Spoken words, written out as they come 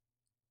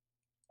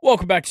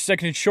Welcome back to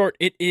Second and Short.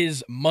 It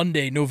is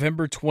Monday,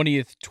 November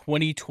 20th,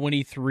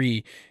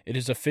 2023. It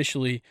is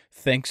officially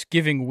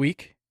Thanksgiving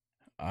week.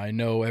 I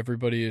know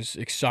everybody is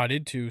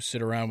excited to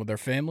sit around with their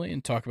family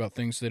and talk about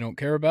things they don't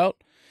care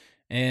about.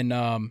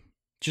 And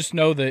just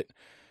know that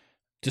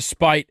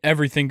despite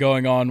everything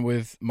going on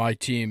with my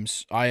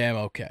teams, I am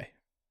okay.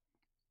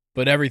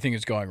 But everything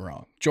is going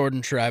wrong.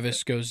 Jordan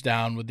Travis goes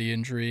down with the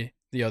injury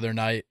the other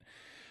night.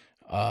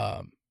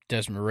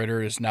 Desmond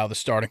Ridder is now the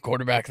starting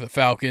quarterback of the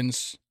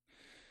Falcons.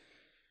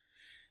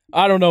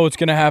 I don't know what's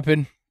going to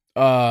happen.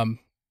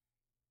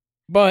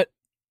 But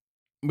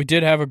we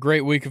did have a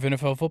great week of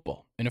NFL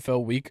football.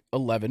 NFL Week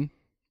 11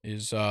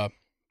 is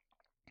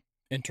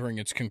entering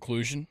its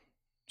conclusion.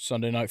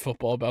 Sunday Night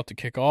Football about to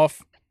kick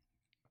off.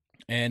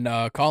 And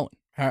Colin,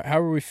 how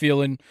are we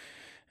feeling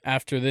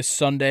after this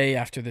Sunday,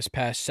 after this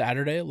past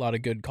Saturday? A lot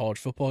of good college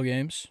football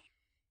games.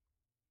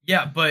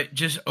 Yeah, but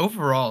just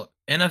overall,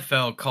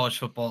 NFL, college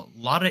football, a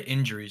lot of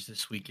injuries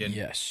this weekend.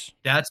 Yes.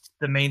 That's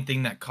the main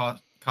thing that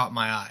caught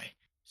my eye.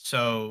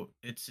 So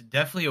it's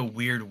definitely a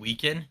weird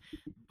weekend.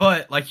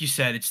 But like you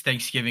said, it's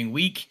Thanksgiving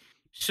week.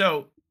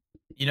 So,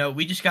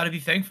 we just got to be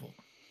thankful.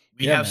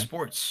 We Yeah, have man.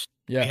 sports.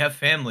 Yeah. We have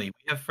family.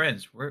 We have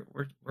friends. We're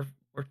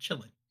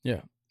chilling.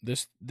 Yeah.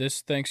 This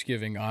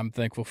Thanksgiving, I'm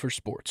thankful for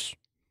sports.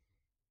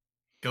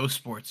 Go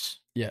sports.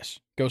 Yes.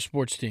 Go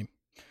sports team.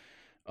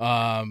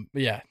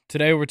 Yeah,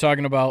 today we're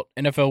talking about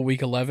NFL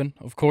Week 11,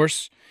 of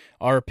course,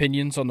 our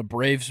opinions on the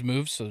Braves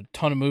moves. So a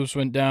ton of moves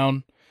went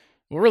down.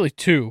 Well, really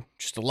two,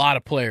 just a lot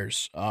of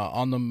players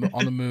on the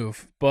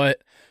move.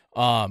 But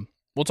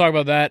we'll talk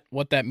about that,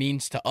 what that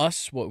means to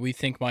us, what we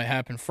think might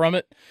happen from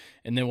it,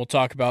 and then we'll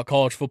talk about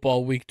college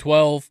football Week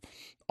 12,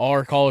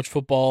 our college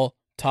football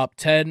top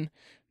 10,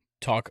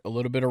 talk a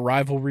little bit of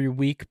rivalry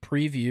week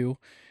preview,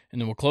 and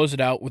then we'll close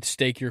it out with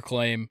Stake Your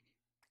Claim.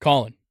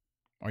 Colin,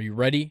 are you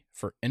ready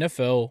for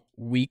NFL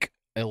Week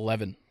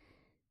 11?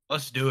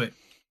 Let's do it.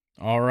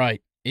 All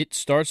right. It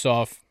starts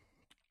off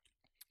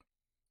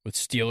with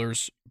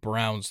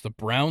Steelers-Browns. The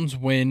Browns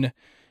win.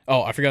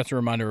 Oh, I forgot to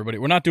remind everybody,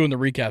 we're not doing the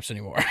recaps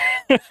anymore.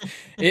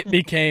 It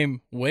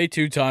became way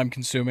too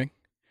time-consuming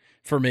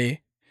for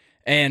me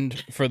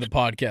and for the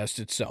podcast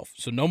itself.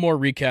 So no more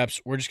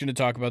recaps. We're just going to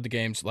talk about the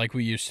games like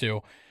we used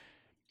to.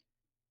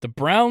 The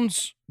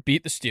Browns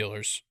beat the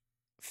Steelers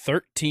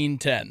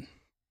 13-10.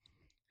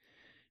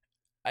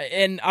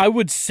 And I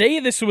would say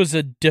this was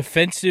a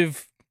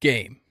defensive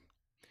game.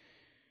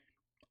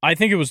 I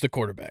think it was the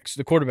quarterbacks.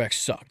 The quarterbacks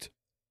sucked.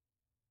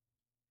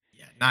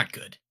 Yeah, not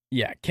good.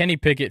 Yeah, Kenny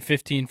Pickett,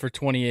 15 for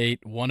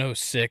 28,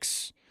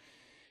 106.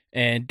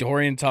 And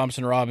Dorian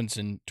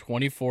Thompson-Robinson,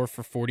 24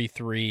 for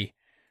 43.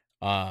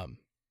 How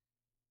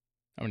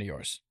many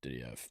yards did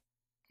he have?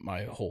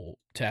 My whole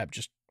tab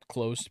just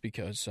closed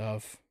because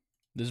of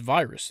this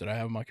virus that I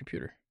have on my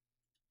computer.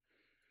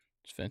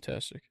 It's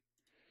fantastic.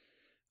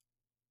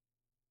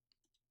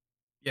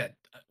 Yeah,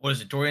 what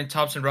is it? Dorian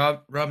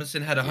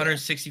Thompson-Robinson had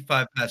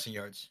 165 passing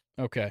yards.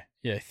 Okay,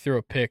 yeah, he threw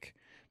a pick.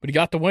 But he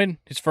got the win,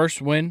 his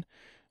first win.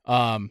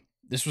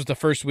 This was the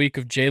first week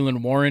of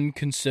Jaylen Warren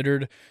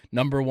considered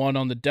number one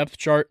on the depth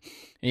chart.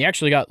 And he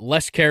actually got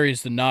less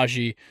carries than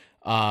Najee,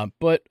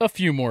 but a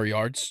few more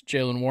yards.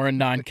 Jaylen Warren,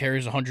 9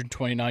 carries,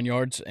 129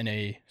 yards, and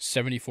a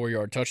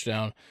 74-yard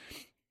touchdown.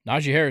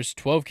 Najee Harris,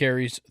 12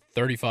 carries,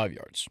 35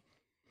 yards.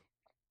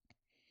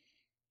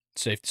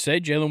 Safe to say,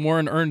 Jaylen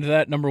Warren earned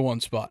that number one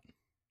spot.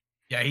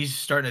 Yeah, he's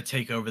starting to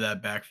take over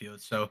that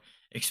backfield. So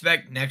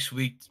expect next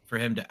week for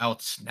him to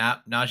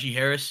out-snap Najee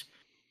Harris.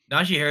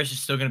 Najee Harris is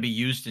still going to be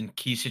used in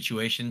key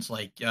situations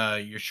like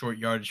your short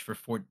yardage for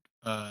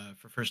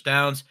first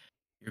downs,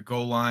 your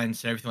goal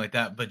lines, and everything like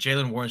that. But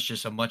Jaylen Warren's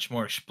just a much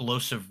more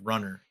explosive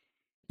runner.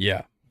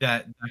 Yeah.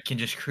 That can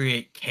just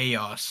create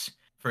chaos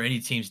for any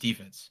team's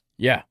defense.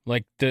 Yeah,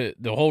 like the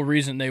whole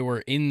reason they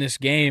were in this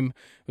game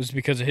was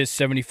because of his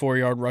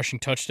 74-yard rushing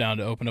touchdown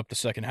to open up the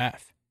second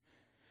half.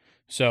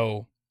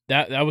 So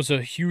that was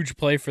a huge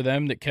play for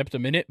them that kept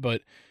them in it,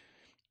 but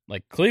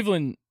like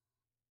Cleveland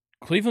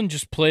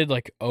just played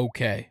like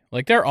okay.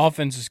 Like their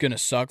offense is going to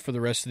suck for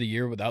the rest of the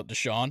year without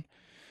Deshaun,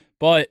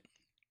 but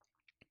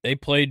they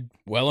played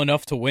well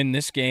enough to win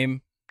this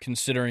game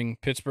considering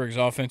Pittsburgh's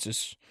offense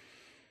is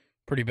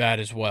pretty bad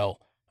as well.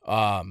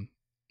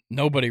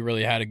 Nobody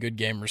really had a good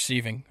game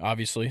receiving,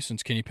 obviously,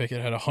 since Kenny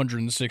Pickett had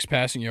 106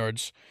 passing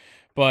yards.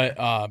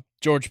 But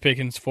George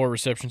Pickens, 4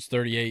 receptions,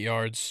 38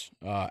 yards.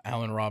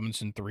 Allen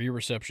Robinson, 3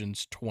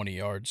 receptions, 20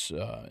 yards.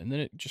 And then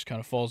it just kind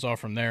of falls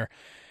off from there.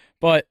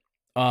 But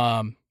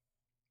now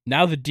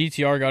the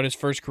DTR got his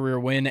first career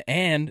win,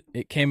 and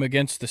it came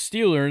against the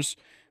Steelers.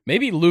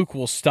 Maybe Luke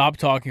will stop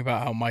talking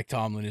about how Mike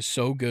Tomlin is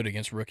so good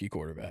against rookie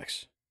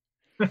quarterbacks.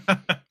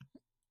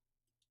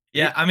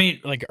 Yeah, I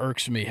mean, like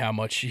irks me how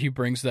much he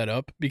brings that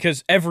up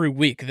because every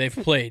week they've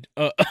played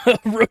a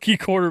rookie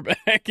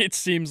quarterback. It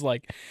seems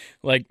like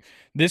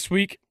this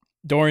week,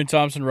 Dorian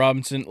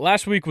Thompson-Robinson.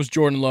 Last week was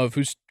Jordan Love,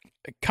 who's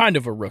kind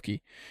of a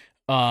rookie.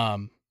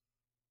 You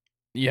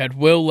had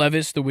Will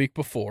Levis the week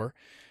before.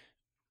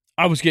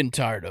 I was getting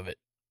tired of it.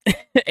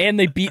 And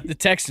they beat the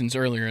Texans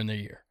earlier in the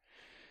year.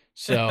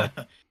 So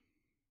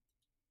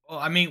Well,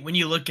 I mean, when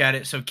you look at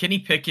it, so Kenny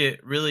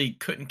Pickett really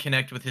couldn't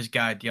connect with his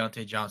guy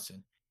Deontay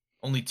Johnson.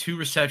 Only 2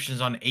 receptions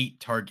on 8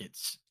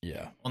 targets.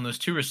 yeah, On those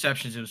 2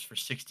 receptions, it was for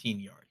 16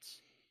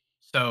 yards.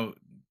 So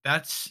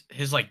that's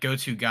his like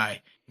go-to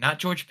guy, not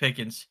George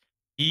Pickens.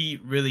 He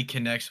really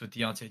connects with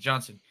Deontay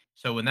Johnson.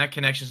 So when that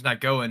connection's not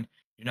going,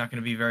 you're not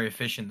going to be very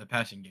efficient in the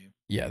passing game.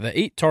 yeah, the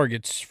 8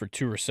 targets for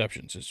 2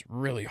 receptions is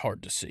really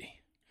hard to see.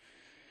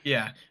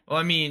 Yeah. Well,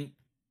 I mean,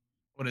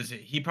 what is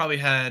it? He probably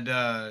had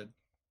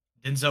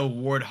Denzel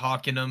Ward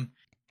hawking him.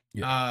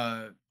 Yeah,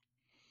 Uh,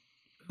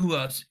 who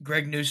else?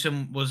 Greg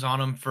Newsom was on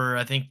him for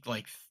I think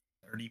like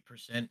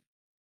 30%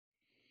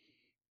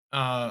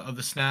 of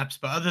the snaps.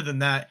 But other than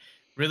that,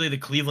 really the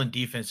Cleveland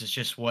defense is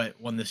just what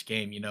won this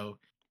game.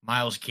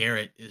 Miles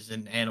Garrett is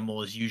an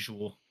animal as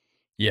usual,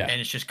 yeah,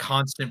 and it's just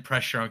constant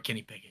pressure on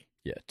Kenny Pickett.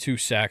 yeah. 2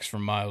 sacks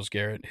from Miles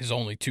Garrett, his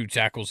only 2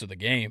 tackles of the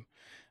game.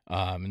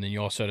 And then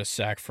you also had a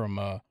sack from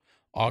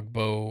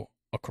Ogbo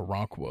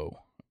Okoronkwo,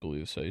 I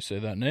believe is how you say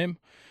that name.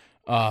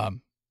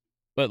 Um,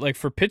 but like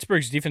for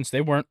Pittsburgh's defense,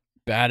 they weren't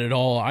bad at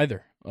all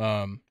either.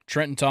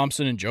 Trenton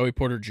Thompson and Joey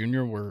Porter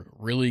Jr. were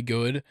really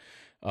good.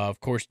 Of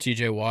course,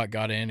 T.J. Watt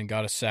got in and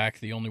got a sack,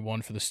 the only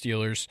one for the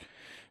Steelers.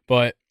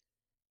 But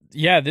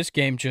yeah, this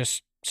game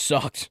just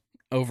sucked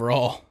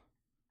overall.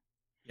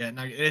 Yeah,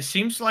 now it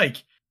seems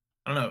like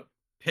I don't know.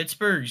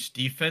 Pittsburgh's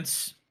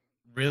defense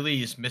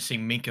really is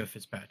missing Minka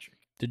Fitzpatrick.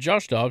 Did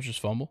Josh Dobbs just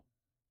fumble?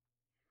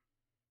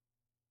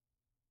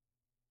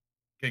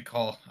 Good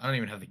call. I don't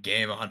even have the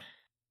game on.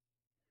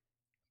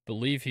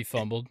 Believe he Did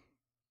fumbled.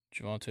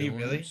 Javonte he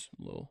really? Williams,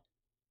 little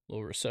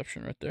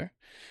reception right there.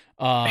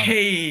 Um,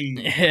 Hey,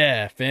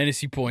 yeah,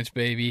 fantasy points,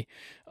 baby.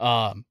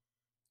 Um,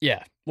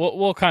 yeah,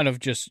 we'll kind of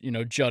just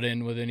jut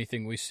in with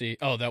anything we see.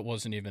 Oh, that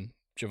wasn't even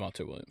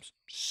Javonte Williams.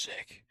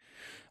 Sick.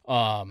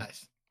 Um,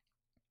 nice.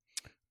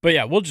 but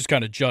yeah, we'll just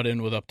kind of jut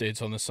in with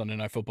updates on the Sunday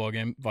Night Football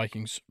game,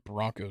 Vikings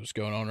Broncos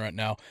going on right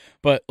now.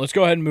 But let's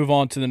go ahead and move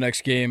on to the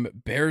next game,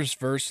 Bears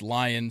versus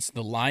Lions.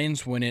 The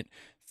Lions win it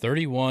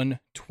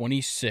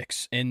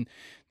 31-26, and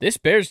this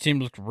Bears team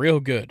looked real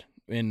good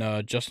in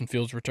Justin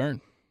Fields'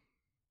 return.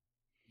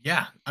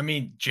 Yeah, I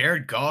mean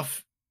Jared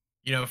Goff,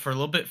 for a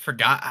little bit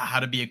forgot how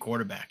to be a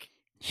quarterback.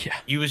 Yeah,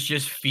 He was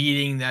just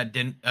feeding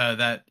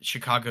that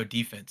Chicago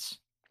defense.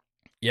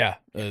 yeah,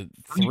 Three,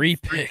 three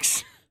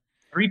picks.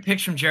 3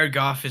 picks from Jared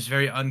Goff is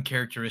very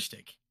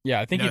uncharacteristic. Yeah,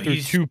 I think he threw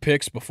 2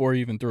 picks before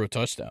he even threw a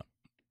touchdown.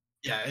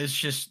 Yeah, it's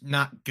just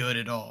not good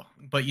at all.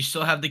 But you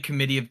still have the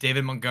committee of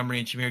David Montgomery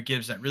and Jahmyr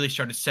Gibbs that really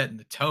started setting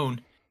the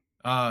tone.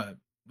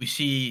 We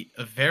see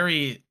a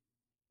very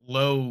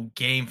low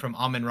game from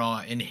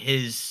Amon-Ra in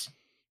his,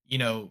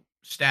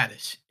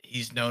 status.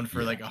 He's known for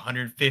Yeah. like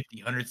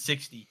 150,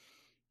 160.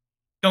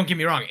 Don't get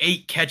me wrong,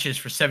 8 catches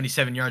for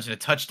 77 yards and a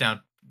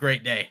touchdown.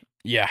 Great day.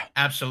 Yeah,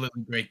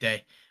 Absolutely great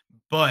day.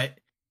 But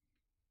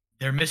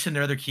they're missing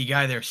their other key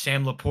guy there,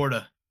 Sam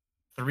Laporta.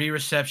 3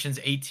 receptions,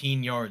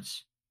 18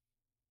 yards.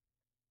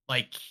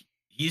 Like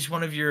he's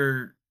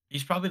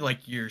probably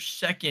like your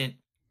second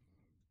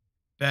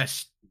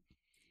best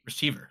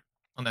receiver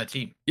on that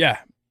team. yeah,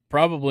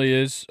 probably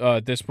is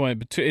at this point.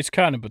 But it's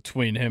kind of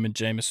between him and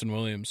Jamison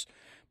Williams.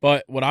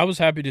 But what I was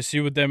happy to see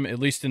with them, at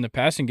least in the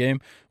passing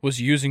game,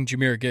 was using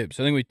Jahmyr Gibbs.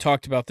 I think we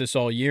talked about this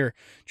all year.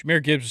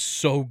 Jahmyr Gibbs is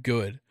so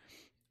good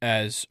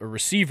as a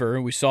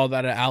receiver. We saw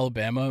that at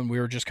Alabama, and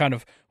we were just kind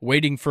of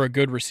waiting for a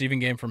good receiving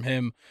game from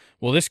him.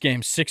 Well, this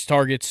game, 6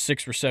 targets,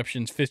 6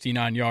 receptions,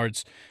 59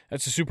 yards.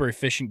 That's a super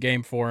efficient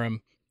game for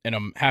him, and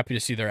I'm happy to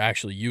see they're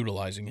actually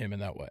utilizing him in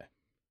that way.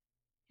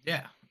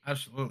 Yeah,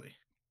 absolutely.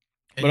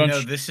 And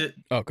But this is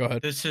oh, go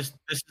ahead. this is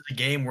a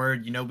game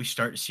where we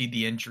start to see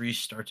the injuries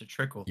start to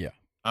trickle. Yeah.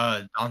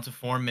 Donta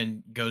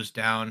Foreman goes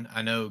down.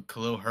 I know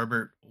Khalil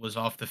Herbert was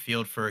off the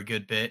field for a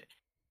good bit.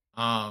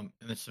 And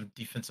then some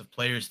defensive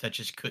players that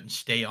just couldn't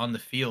stay on the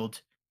field.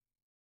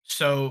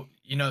 So,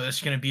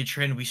 that's going to be a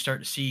trend we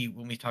start to see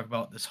when we talk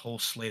about this whole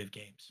slate of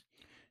games.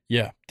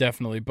 Yeah,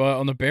 definitely. But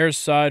on the Bears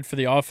side for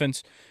the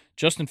offense,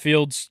 Justin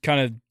Fields kind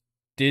of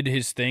did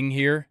his thing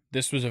here.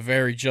 This was a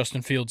very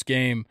Justin Fields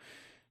game.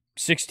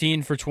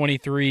 16 for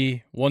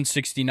 23,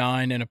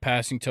 169 and a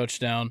passing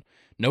touchdown.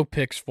 No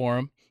picks for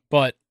him,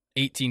 but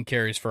 18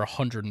 carries for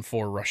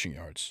 104 rushing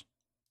yards.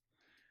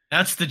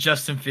 That's the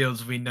Justin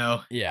Fields we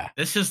know. Yeah.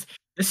 This is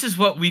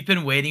what we've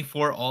been waiting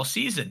for all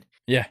season.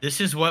 Yeah.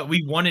 This is what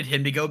we wanted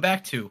him to go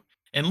back to.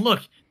 And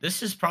look, this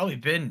has probably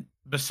been,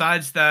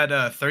 besides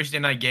that Thursday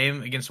night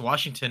game against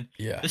Washington,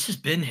 Yeah. this has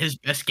been his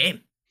best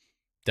game.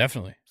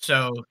 Definitely.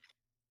 So,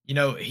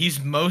 he's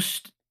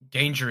most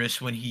dangerous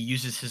when he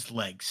uses his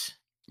legs.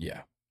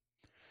 Yeah.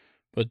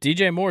 But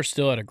DJ Moore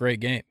still had a great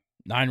game.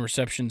 7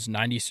 receptions,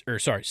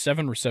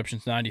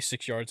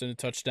 96 yards and a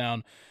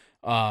touchdown.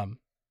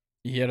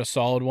 He had a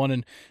solid one,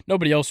 and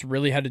nobody else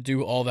really had to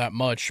do all that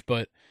much.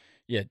 But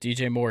yeah,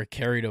 DJ Moore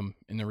carried him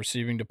in the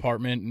receiving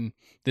department, and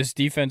this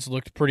defense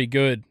looked pretty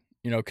good,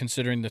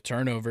 considering the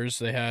turnovers.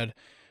 They had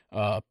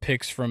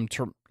picks from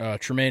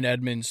Tremaine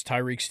Edmonds,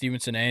 Tyreek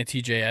Stevenson, and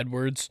TJ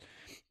Edwards.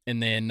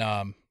 And then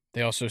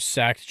They also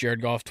sacked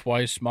Jared Goff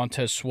twice,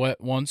 Montez Sweat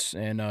once,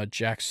 and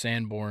Jack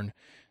Sanborn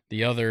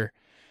the other.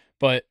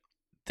 But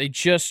they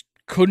just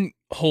couldn't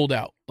hold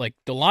out. Like,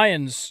 the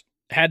Lions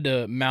had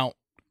to mount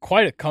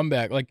quite a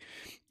comeback. Like,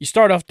 you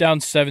start off down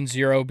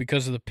 7-0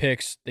 because of the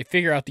picks. They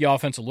figure out the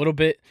offense a little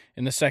bit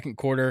in the second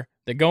quarter.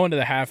 They go into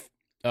the half,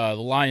 the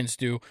Lions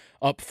do,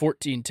 up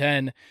 14-10,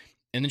 and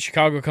then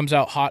Chicago comes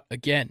out hot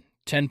again,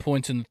 10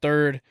 points in the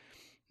third,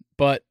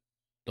 but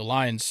the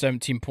Lions'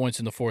 17 points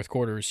in the fourth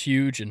quarter is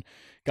huge and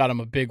got them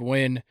a big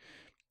win.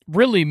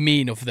 Really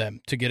mean of them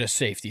to get a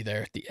safety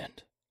there at the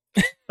end.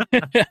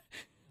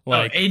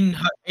 Like, Aiden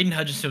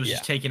Hutchinson was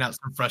just taking out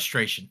some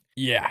frustration.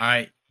 Yeah. All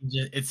right.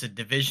 It's a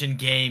division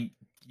game.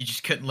 You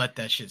just couldn't let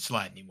that shit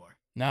slide anymore.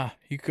 Nah,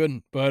 he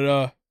couldn't.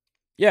 But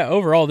yeah,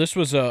 overall, this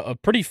was a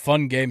pretty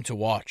fun game to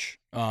watch.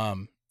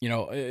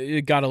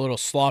 It got a little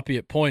sloppy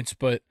at points,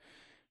 but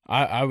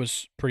I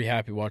was pretty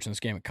happy watching this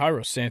game.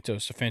 Cairo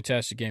Santos, a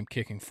fantastic game,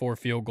 kicking 4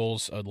 field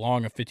goals, a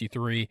long of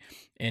 53,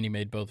 and he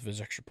made both of his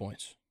extra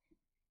points.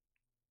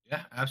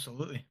 Yeah,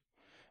 absolutely.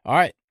 All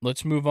right,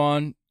 let's move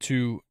on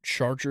to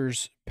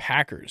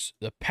Chargers-Packers.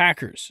 The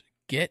Packers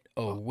get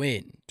a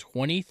win,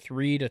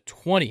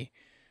 23-20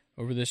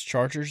 over this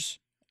Chargers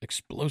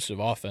explosive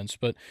offense.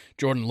 But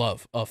Jordan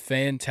Love, a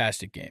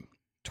fantastic game.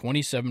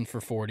 27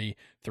 for 40,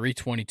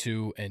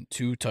 322, and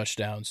 2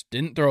 touchdowns.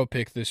 Didn't throw a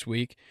pick this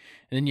week.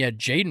 And then you had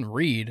Jaden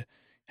Reed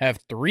have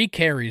 3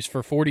 carries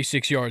for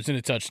 46 yards and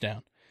a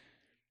touchdown.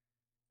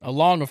 A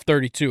long of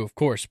 32, of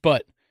course,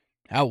 but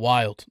how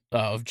wild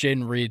of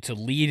Jaden Reed to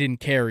lead in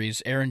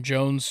carries. Aaron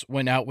Jones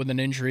went out with an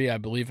injury. I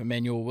believe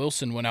Emmanuel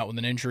Wilson went out with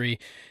an injury.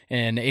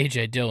 And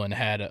A.J. Dillon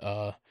had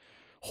a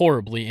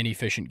horribly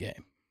inefficient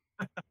game.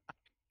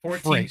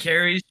 14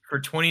 carries for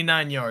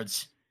 29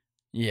 yards.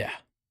 Yeah.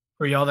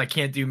 For y'all that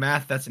can't do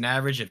math, that's an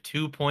average of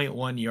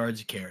 2.1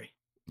 yards a carry.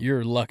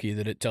 You're lucky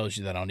that it tells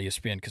you that on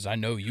ESPN, because I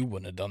know you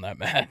wouldn't have done that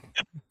math.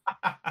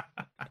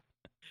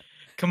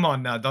 Come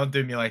on now, don't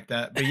do me like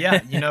that. But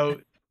yeah,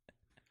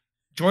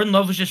 Jordan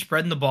Love was just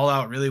spreading the ball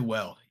out really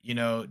well.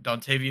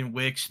 Dontavian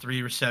Wicks,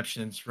 3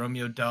 receptions.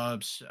 Romeo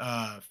Doubs,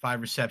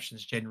 5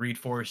 receptions. Jaden Reed,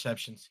 4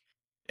 receptions.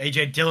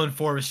 A.J. Dillon,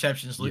 4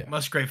 receptions. Luke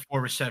Musgrave,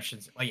 4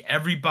 receptions. Like,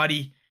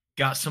 everybody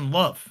got some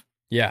love.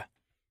 Yeah.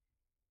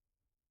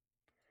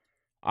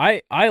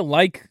 I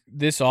like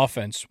this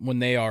offense when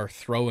they are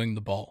throwing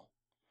the ball.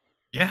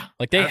 Yeah.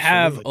 Like, they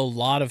have a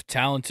lot of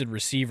talented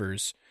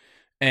receivers,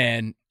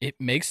 and it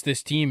makes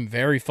this team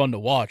very fun to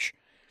watch.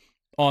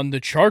 On the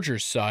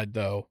Chargers side,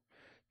 though,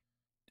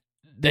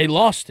 they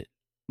lost it.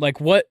 Like,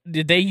 what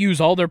did they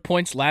use all their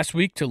points last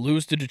week to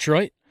lose to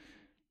Detroit?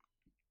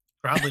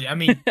 Probably. I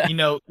mean,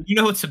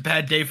 it's a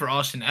bad day for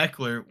Austin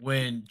Eckler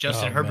when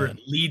Justin Herbert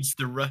leads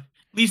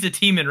the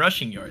team in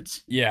rushing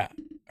yards. Yeah.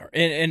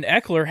 And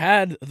Eckler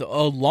had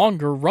a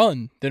longer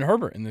run than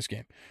Herbert in this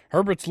game.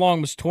 Herbert's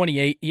long was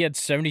 28. He had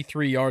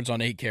 73 yards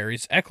on 8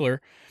 carries. Eckler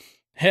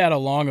had a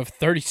long of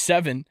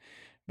 37,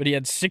 but he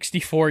had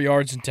 64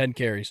 yards and 10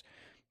 carries.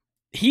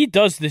 He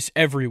does this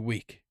every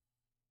week.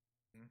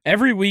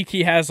 Every week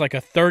he has like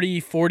a 30,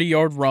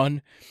 40-yard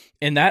run,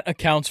 and that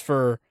accounts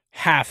for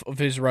half of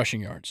his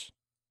rushing yards.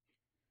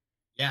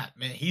 Yeah,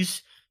 man,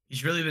 he's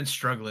really been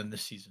struggling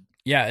this season.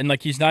 Yeah, and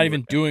like he's not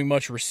even doing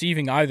much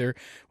receiving either.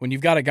 When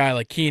you've got a guy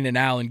like Keenan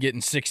Allen getting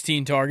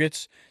 16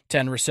 targets,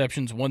 10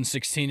 receptions,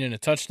 116 and a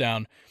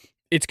touchdown,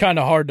 it's kind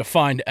of hard to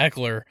find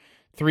Eckler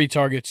 3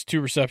 targets,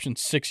 2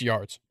 receptions, 6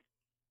 yards.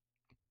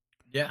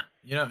 Yeah,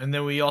 and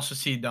then we also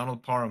see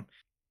Donald Parham,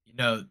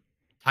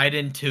 tight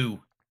end 2,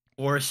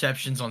 4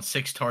 receptions on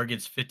 6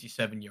 targets,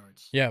 57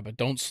 yards. Yeah, but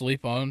don't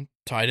sleep on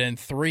tight end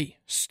 3,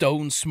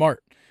 Stone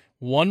Smart.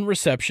 1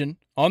 reception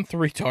on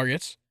 3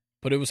 targets,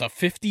 but it was a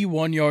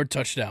 51-yard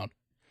touchdown.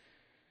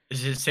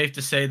 Is it safe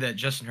to say that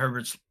Justin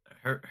Herbert's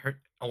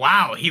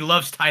wow, he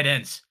loves tight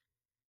ends?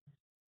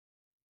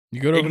 You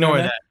good over Ignore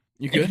there, that.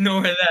 You good?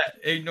 Ignore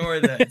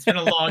that. It's been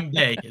a long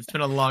day.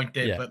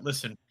 Yeah. But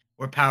listen,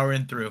 we're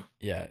powering through.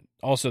 Yeah.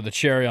 Also, the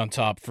cherry on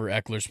top for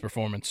Eckler's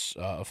performance,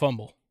 a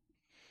fumble.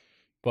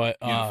 But,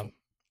 I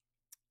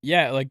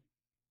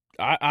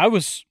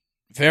was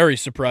very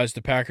surprised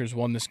the Packers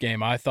won this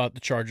game. I thought the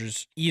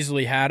Chargers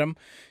easily had them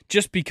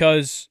just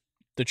because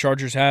the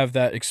Chargers have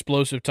that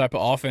explosive type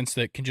of offense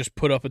that can just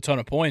put up a ton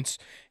of points.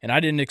 And I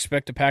didn't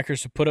expect the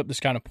Packers to put up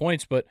this kind of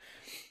points, but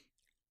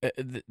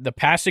the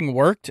passing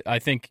worked. I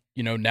think,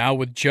 now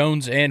with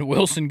Jones and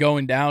Wilson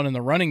going down in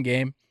the running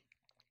game,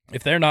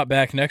 if they're not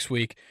back next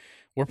week,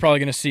 we're probably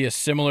going to see a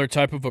similar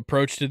type of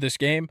approach to this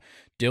game.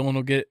 Dillon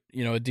will get,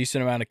 a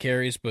decent amount of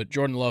carries, but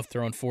Jordan Love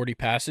throwing 40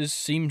 passes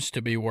seems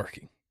to be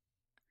working.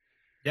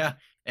 Yeah.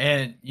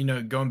 And,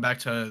 going back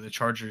to the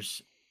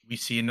Chargers, we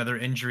see another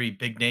injury.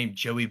 Big name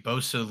Joey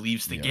Bosa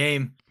leaves the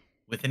game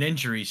with an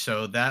injury.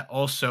 So that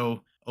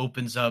also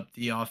opens up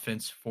the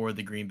offense for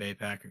the Green Bay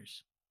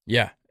Packers.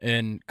 Yeah.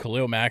 And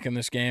Khalil Mack in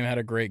this game had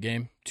a great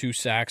game. 2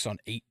 sacks on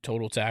 8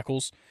 total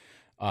tackles.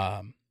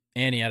 And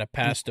he had a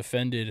pass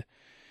defended.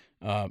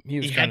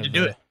 He had to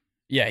do it.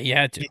 Yeah, he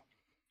had to.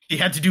 He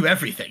had to do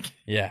everything.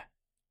 Yeah.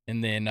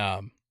 And then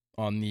on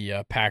on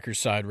the Packers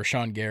side.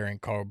 Rashawn Gary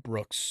and Carl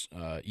Brooks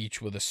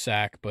each with a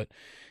sack, but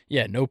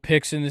yeah, no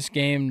picks in this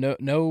game.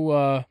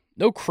 No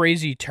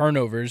crazy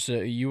turnovers.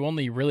 You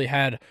only really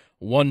had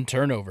one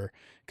turnover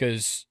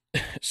because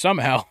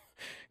somehow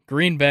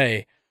Green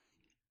Bay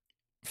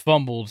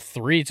fumbled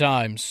 3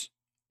 times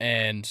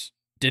and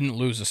didn't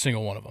lose a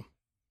single one of them.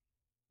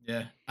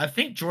 Yeah, I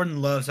think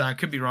Jordan Love's. I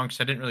could be wrong because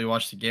I didn't really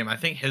watch the game. I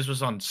think his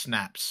was on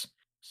snaps,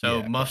 so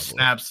Yeah, muff probably.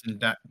 snaps, and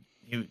that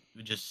he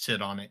would just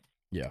sit on it.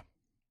 Yeah.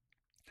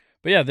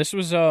 But yeah, this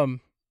was a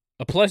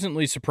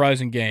pleasantly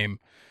surprising game.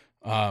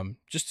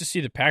 Just to see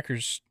the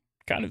Packers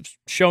kind of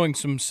showing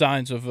some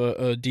signs of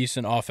a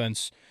decent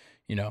offense,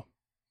 you know,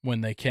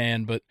 when they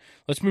can. But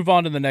let's move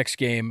on to the next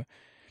game.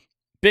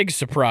 Big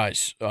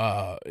surprise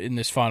in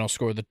this final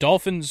score.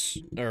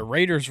 The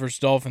Raiders versus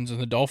Dolphins, and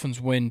the Dolphins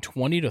win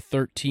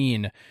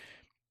 20-13.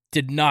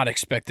 Did not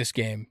expect this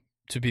game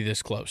to be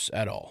this close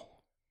at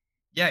all.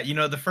 Yeah,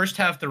 the first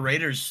half the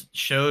Raiders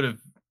showed a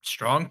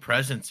strong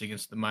presence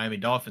against the Miami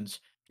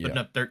Dolphins, putting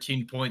Yeah. up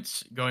 13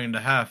 points going into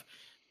half,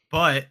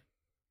 but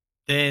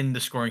then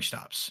the scoring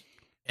stops,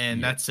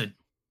 and Yep. that's a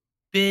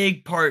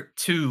big part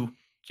to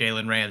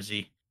Jalen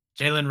Ramsey.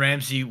 Jalen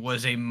Ramsey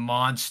was a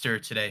monster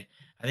today.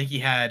 I think he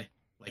had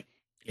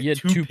He had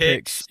 2 2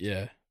 picks, picks.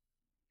 Yeah.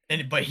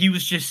 but he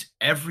was just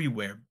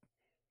everywhere,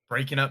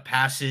 breaking up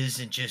passes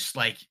and just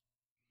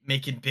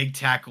making big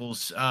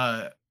tackles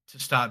to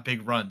stop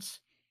big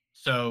runs.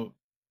 So,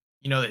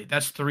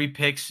 that's 3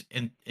 picks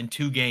in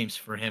 2 games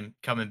for him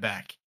coming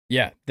back.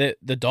 Yeah,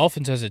 the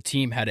Dolphins as a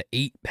team had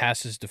 8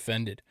 passes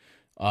defended.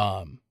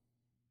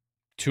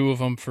 2 of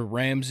them for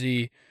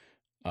Ramsey,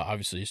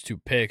 obviously his 2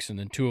 picks, and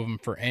then 2 of them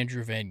for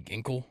Andrew Van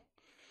Ginkel.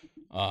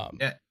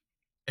 Yeah.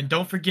 And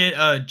don't forget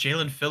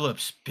Jalen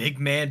Phillips, big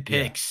man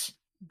Yeah. picks.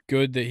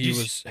 Good that he You s-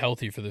 was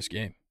healthy for this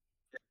game.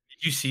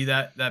 Did you see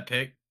that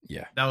pick?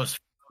 Yeah. That was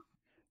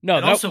No,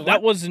 and that also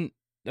that wasn't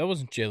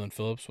Jalen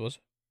Phillips, was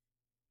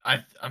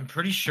it? I'm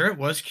pretty sure it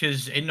was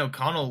because Aiden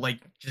O'Connell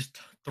just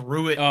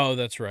threw it Oh,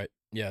 that's right.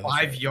 Yeah, that's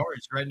 5 right.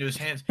 yards right into his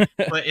hands.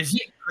 But is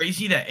it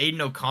crazy that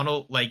Aiden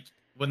O'Connell,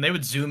 when they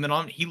would zoom in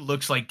on him, he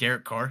looks like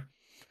Derek Carr?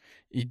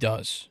 He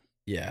does.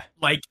 Yeah.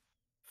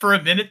 For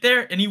a minute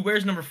there, and he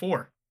wears number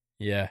 4.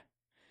 Yeah.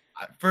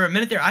 For a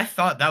minute there, I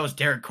thought that was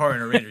Derek Carr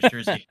in a Raiders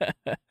jersey.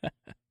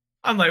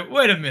 I'm like,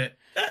 wait a minute,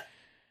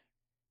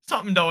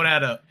 something don't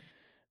add up.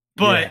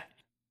 But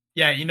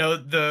yeah,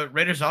 the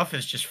Raiders'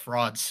 offense just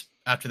frauds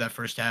after that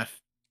first half.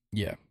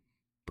 Yeah.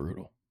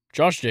 Brutal.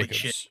 Josh Legit.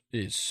 Jacobs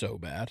is so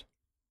bad.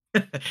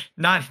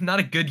 Not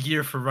a good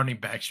year for running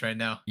backs right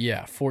now.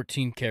 Yeah,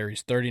 14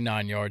 carries,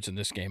 39 yards in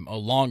this game, a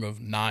long of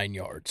 9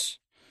 yards.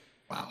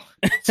 Wow,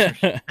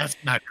 that's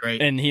not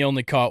great. And he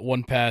only caught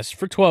 1 pass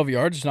for 12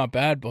 yards. It's not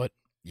bad, but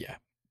yeah,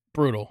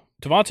 brutal.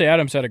 Davante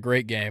Adams had a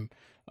great game.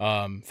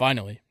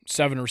 Finally,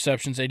 7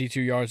 receptions,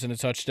 82 yards, and a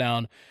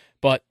touchdown.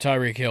 But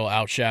Tyreek Hill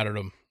outshadowed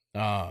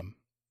him.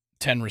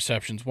 10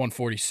 receptions,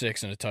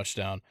 146, and a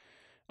touchdown.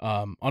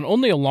 On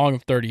only a long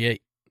of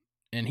 38.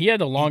 And he had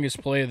the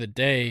longest play of the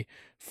day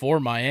for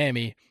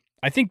Miami.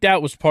 I think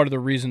that was part of the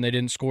reason they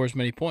didn't score as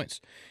many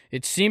points.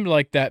 It seemed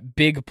like that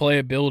big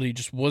playability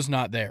just was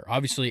not there.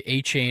 Obviously,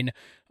 A-Chain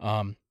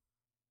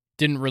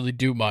didn't really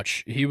do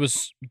much. He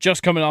was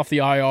just coming off the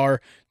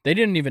IR. They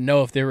didn't even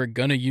know if they were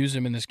going to use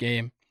him in this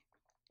game.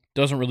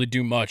 Doesn't really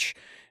do much.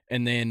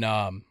 And then,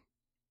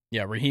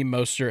 Raheem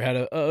Mostert had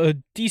a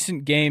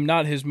decent game,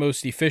 not his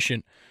most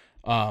efficient,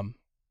 but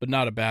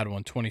not a bad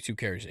one. 22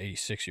 carries,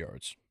 86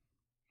 yards.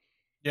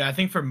 Yeah, I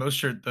think for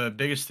Mostert, the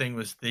biggest thing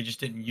was they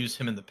just didn't use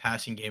him in the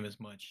passing game as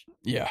much.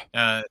 Yeah.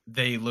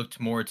 They looked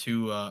more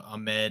to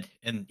Ahmed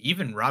and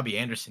even Robbie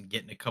Anderson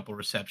getting a couple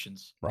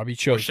receptions. Robbie Or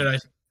should Chosen. I?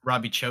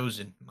 Robbie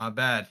Chosen. My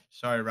bad.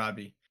 Sorry,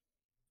 Robbie.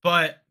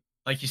 But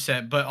like you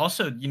said, but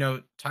also,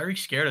 Tyreek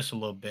scared us a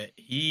little bit.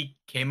 He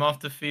came off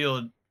the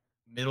field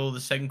middle of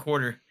the second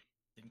quarter,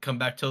 didn't come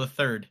back till the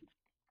third.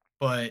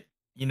 But,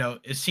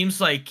 it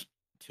seems like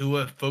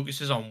Tua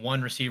focuses on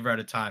one receiver at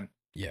a time.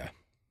 Yeah.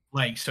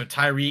 So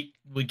Tyreek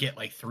would get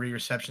 3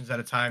 receptions at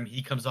a time.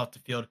 He comes off the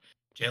field.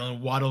 Jalen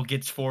Waddle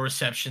gets 4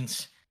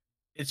 receptions.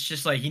 It's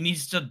just he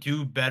needs to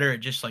do better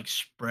at just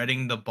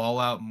spreading the ball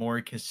out more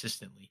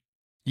consistently.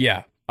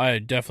 Yeah, I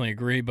definitely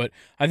agree, but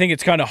I think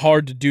it's kind of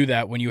hard to do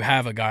that when you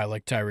have a guy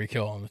like Tyreek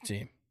Hill on the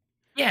team.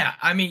 Yeah,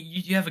 I mean,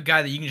 you have a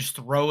guy that you can just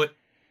throw it.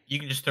 You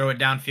can just throw it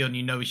downfield,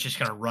 and he's just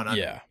going to run under.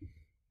 Yeah.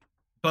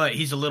 But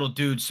he's a little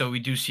dude, so we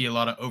do see a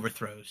lot of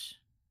overthrows,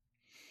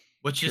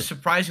 which is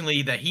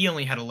surprisingly that he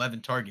only had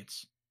 11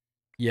 targets.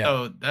 Yeah.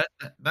 So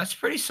that's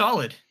pretty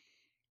solid.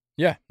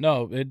 Yeah,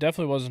 no, it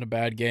definitely wasn't a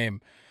bad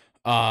game.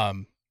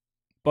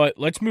 But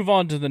let's move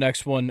on to the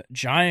next one.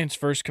 Giants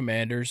versus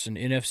Commanders, an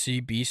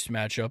NFC Beast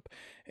matchup,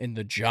 and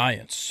the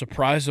Giants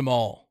surprise them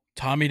all.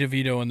 Tommy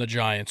DeVito and the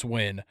Giants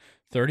win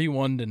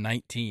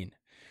 31-19.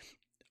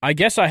 I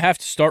guess I have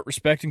to start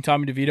respecting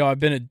Tommy DeVito. I've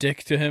been a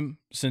dick to him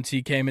since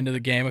he came into the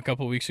game a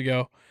couple weeks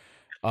ago.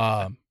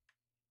 That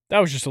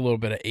was just a little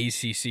bit of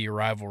ACC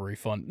rivalry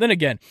fun. Then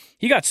again,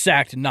 he got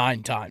sacked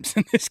 9 times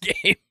in this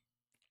game.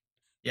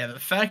 Yeah, the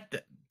fact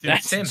that Dude,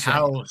 That's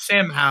insane.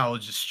 Sam Howell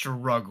just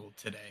struggled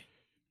today.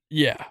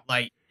 Yeah.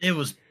 Like, it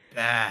was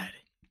bad.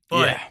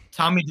 But Yeah.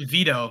 Tommy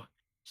DeVito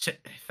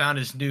found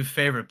his new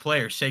favorite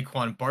player,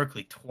 Saquon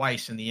Barkley,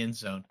 twice in the end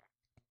zone.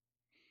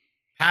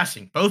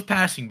 Both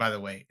passing, by the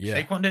way.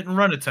 Yeah. Saquon didn't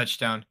run a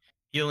touchdown.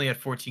 He only had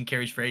 14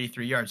 carries for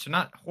 83 yards, so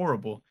not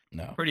horrible.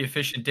 No. Pretty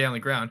efficient day on the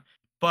ground.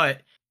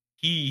 But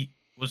he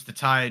was the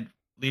tied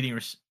leading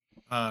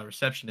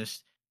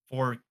receptionist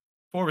for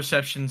 4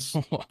 receptions,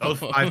 both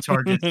 5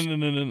 targets.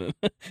 No.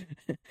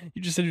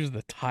 You just said he was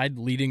the tied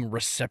leading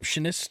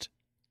receptionist?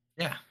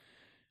 Yeah.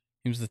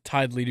 He was the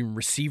tied leading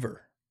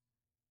receiver.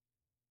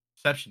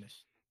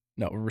 Receptionist.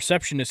 No, a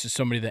receptionist is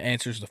somebody that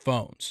answers the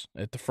phones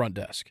at the front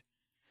desk.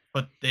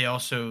 But they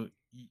also...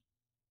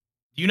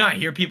 Do you not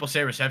hear people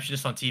say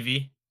receptionist on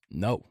TV?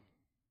 No.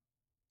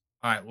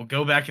 All right, well,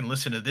 go back and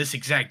listen to this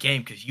exact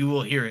game because you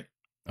will hear it.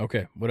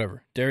 Okay,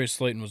 whatever. Darius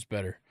Slayton was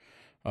better.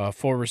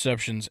 4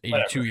 receptions,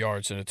 82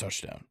 yards, and a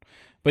touchdown.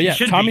 But yeah,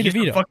 Tommy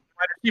DeVito. Wide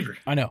receiver.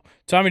 I know.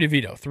 Tommy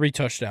DeVito, 3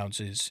 touchdowns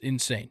is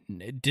insane.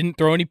 Didn't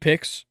throw any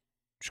picks.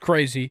 It's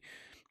crazy.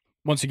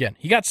 Once again,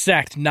 he got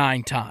sacked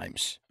 9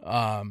 times.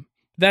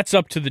 That's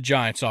up to the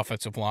Giants'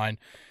 offensive line.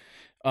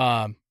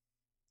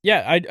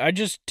 Yeah, I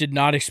just did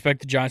not expect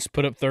the Giants to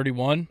put up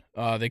 31.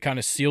 They kind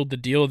of sealed the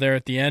deal there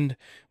at the end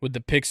with the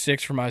pick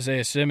 6 from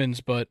Isaiah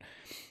Simmons. But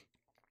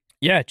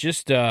yeah,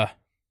 just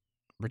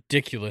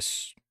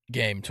ridiculous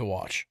game to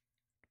watch.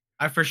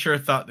 I for sure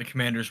thought the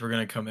Commanders were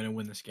going to come in and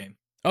win this game.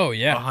 Oh,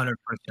 yeah. 100%.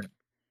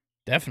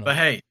 Definitely. But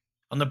hey,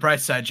 on the bright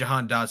side,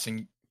 Jahan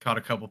Dotson caught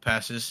a couple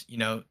passes. You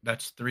know,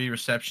 that's 3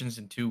 receptions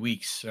in 2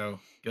 weeks, so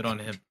good on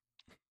him.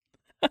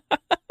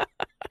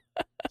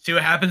 See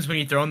what happens when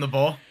you throw in the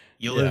ball?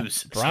 You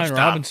lose. Brian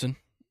Robinson,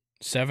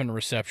 7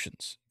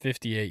 receptions,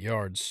 58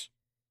 yards.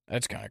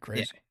 That's kind of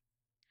crazy.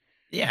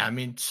 Yeah, I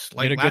mean, it's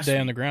like he had a good day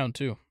on the ground,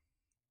 too.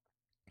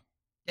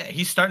 Yeah,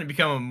 he's starting to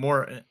become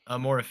a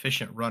more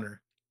efficient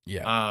runner.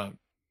 Yeah.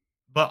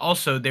 But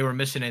also, they were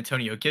missing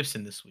Antonio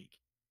Gibson this week.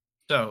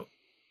 So,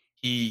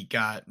 he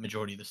got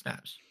majority of the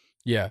snaps.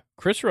 Yeah.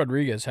 Chris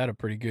Rodriguez had a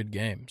pretty good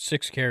game.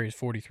 6 carries,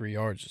 43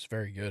 yards. It's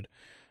very good.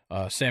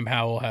 Sam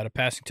Howell had a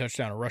passing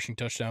touchdown, a rushing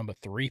touchdown, but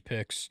 3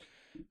 picks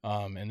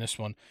in this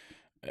one.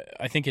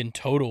 I think in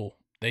total,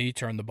 they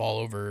turned the ball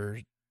over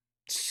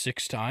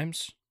 6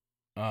 times.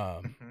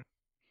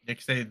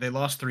 Because they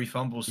lost 3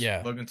 fumbles.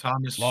 Yeah. Logan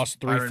Thomas lost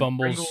 3 Byron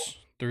fumbles, Pringle.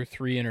 threw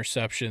 3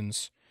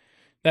 interceptions.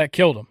 That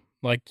killed him.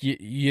 Like,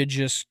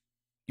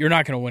 you're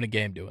not going to win a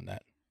game doing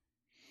that.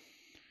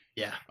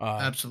 Yeah,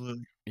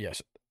 absolutely.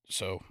 Yes.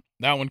 So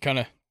that one kind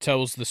of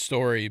tells the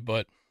story,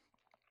 but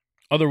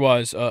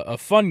otherwise, a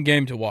fun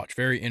game to watch,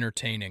 very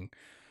entertaining.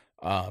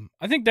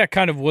 I think that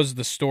kind of was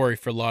the story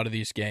for a lot of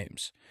these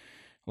games.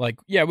 Like,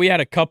 yeah, we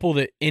had a couple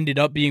that ended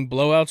up being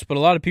blowouts, but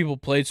a lot of people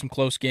played some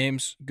close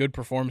games, good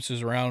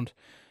performances around.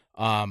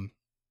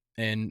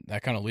 And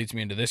that kind of leads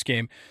me into this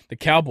game. The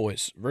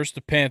Cowboys versus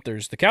the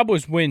Panthers. The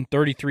Cowboys win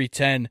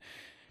 33-10,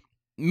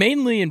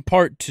 mainly in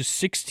part to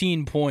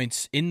 16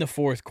 points in the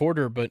fourth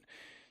quarter, but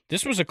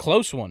this was a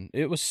close one.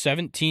 It was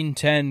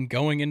 17-10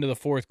 going into the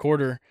fourth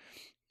quarter.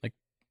 Like,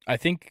 I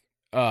think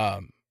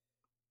like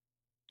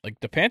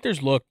the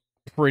Panthers looked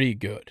pretty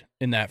good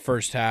in that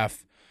first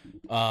half.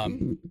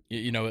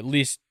 You know, at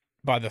least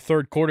by the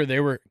third quarter, they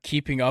were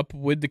keeping up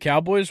with the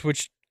Cowboys,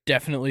 which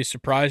definitely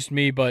surprised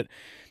me, but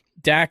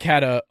Dak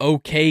had a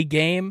okay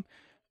game,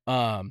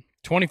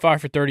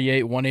 25 for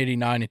 38,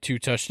 189 and 2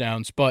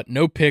 touchdowns, but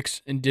no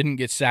picks and didn't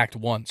get sacked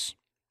once.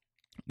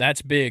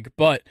 That's big,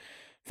 but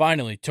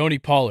finally, Tony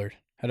Pollard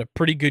had a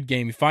pretty good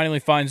game. He finally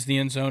finds the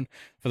end zone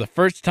for the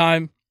first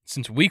time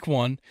since week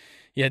 1.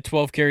 He had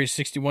 12 carries,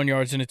 61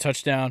 yards and a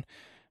touchdown,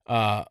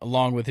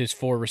 along with his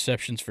 4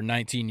 receptions for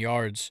 19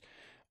 yards.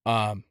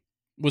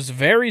 Was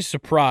very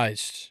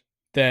surprised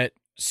that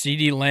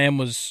CeeDee Lamb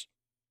was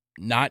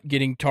not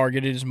getting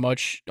targeted as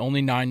much,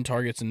 only 9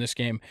 targets in this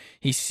game.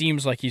 He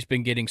seems like he's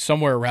been getting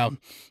somewhere around,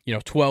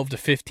 12 to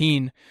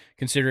 15,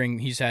 considering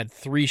he's had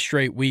 3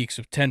 straight weeks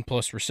of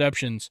 10-plus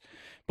receptions.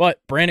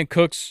 But Brandon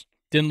Cooks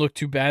didn't look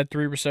too bad,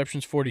 3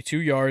 receptions, 42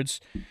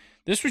 yards.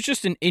 This was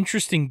just an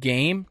interesting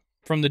game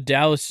from the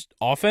Dallas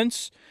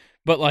offense,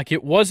 but,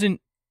 it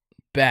wasn't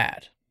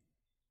bad.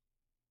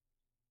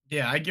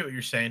 Yeah, I get what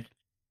you're saying.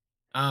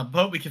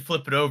 But we can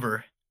flip it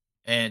over,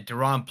 and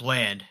DaRon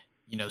Bland,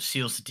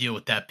 seals the deal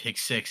with that pick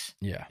 6.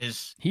 Yeah.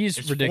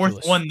 He's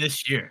ridiculous. 4th one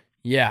this year.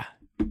 Yeah.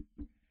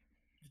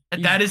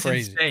 That is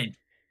crazy. insane.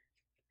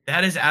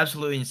 That is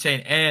absolutely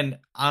insane. And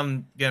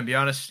I'm going to be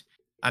honest,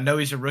 I know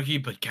he's a rookie,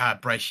 but God,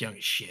 Bryce Young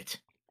is shit.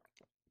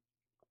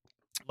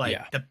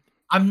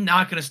 I'm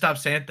not going to stop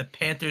saying it. The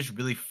Panthers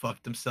really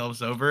fucked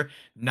themselves over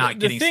not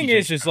getting The thing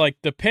CJ is Stroud.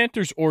 the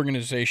Panthers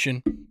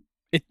organization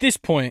at this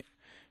point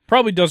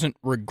probably doesn't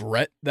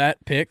regret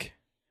that pick.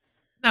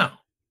 No.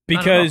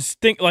 Because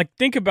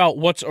think about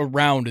what's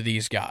around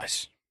these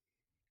guys.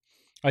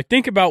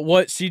 Think about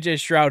what CJ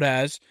Stroud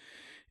has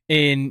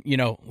in,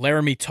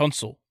 Laramie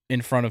Tunsil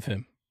in front of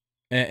him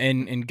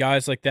and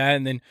guys like that.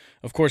 And then,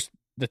 of course,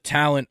 the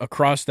talent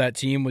across that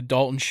team with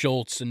Dalton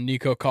Schultz and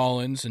Nico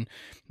Collins, and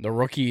the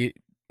rookie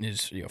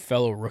is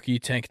fellow rookie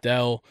Tank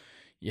Dell.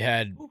 You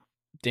had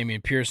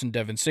Damian Pearson,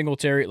 Devin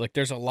Singletary. Like,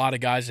 there's a lot of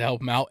guys to help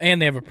them out,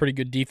 and they have a pretty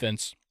good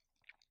defense.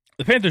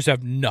 The Panthers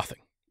have nothing.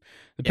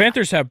 The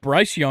Panthers have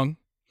Bryce Young,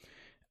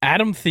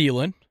 Adam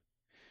Thielen,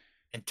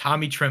 and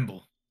Tommy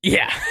Tremble.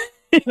 Yeah,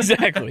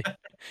 exactly.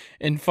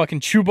 And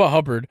fucking Chuba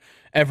Hubbard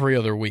every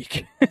other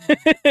week.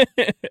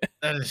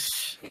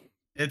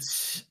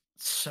 It's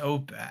so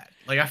bad.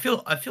 Like, I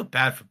feel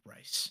bad for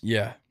Bryce.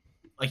 Yeah.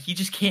 Like, he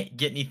just can't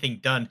get anything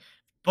done.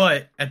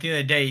 But at the end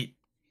of the day,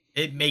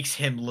 it makes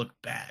him look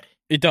bad.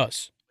 It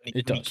does.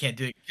 He can't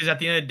do it. Because at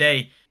the end of the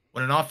day,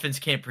 when an offense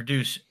can't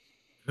produce,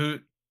 who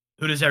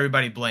does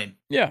everybody blame?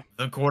 Yeah.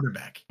 The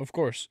quarterback. Of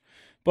course.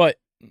 But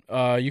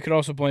you could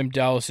also blame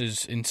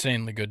Dallas's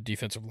insanely good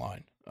defensive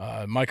line.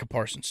 Micah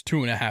Parsons,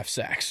 2.5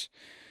 sacks.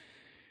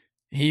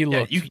 He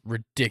looked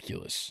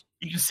ridiculous.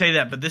 You can say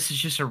that, but this is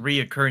just a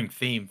reoccurring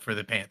theme for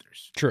the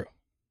Panthers. True.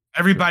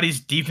 Everybody's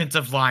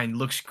defensive line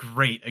looks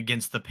great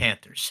against the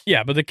Panthers.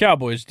 Yeah, but the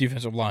Cowboys'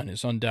 defensive line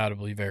is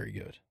undoubtedly very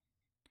good.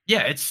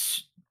 Yeah,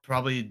 it's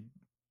probably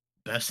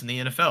best in the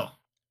NFL.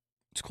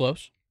 It's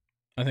close.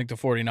 I think the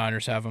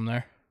 49ers have them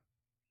there.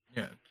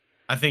 Yeah.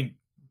 I think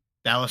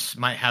Dallas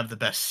might have the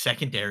best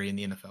secondary in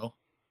the NFL.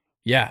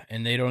 Yeah,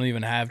 and they don't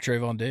even have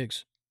Trayvon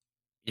Diggs.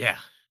 Yeah.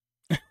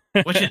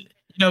 Which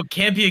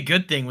can be a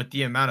good thing with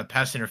the amount of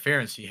pass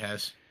interference he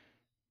has.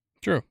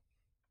 True.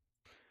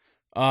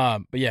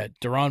 But yeah,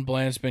 Deron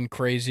Bland's been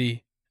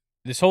crazy.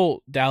 This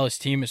whole Dallas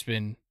team has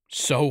been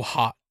so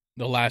hot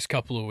the last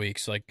couple of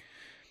weeks. Like,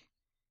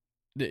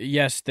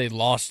 yes, they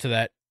lost to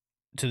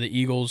the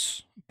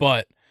Eagles,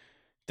 but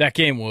that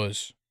game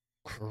was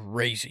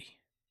crazy.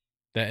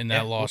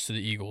 That loss to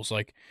the Eagles.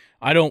 Like,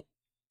 I don't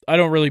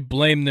really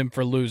blame them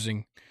for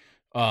losing.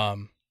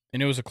 And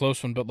it was a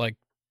close one, but like,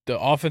 the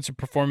offensive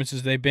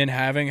performances they've been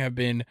having have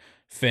been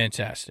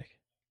fantastic.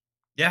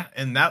 Yeah,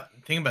 and that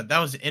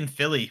was in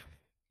Philly.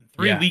 In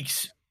 3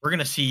 weeks, we're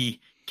gonna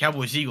see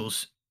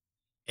Cowboys-Eagles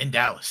in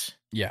Dallas.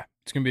 Yeah,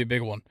 it's gonna be a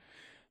big one.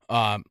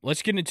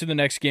 Let's get into the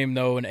next game,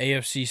 though, an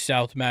AFC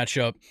South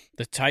matchup,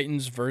 the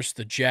Titans versus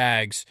the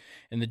Jags,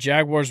 and the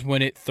Jaguars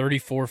win it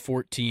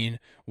 34-14.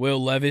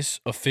 Will Levis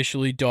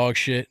officially dog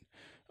shit.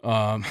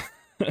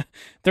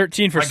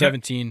 13 for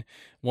 17,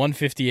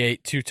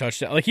 158, 2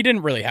 touchdowns. Like, he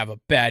didn't really have a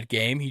bad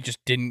game. He just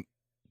didn't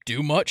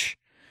do much.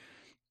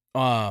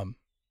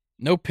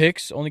 No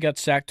picks, only got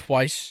sacked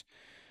twice,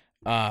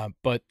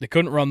 but they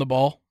couldn't run the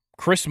ball.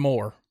 Chris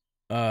Moore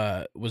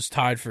was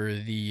tied for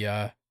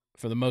the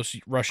most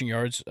rushing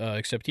yards,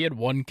 except he had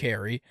 1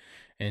 carry,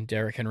 and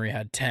Derrick Henry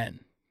had 10.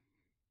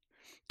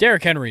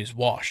 Derrick Henry is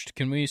washed.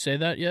 Can we say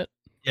that yet?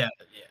 Yeah,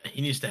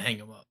 he needs to hang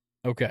him up.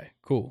 Okay,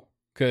 cool.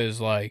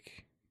 Because,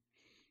 like,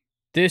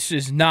 this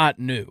is not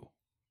new.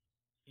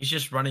 He's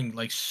just running,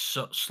 like,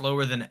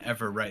 slower than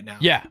ever right now.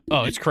 Yeah.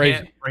 Oh, it's crazy.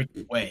 Can't break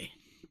away.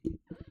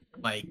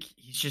 Like,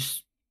 he's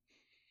just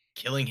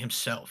killing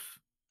himself.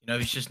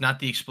 He's just not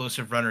the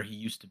explosive runner he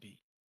used to be.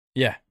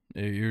 Yeah,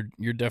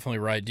 you're definitely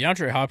right.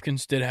 DeAndre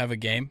Hopkins did have a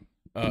game,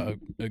 a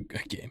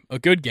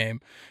good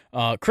game.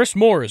 Chris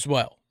Moore as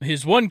well.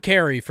 His 1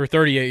 carry for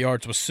 38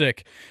 yards was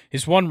sick.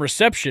 His 1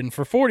 reception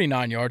for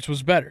 49 yards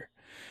was better.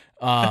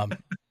 I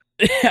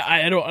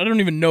don't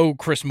even know who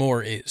Chris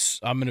Moore is.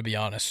 I'm gonna be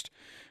honest.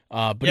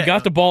 But he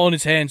got the ball in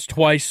his hands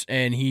twice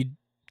and he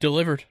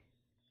delivered.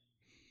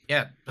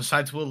 Yeah.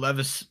 Besides Will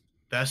Levis,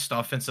 best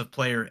offensive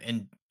player,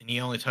 and he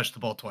only touched the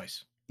ball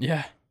twice.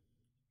 Yeah.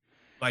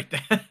 Like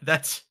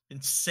that's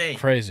insane.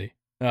 Crazy.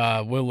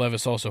 Will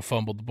Levis also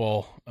fumbled the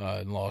ball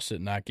and lost it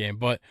in that game.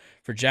 But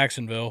for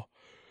Jacksonville,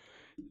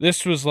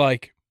 this was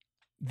like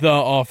the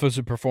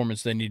offensive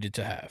performance they needed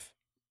to have.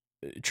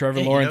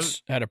 Trevor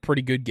Lawrence had a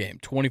pretty good game.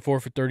 24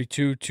 for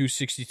 32,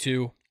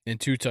 262, and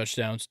 2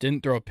 touchdowns.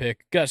 Didn't throw a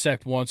pick. Got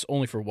sacked once,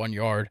 only for 1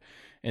 yard.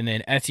 And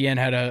then Etienne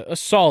had a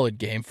solid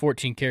game.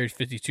 14 carries,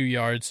 52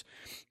 yards.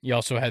 He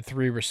also had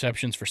 3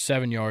 receptions for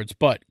 7 yards.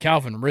 But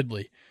Calvin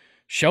Ridley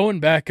showing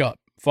back up,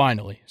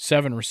 finally.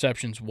 7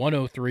 receptions,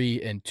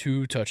 103, and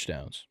 2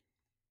 touchdowns.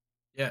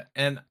 Yeah,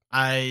 and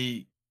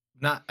I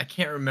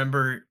can't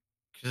remember,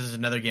 because this is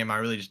another game I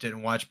really just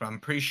didn't watch, but I'm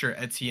pretty sure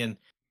Etienne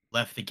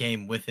left the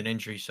game with an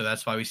injury, so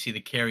that's why we see the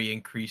carry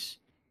increase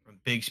from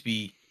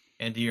Bigsby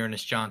and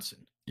Dearness Johnson.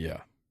 Yeah.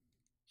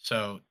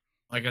 So,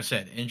 like I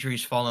said,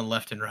 injuries falling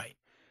left and right.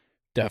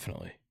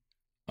 Definitely.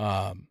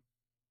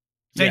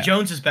 Zay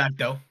Jones is back,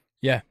 though.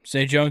 Yeah,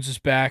 Zay Jones is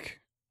back.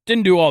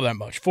 Didn't do all that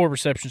much. 4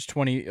 receptions,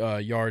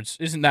 20 yards.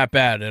 Isn't that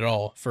bad at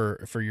all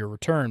for your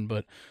return,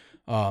 but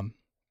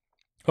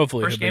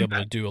hopefully he'll be able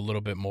to do a little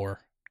bit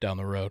more down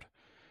the road.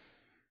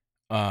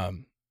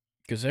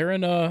 Because they're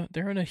in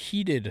a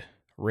heated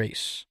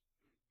race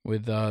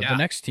with the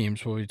next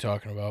teams we'll be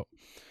talking about,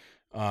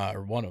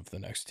 or one of the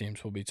next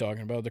teams we'll be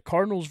talking about, the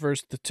Cardinals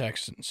versus the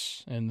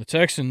Texans. And the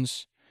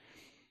Texans,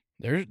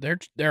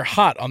 they're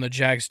hot on the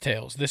Jags'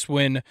 tails. This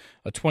win,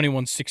 a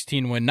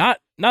 21-16 win, not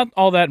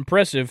all that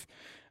impressive.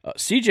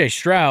 C.J.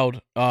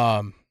 Stroud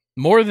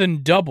more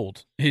than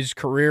doubled his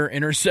career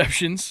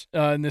interceptions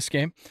in this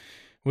game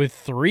with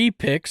 3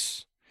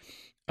 picks,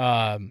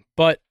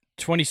 but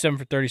 27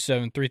 for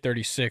 37,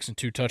 336, and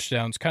 2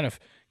 touchdowns kind of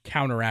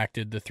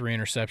counteracted the 3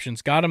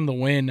 interceptions. Got him the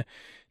win.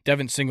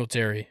 Devin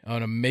Singletary,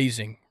 an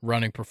amazing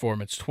running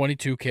performance,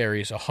 22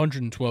 carries,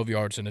 112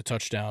 yards, and a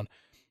touchdown.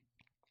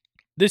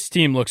 This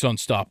team looks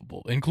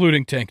unstoppable,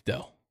 including Tank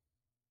Dell.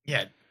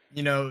 Yeah,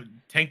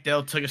 Tank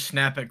Dell took a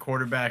snap at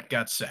quarterback,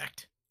 got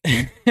sacked.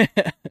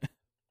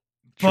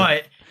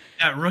 But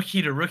that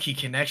rookie-to-rookie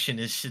connection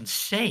is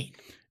insane.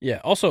 Yeah,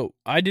 also,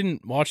 I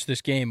didn't watch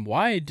this game.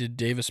 Why did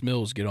Davis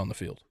Mills get on the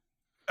field?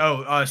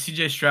 Oh,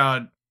 C.J.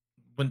 Stroud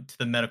went to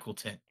the medical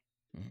tent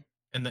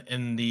in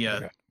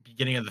the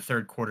beginning of the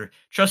third quarter.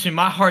 Trust me,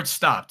 my heart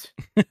stopped.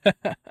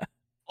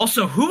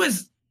 Also, who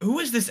is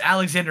this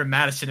Alexander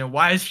Madison, and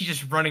why is he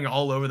just running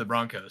all over the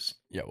Broncos?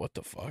 Yeah, what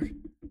the fuck?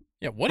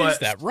 Yeah, what is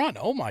that run?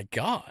 Oh my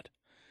god.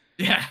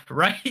 Yeah,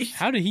 right?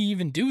 How did he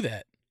even do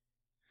that?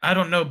 I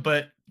don't know,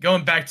 but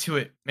going back to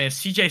it, man,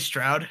 C.J.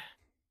 Stroud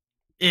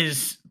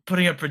is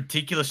putting up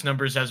ridiculous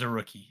numbers as a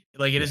rookie.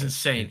 Like, it is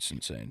insane. It's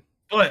insane.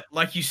 But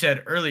like you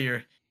said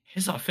earlier,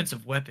 his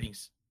offensive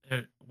weapons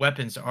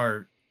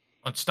are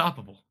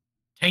unstoppable.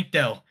 Tank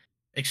Dell,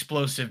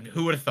 explosive.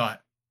 Who would have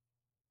thought?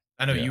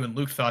 I know you and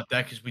Luke thought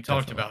that because we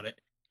talked about it.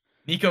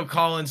 Nico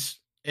Collins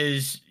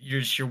is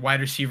your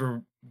wide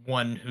receiver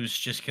one who's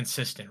just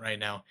consistent right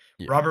now.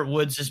 Yeah. Robert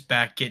Woods is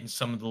back getting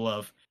some of the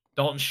love.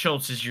 Dalton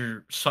Schultz is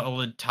your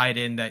solid tight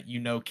end that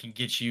can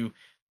get you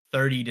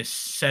 30 to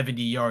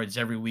 70 yards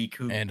every week.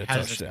 Who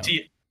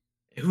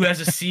has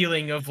a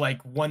ceiling of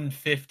like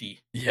 150.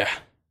 Yeah.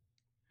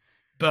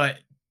 But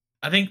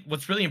I think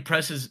what's really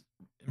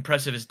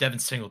impressive is Devin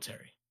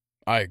Singletary.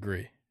 I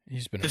agree.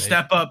 He's been amazing.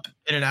 Step up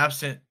in an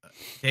absent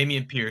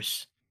Dameon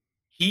Pierce.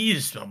 He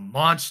is a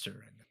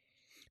monster.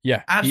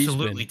 Yeah,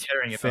 absolutely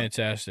tearing it up.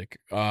 Fantastic.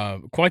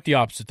 Quite the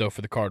opposite though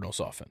for the Cardinals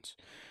offense.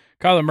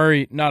 Kyler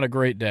Murray, not a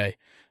great day.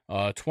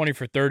 20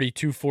 for 30,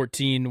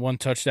 214, 1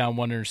 touchdown,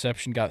 1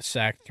 interception, got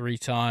sacked 3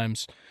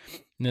 times.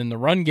 And then the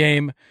run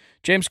game,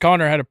 James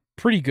Conner had a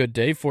pretty good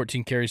day,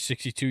 14 carries,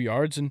 62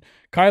 yards, and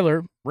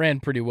Kyler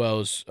ran pretty well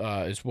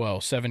as well,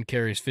 7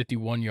 carries,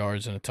 51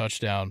 yards, and a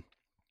touchdown.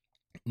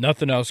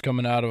 Nothing else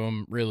coming out of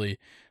him, really.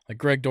 Like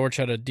Greg Dortch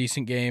had a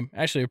decent game,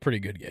 actually a pretty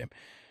good game.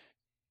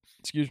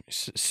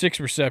 6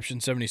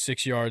 receptions,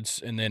 76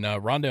 yards, and then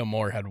Rondale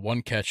Moore had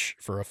 1 catch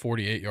for a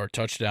 48-yard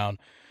touchdown.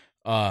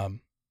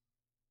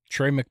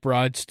 Trey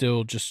McBride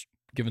still just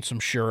giving some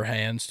sure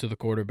hands to the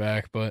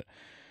quarterback, but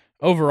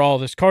overall,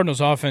 this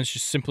Cardinals offense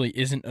just simply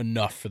isn't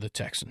enough for the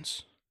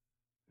Texans.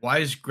 Why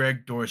is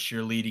Greg Dortch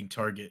your leading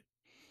target?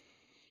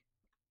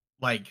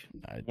 Like,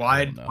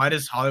 why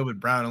does Hollywood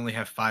Brown only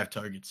have 5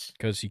 targets?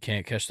 Because he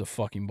can't catch the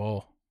fucking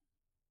ball.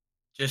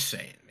 Just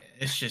saying, man.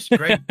 It's just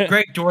Greg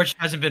Dortch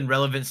hasn't been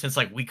relevant since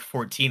like week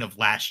 14 of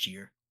last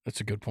year. That's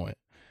a good point.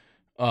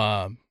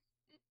 Yeah,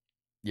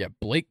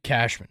 Blake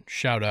Cashman,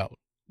 shout out.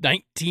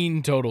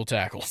 19 total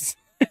tackles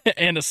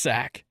and a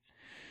sack.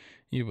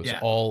 He was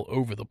all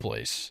over the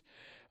place.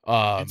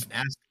 It's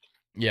nasty.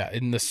 Yeah,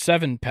 and the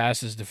 7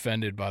 passes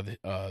defended by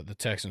the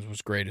Texans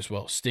was great as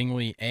well.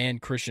 Stingley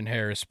and Christian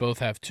Harris both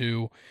have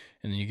 2,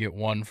 and then you get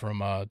 1 from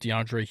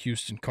DeAndre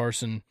Houston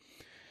Carson,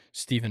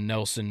 Steven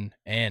Nelson,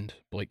 and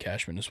Blake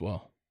Cashman as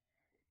well.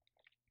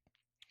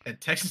 And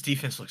Texas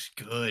defense looks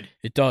good.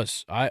 It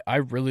does. I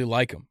really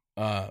like him.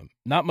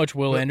 Not much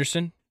Will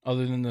Anderson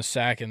other than the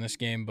sack in this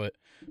game, but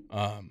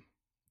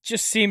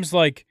just seems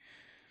like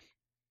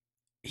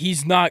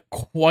he's not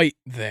quite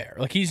there.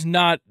 Like he's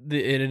not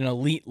at an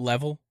elite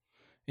level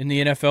in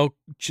the NFL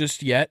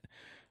just yet.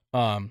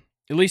 At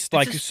least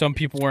like some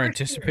people were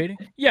anticipating.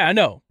 Yeah, I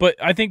know. But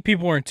I think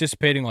people were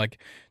anticipating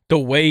like the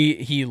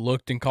way he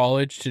looked in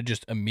college to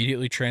just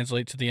immediately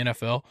translate to the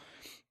NFL.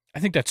 I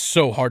think that's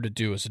so hard to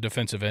do as a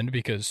defensive end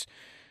because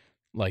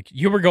like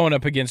you were going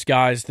up against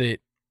guys that,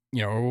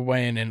 were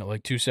weighing in at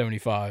like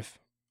 275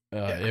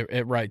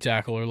 at right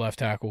tackle or left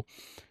tackle.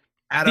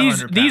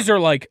 These are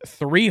like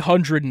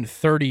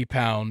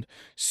 330-pound,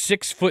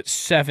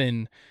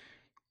 6'7"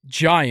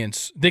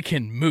 giants that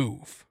can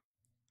move.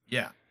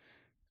 Yeah.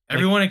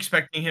 Everyone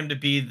expecting him to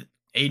be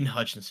Aiden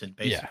Hutchinson,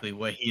 basically,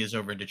 what he is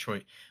over in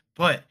Detroit.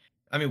 But,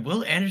 I mean,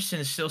 Will Anderson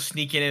is still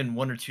sneaking in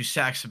 1 or 2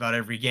 sacks about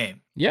every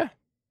game. Yeah.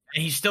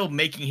 And he's still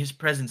making his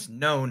presence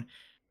known,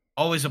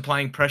 always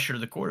applying pressure to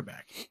the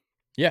quarterback.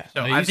 Yeah.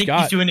 So I think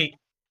he's doing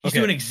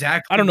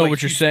exactly. I don't know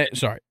what you're saying.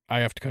 Sorry,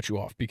 I have to cut you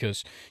off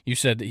because you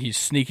said that he's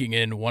sneaking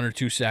in 1 or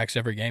 2 sacks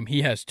every game.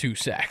 He has 2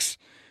 sacks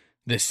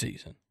this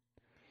season.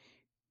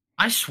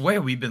 I swear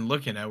we've been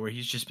looking at where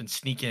he's just been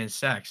sneaking in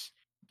sacks.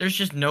 There's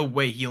just no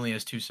way he only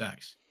has 2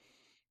 sacks.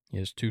 He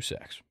has 2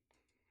 sacks.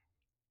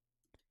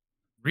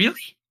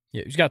 Really?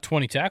 Yeah, he's got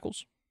 20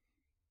 tackles.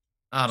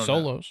 I don't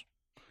solos. Know.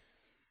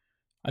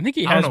 I think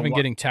he has been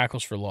getting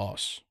tackles for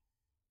loss.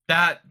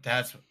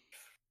 That's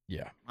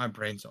yeah. My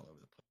brain's all over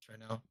the place right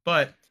now.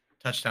 But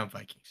touchdown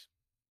Vikings.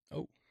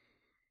 Oh.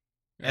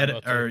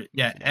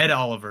 Ed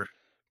Oliver.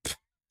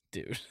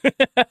 Dude.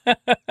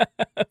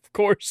 Of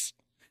course.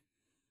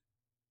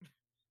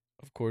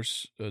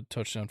 course, a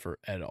touchdown for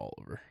Ed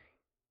Oliver.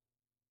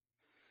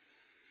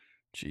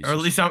 Jesus. Or at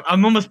least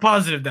I'm almost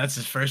positive that's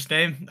his first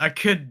name. I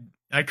could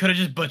have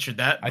just butchered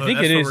that. I But think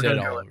that's it what is we're gonna Ed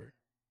go with. Oliver.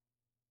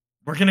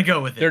 We're gonna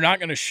go with it. They're not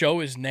going to show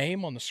his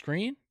name on the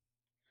screen?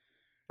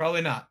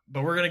 Probably not,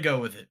 but we're gonna go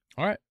with it.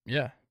 All right,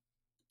 yeah.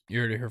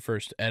 You heard it here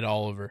first. Ed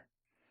Oliver.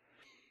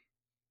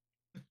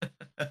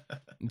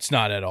 It's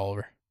not Ed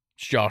Oliver.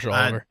 It's Josh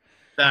Oliver.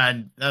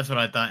 That's what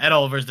I thought. Ed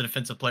Oliver's the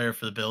defensive player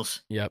for the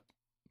Bills. Yep.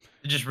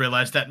 I just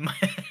realized that in my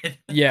head.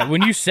 Yeah,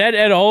 when you said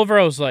Ed Oliver,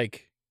 I was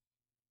like,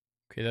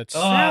 okay,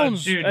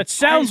 that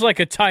sounds like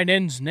a tight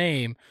end's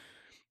name.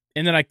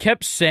 And then I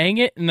kept saying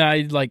it, and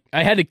I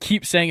had to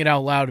keep saying it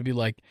out loud to be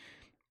like,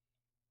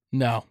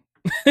 no.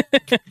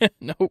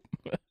 Nope.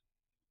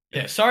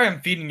 Yeah, sorry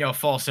I'm feeding y'all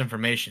false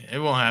information. It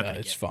won't happen.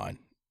 It's fine.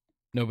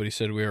 Nobody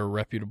said we were a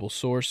reputable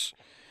source.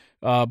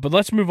 But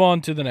let's move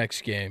on to the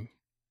next game.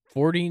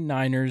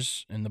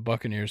 49ers and the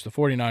Buccaneers. The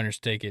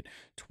 49ers take it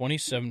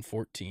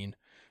 27-14.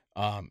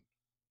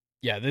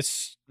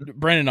 This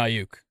Brandon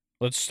Ayuk.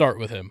 Let's start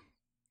with him.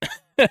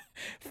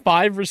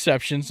 5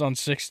 receptions on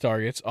 6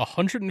 targets,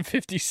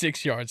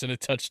 156 yards and a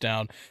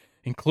touchdown,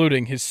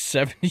 including his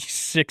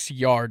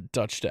 76-yard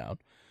touchdown.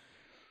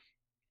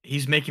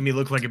 He's making me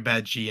look like a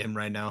bad GM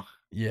right now.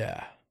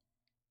 Yeah.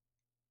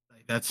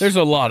 There's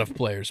a lot of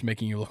players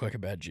making you look like a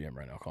bad GM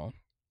right now, Colin.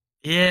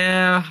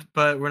 Yeah,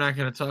 but we're not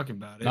going to talk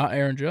about it. Not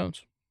Aaron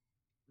Jones.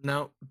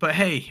 No, but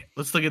hey,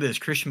 let's look at this.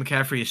 Christian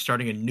McCaffrey is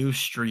starting a new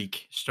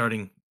streak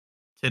starting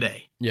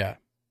today. Yeah.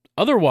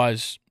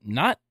 Otherwise,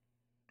 not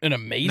an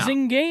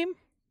amazing game.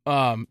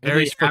 At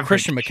least for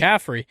Christian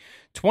McCaffrey.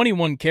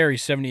 21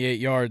 carries, 78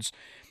 yards.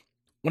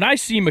 When I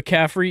see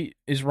McCaffrey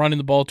is running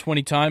the ball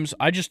 20 times,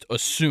 I just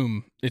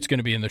assume it's going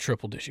to be in the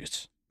triple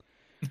digits.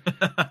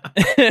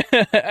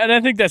 And I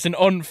think that's an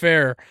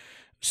unfair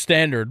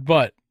standard,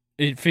 but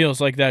it feels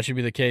like that should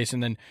be the case.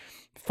 And then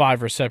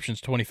 5 receptions,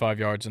 25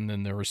 yards, and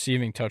then the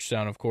receiving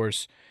touchdown, of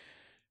course.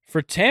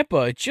 For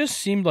Tampa, it just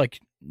seemed like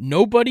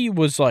nobody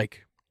was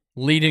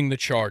leading the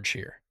charge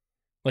here.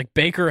 Like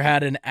Baker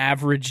had an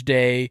average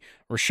day,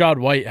 Rachaad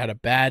White had a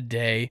bad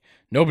day,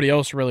 nobody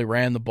else really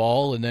ran the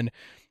ball, and then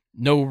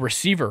no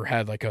receiver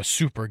had a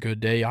super good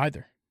day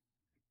either.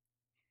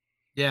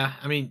 Yeah,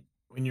 I mean,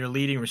 when you're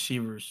leading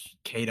receivers,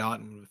 Cade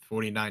Otton with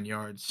 49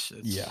 yards,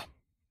 it's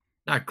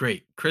not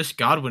great. Chris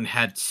Godwin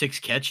had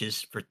 6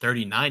 catches for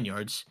 39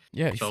 yards.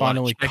 Yeah, he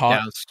finally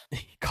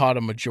caught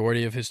a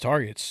majority of his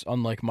targets,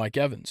 unlike Mike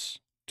Evans.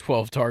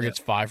 12 targets,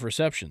 5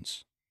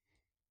 receptions.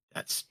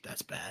 That's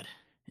bad.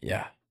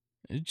 Yeah.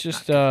 It's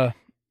just an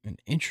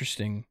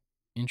interesting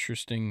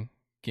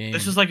game.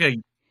 This is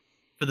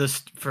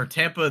for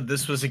Tampa,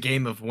 this was a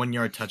game of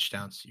 1-yard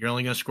touchdowns. You're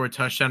only going to score a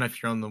touchdown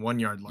if you're on the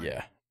 1-yard line.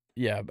 Yeah.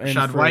 Yeah, and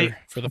Rachaad White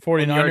for the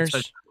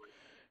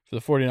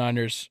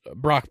 49ers,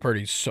 Brock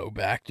Purdy's so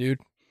back, dude.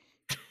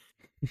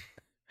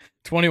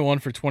 21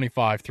 for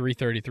 25,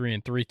 333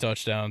 and 3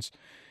 touchdowns.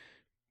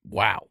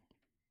 Wow.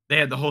 They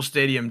had the whole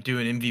stadium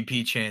doing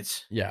MVP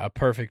chants. Yeah, a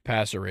perfect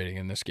passer rating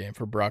in this game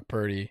for Brock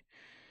Purdy.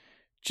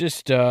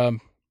 Just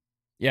an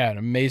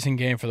amazing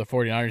game for the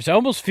 49ers. It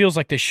almost feels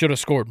like they should have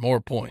scored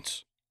more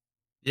points.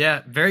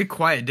 Yeah, very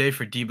quiet day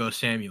for Deebo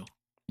Samuel.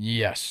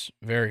 Yes,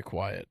 very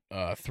quiet.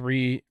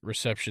 3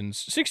 receptions,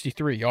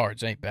 63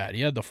 yards ain't bad.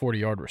 He had the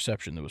 40-yard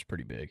reception that was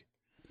pretty big.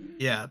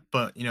 Yeah,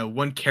 but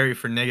 1 carry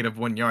for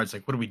 -1 yards.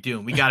 Like, what are we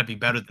doing? We got to be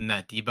better than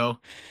that, Deebo.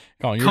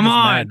 Colin, you're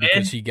mad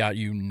because he got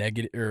you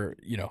negative, or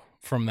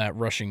from that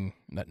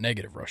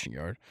negative rushing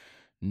yard,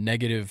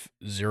 negative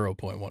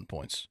 0.1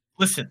 points.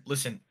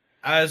 Listen.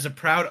 As a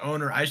proud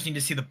owner, I just need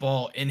to see the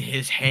ball in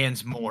his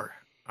hands more.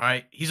 All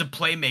right, he's a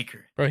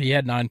playmaker. Bro, he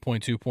had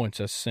 9.2 points.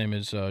 That's the same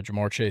as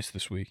Jamar Chase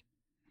this week.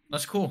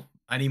 That's cool.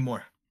 I need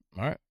more.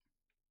 All right.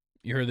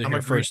 You heard it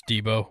here first,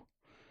 Deebo.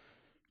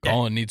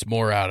 Colin needs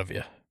more out of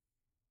you.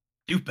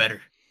 Do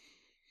better.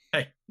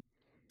 Hey,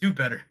 do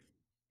better.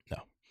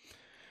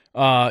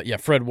 No.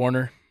 Fred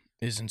Warner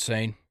is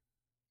insane.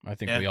 I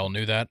think we all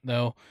knew that,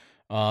 though.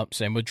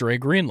 Same with Dre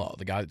Greenlaw,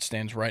 the guy that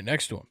stands right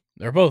next to him.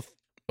 They're both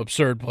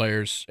absurd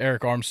players.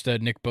 Eric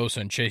Armstead, Nick Bosa,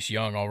 and Chase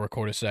Young all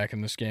record a sack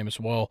in this game as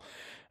well.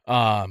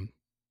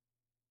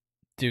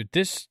 Dude,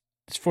 this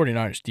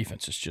 49ers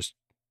defense is just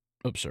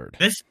absurd.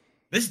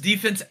 This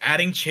defense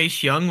adding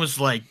Chase Young was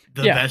the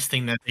best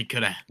thing that they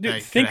could have.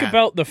 Dude, think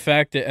about the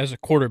fact that as a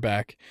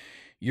quarterback,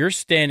 you're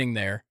standing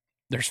there.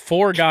 There's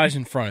 4 guys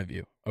in front of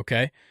you,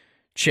 okay?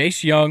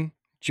 Chase Young,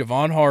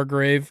 Javon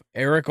Hargrave,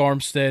 Eric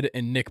Armstead,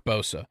 and Nick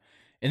Bosa.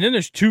 And then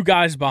there's 2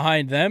 guys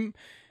behind them,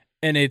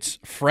 and it's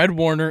Fred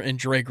Warner and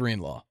Dre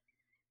Greenlaw.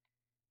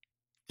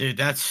 Dude,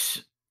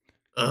 that's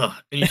and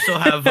you still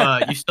have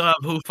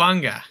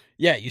Hufanga.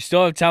 Yeah, you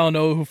still have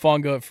Talanoa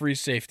Hufanga at free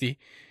safety.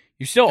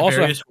 You still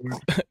also have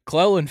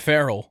Clelin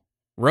Ferrell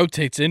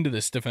rotates into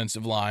this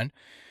defensive line.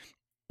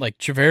 Like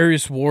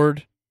Charvarius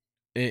Ward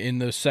in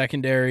the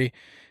secondary.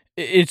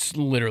 It's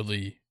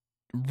literally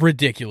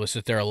ridiculous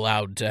that they're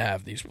allowed to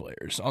have these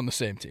players on the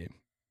same team.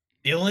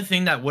 The only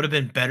thing that would have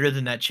been better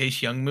than that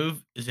Chase Young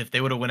move is if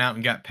they would have went out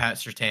and got Pat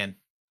Surtain.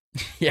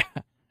 Yeah.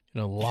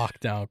 in a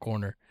lockdown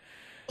corner.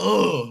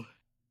 Oh,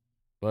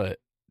 But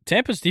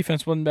Tampa's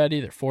defense wasn't bad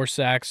either. 4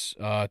 sacks,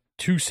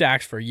 2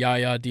 sacks for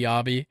Yaya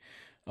Diaby,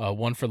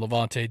 1 for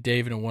Levante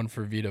David, and 1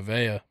 for Vita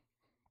Vea.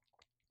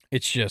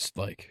 It's just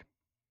like,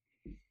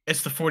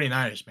 it's the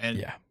 49ers, man.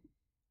 yeah.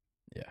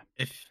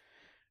 If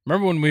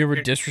Remember when we were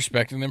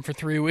disrespecting them for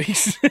 3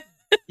 weeks?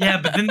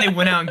 yeah, but then they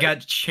went out and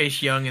got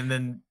Chase Young, and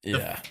then the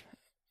Yeah.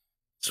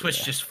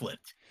 switch just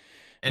flipped.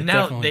 And It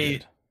now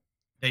definitely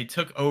they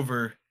took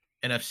over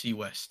NFC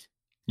West.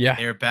 Yeah,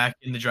 They're back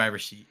in the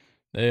driver's seat.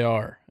 they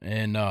are.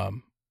 And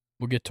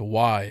we'll get to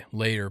why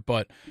later.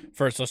 But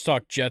first, let's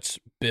talk Jets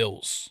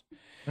Bills.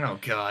 Oh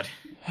God.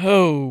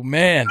 Oh,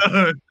 man.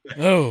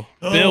 Oh.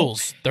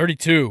 Bills,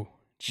 32.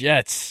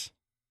 Jets.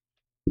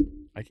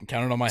 I can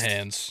count it on my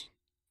hands.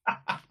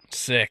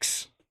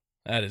 6.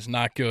 That is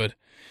not good.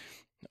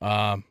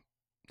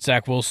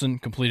 Zach Wilson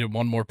completed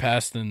 1 more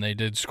pass than they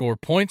did score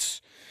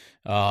points.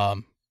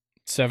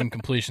 7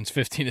 completions,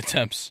 15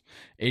 attempts,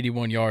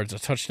 81 yards, a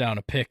touchdown,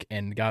 a pick,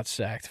 and got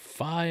sacked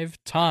 5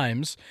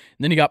 times.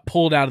 And then he got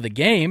pulled out of the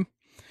game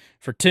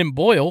for Tim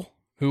Boyle,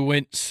 who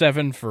went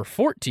 7 for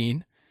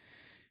 14,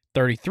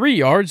 33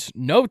 yards,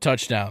 no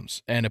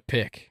touchdowns, and a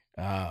pick.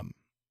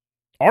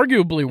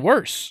 Arguably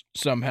worse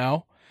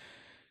somehow.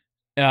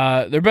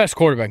 Their best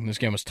quarterback in this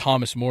game was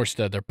Thomas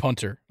Morstead, their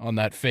punter, on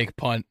that fake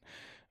punt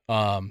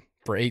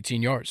for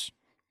 18 yards.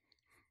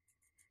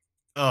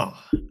 Oh,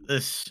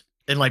 this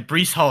and like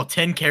Breece Hall,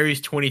 10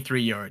 carries,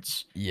 23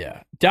 yards.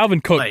 Yeah.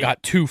 Dalvin Cook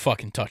got 2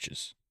 fucking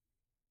touches.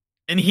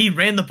 And he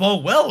ran the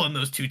ball well on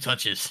those 2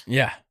 touches.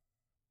 Yeah.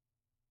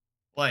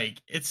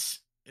 Like, it's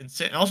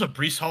insane. Also,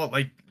 Breece Hall,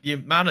 like, the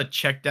amount of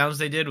checkdowns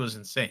they did was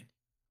insane.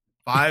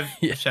 5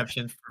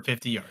 receptions for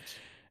 50 yards.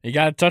 He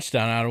got a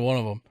touchdown out of one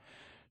of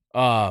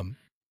them.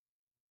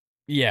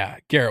 Yeah,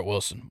 Garrett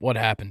Wilson. What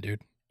happened,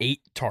 dude?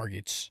 8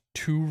 targets,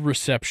 2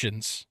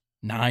 receptions,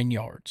 9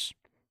 yards.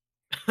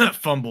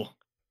 Fumble.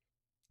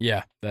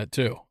 Yeah, that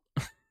too.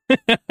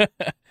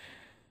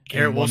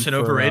 Garrett Wilson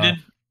overrated?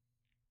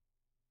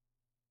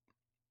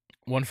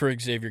 1 for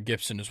Xavier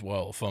Gibson as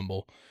well, a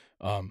fumble.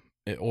 Or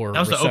that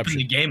was reception, to open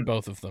the game.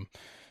 Both of them.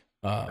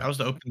 That was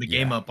to open the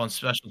game up on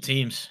special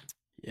teams.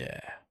 Yeah.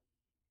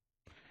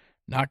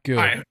 Not good.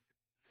 All right.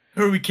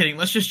 Who are we kidding?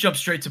 Let's just jump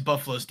straight to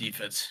Buffalo's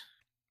defense.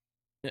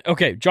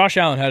 Okay, Josh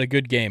Allen had a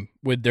good game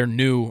with their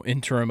new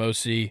interim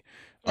OC.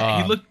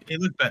 Yeah, he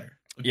looked better.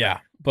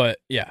 But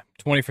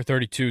 20 for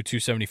 32,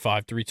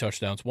 275, 3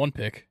 touchdowns, 1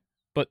 pick.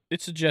 But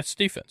it's the Jets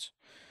defense.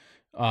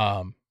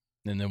 And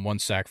then 1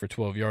 sack for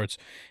 12 yards.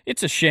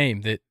 It's a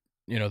shame that,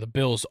 the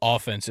Bills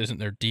offense isn't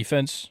their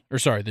defense. Or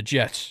sorry, the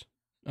Jets,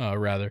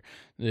 rather.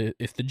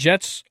 If the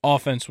Jets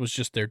offense was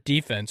just their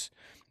defense,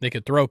 they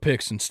could throw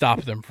picks and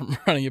stop them from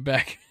running it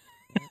back.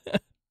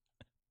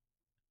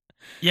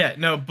 Yeah,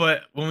 no,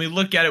 but when we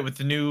look at it with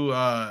the new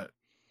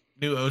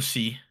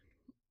OC,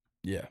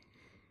 yeah,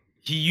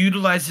 he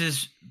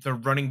utilizes the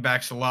running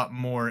backs a lot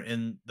more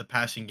in the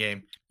passing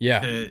game. Yeah,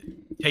 to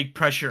take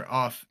pressure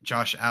off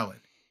Josh Allen.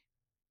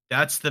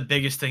 That's the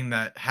biggest thing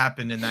that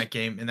happened in that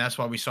game, and that's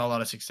why we saw a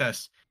lot of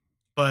success.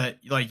 But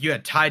like you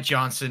had Ty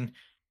Johnson,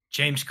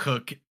 James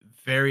Cook,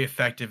 very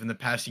effective in the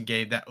passing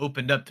game. That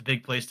opened up the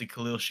big plays to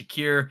Khalil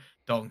Shakir,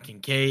 Dalton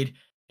Kincaid,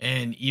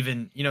 and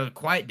even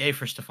quiet day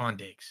for Stephon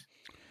Diggs.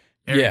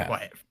 Very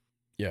quiet.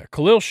 Yeah,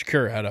 Khalil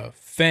Shakir had a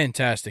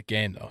fantastic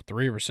game, though.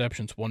 3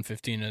 receptions,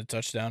 115 and a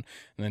touchdown.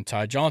 And then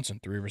Ty Johnson,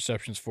 3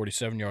 receptions,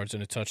 47 yards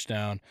and a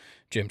touchdown.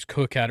 James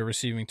Cook had a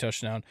receiving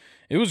touchdown.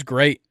 It was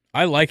great.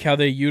 I like how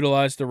they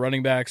utilized the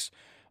running backs.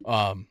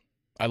 I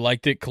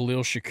liked that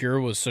Khalil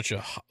Shakir was such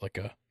a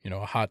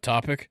hot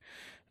topic.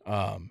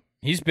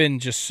 He's been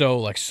just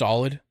so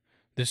solid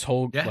this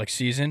whole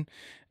season,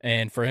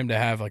 and for him to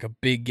have a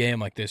big game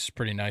like this is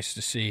pretty nice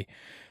to see.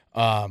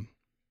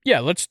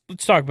 Let's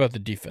talk about the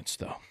defense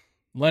though.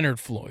 Leonard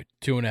Floyd,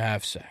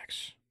 2.5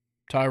 sacks.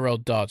 Tyrell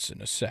Dodson,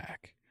 a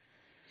sack.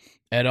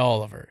 Ed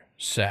Oliver,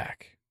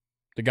 sack.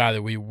 The guy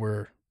that we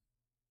were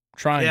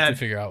trying to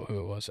figure out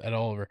who it was. Ed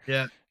Oliver.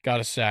 Yeah. Got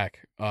a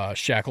sack.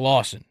 Shaq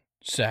Lawson,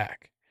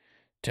 sack.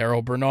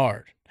 Terrell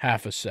Bernard,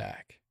 half a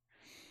sack.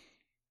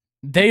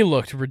 They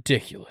looked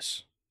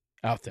ridiculous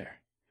out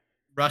there.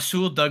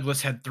 Rasul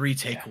Douglas had 3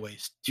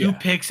 takeaways, 2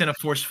 picks, and a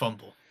forced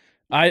fumble.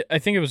 I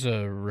think it was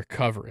a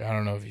recovery. I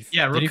don't know if he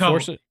did he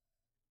force it?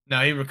 No,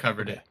 he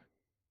recovered it.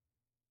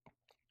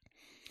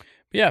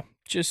 Yeah,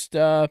 just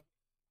I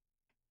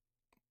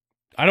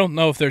don't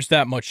know if there's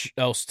that much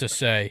else to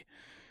say.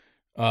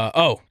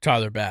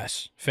 Tyler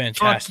Bass.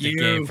 Fantastic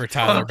game for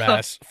Tyler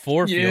Bass.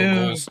 4 field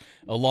goals,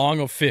 a long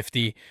of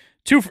 50.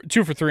 2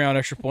 for 3 on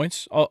extra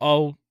points.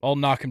 I'll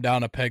knock him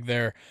down a peg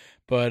there.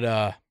 But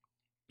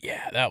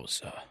that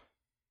was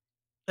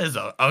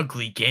an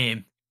ugly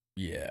game.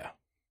 Yeah.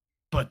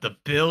 But the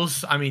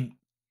Bills, all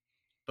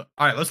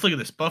right, let's look at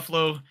this.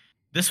 Buffalo,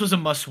 this was a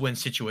must-win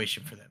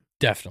situation for them.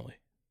 Definitely.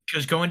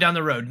 Because going down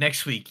the road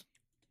next week,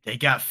 they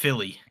got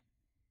Philly.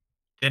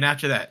 Then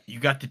after that, you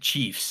got the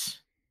Chiefs.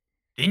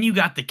 Then you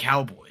got the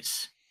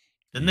Cowboys.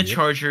 Then the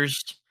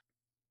Chargers.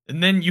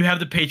 And then you have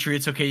the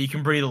Patriots. Okay, you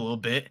can breathe a little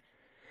bit.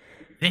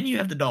 Then you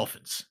have the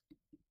Dolphins.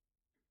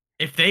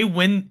 If they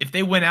win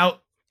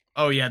out,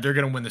 oh yeah, they're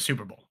gonna win the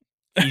Super Bowl.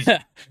 Easy.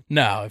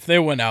 No, if they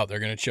win out, they're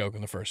going to choke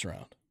in the first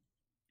round.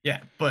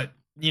 Yeah, but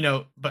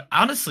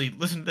honestly,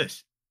 listen to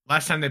this.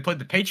 Last time they played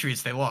the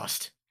Patriots, they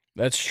lost.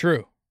 That's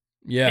true.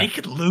 Yeah. They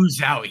could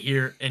lose out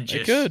here and They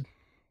just could.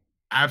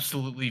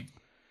 absolutely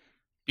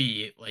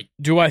be like.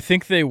 Do I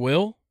think they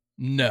will?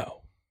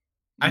 No.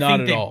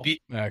 Not at all, I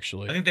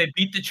actually. think they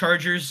beat the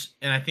Chargers,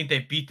 and I think they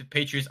beat the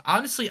Patriots.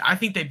 Honestly, I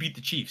think they beat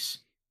the Chiefs.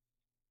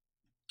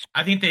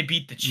 I think they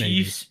beat the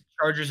Chiefs,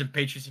 Chargers, and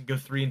Patriots and go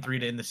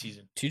 3-3 to end the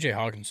season. TJ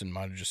Hawkinson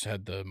might have just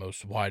had the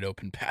most wide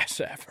open pass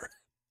ever.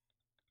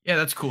 Yeah,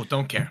 that's cool.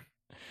 Don't care.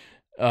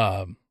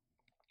 All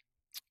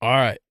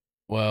right.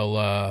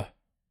 Well,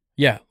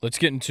 yeah, let's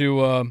get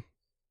into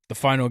the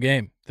final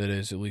game that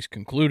is at least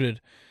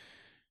concluded.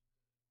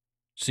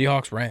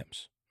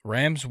 Seahawks-Rams.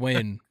 Rams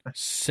win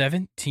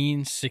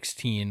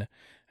 17-16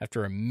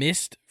 after a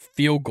missed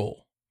field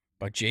goal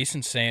by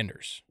Jason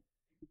Sanders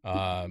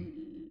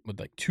with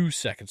like 2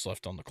 seconds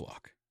left on the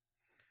clock.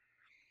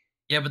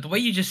 Yeah, but the way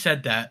you just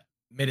said that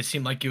made it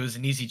seem like it was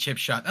an easy chip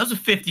shot. That was a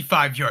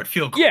 55-yard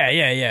field goal.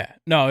 Yeah.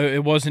 No,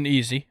 it wasn't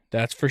easy.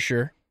 That's for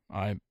sure.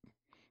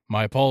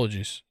 My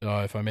apologies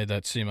if I made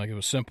that seem like it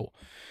was simple.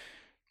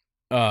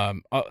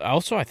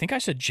 Also, I think I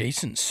said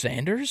Jason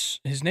Sanders.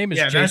 His name is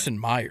Jason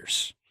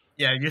Myers.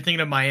 Yeah, you're thinking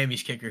of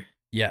Miami's kicker.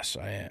 Yes,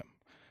 I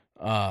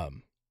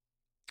am.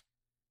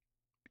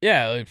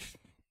 Yeah.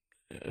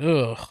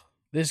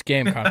 This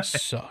game kind of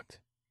sucked.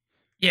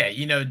 Yeah,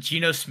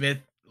 Geno Smith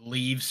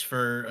leaves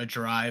for a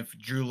drive.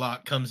 Drew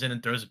Lock comes in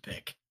and throws a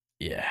pick.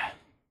 Yeah.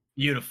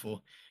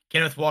 Beautiful.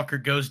 Kenneth Walker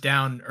goes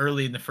down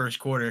early in the first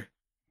quarter.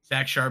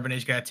 Zach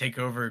Charbonnet's got to take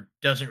over.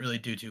 Doesn't really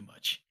do too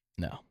much.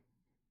 No.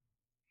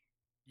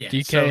 Yeah,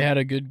 DK had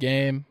a good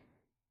game.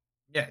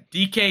 Yeah,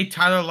 DK,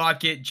 Tyler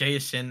Lockett,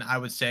 Jason, I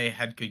would say,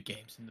 had good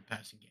games in the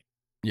passing game.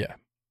 Yeah.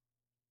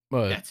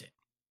 But that's it.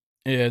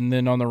 And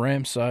then on the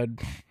Rams side,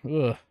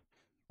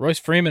 Royce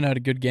Freeman had a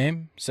good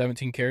game.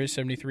 17 carries,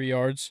 73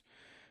 yards.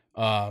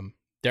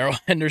 Darrell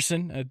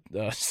Henderson had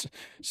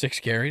 6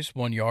 carries,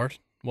 1 yard,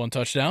 1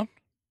 touchdown.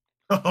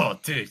 Oh,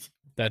 dude.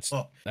 That's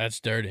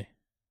dirty.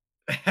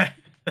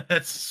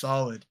 That's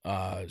solid.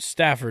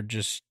 Stafford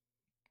just,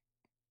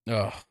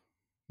 man.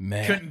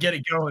 Couldn't get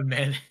it going,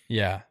 man.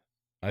 Yeah.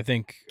 I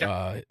think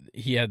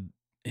he had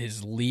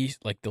his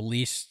the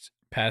least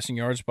passing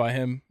yards by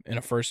him in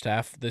a first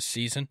half this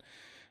season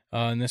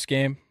in this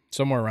game.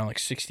 Somewhere around like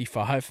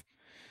 65.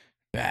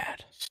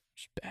 Bad.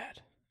 Just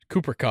bad.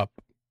 Cooper Kupp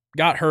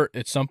got hurt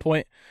at some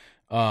point.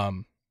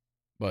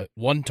 But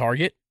 1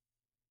 target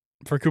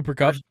for Cooper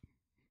Kupp.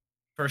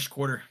 First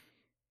quarter.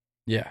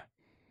 Yeah.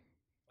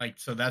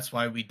 So that's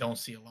why we don't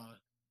see a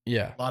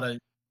lot of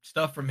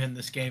stuff from him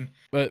this game.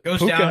 But goes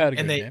Puka down had a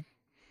and good game.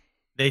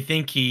 They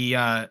think he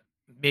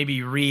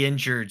maybe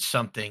re-injured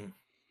something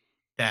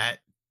that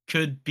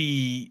could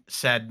be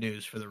sad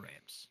news for the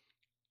Rams.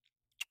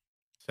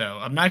 So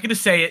I'm not going to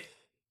say it.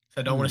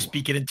 I don't want to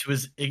speak it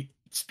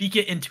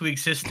into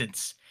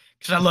existence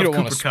because I love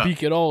Cooper Kupp.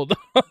 Speak it all.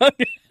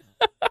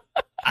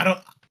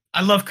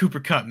 I love Cooper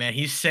Kupp, man.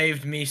 He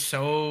saved me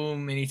so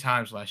many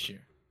times last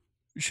year.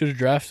 You should have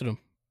drafted him.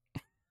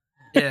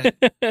 Yeah.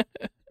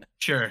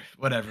 Sure,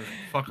 whatever.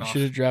 Fuck off. You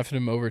should have drafted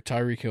him over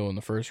Tyreek Hill in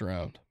the first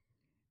round.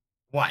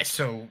 Why?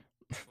 So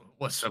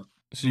what's up?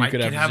 So you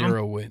could have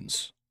 0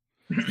 wins.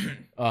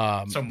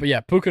 But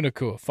yeah, Puka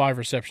Nacua, 5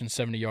 receptions,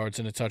 70 yards,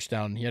 and a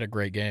touchdown. He had a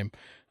great game.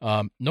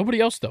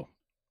 Nobody else, though.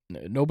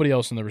 Nobody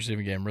else in the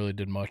receiving game really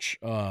did much.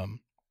 And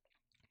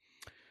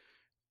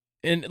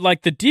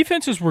the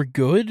defenses were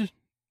good,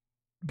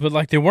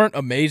 but they weren't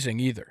amazing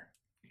either.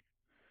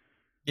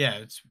 Yeah,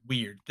 it's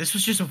weird. This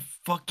was just a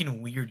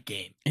fucking weird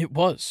game. It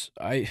was.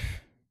 I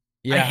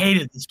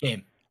hated this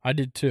game. I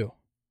did too.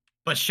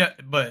 But shout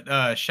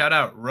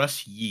out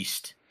Russ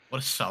Yeast.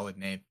 What a solid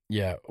name.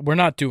 Yeah, we're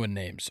not doing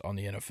names on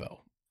the NFL.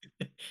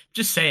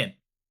 Just saying.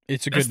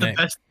 It's a good name.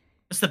 That's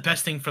the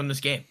best thing from this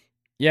game.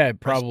 Yeah,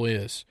 it probably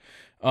is.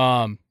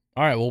 All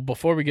right, well,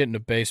 before we get into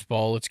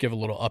baseball, let's give a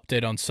little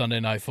update on Sunday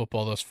Night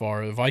Football thus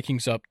far. The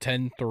Vikings up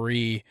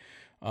 10-3.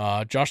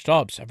 Josh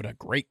Dobbs having a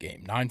great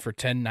game. 9 for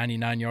 10,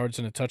 99 yards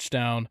and a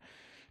touchdown.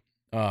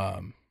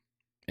 And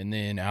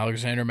then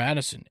Alexander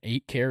Madison,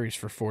 8 carries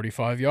for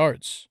 45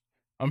 yards.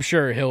 I'm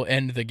sure he'll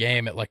end the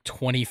game at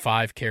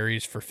 25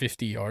 carries for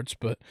 50 yards,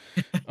 but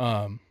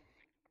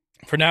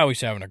for now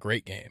he's having a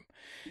great game.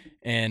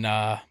 And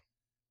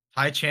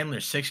Ty Chandler,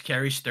 6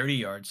 carries, 30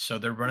 yards, so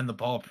they're running the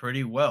ball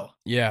pretty well.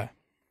 Yeah.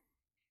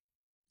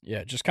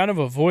 Yeah, just kind of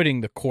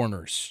avoiding the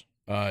corners,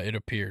 it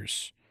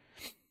appears.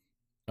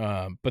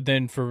 But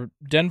then for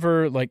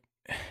Denver,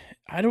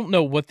 I don't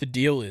know what the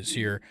deal is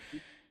here.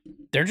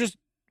 They're just,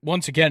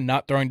 once again,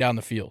 not throwing down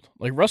the field.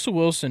 Russell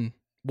Wilson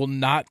will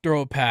not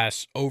throw a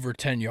pass over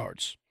 10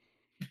 yards.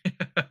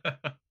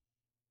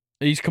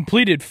 He's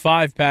completed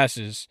 5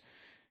 passes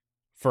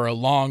for a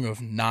long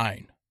of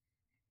 9.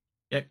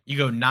 Yep, you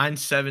go 9,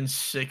 7,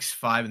 6,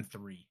 5, and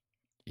 3.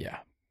 Yeah.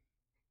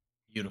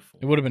 Beautiful.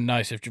 It would have been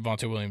nice if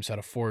Javonte Williams had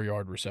a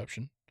 4-yard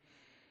reception.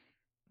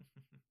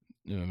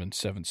 And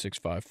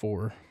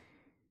 7.654.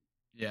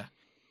 Yeah.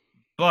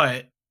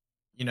 But,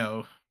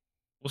 we'll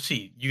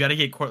see. You got to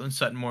get Cortland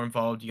Sutton more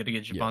involved. You got to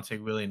get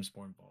Javonte Williams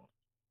more involved.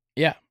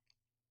 Yeah.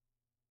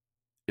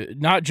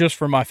 Not just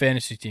for my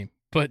fantasy team,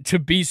 but to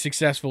be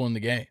successful in the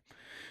game.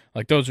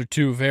 Like, those are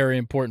two very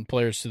important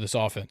players to this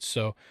offense.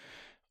 So,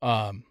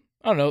 I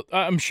don't know.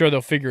 I'm sure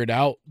they'll figure it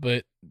out,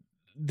 but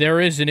there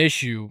is an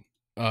issue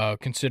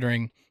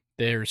considering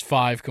there's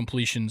 5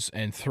 completions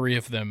and 3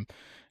 of them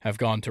have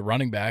gone to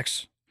running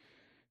backs,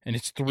 and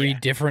it's 3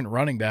 different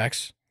running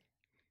backs.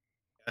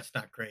 That's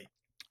not great.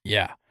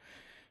 Yeah.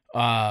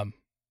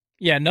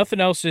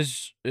 Nothing else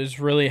is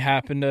really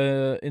happened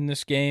in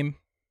this game,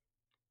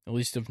 at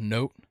least of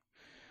note.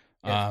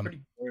 Yeah, it's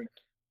pretty boring.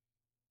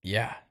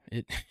 Yeah,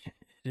 it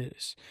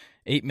is.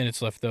 8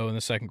 minutes left though in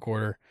the second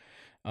quarter.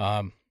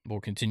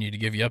 We'll continue to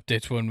give you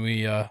updates when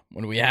we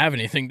have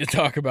anything to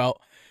talk about.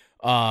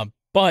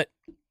 But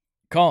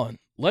Colin,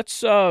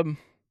 let's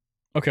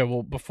okay,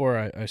 well,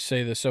 before I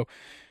say this, so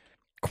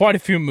quite a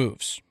few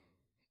moves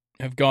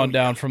have gone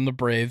down from the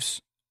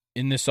Braves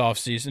in this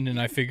offseason,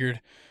 and I figured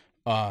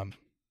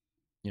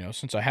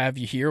since I have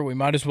you here, we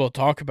might as well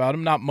talk about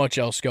them. Not much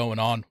else going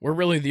on. We're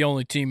really the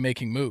only team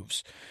making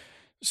moves.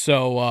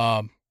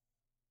 So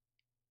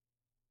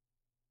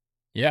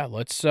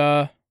let's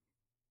talk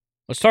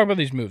about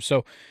these moves.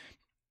 So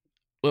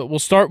we'll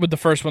start with the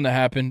first one that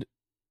happened.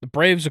 The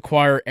Braves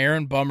acquire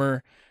Aaron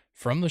Bummer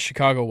from the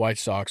Chicago White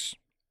Sox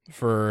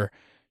for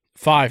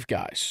 5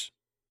 guys,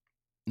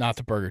 not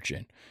the Burger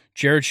Chain.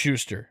 Jared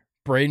Schuster,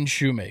 Braden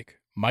Shoemake,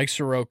 Mike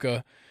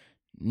Soroka,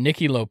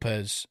 Nicky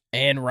Lopez,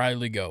 and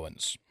Riley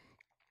Goins.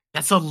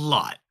 That's a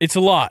lot. It's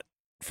a lot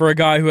for a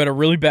guy who had a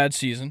really bad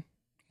season.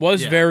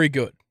 Was very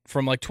good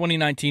from like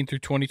 2019 through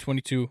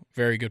 2022.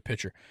 Very good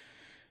pitcher.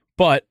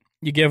 But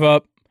you give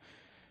up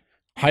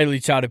highly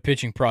touted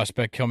pitching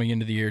prospect coming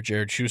into the year,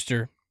 Jared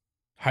Schuster.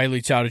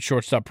 Highly touted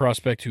shortstop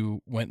prospect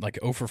who went like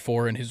 0 for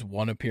 4 in his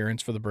 1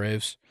 appearance for the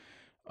Braves.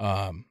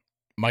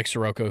 Mike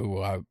Soroka,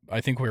 who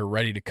I think we were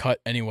ready to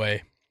cut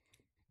anyway.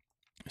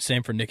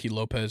 Same for Nicky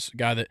Lopez, a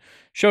guy that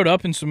showed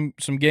up in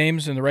some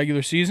games in the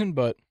regular season,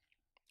 but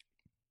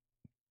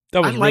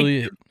that was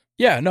really it.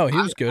 Yeah, no, he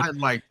was good.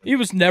 He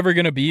was never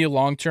going to be a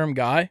long-term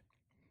guy.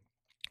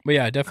 But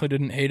yeah, I definitely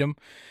didn't hate him.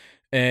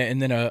 And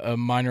then a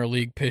minor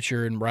league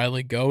pitcher in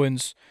Riley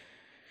Goins.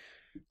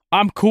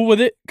 I'm cool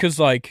with it because,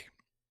 like,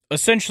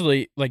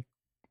 essentially, like,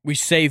 we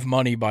save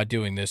money by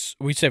doing this.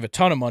 We save a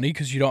ton of money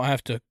because you don't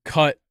have to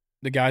cut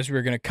the guys we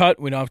were going to cut.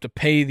 We don't have to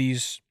pay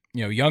these,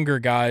 younger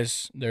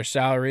guys their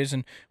salaries,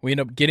 and we end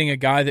up getting a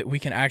guy that we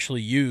can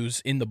actually use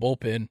in the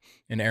bullpen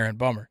in Aaron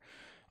Bummer.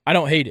 I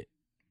don't hate it,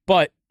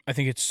 but I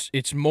think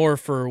it's more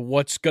for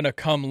what's going to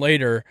come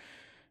later,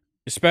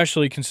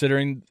 especially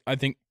considering I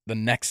think the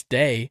next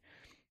day,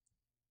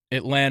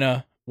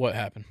 Atlanta, what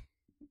happened?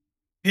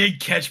 Big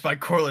catch by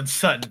Cortland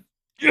Sutton.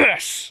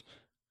 Yes!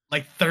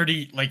 Like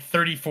 30,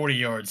 40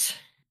 yards.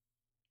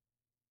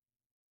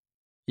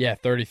 Yeah,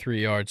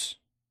 33 yards.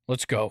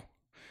 Let's go.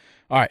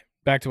 All right,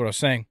 back to what I was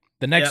saying.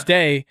 The next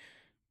day,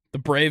 the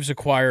Braves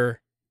acquire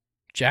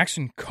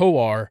Jackson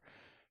Kowar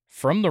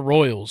from the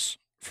Royals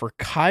for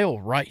Kyle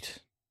Wright.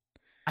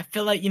 I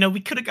feel like, we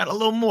could have got a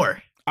little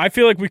more. I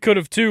feel like we could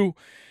have too,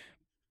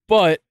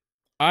 but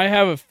I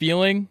have a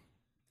feeling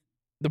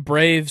the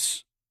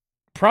Braves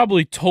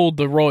probably told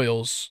the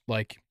Royals,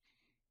 like,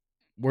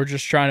 we're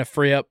just trying to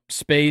free up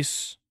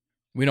space.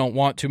 We don't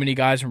want too many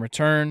guys in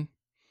return.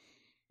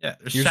 Yeah,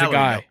 there's salary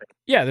dumping.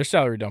 Yeah, they're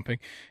salary dumping.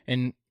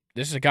 And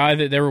this is a guy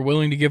that they were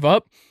willing to give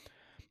up.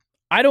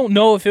 I don't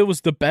know if it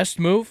was the best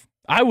move.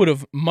 I would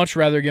have much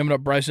rather given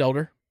up Bryce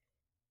Elder.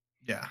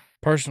 Yeah.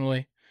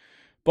 Personally.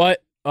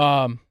 But,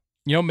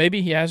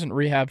 maybe he hasn't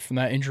rehabbed from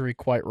that injury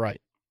quite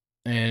right.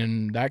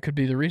 And that could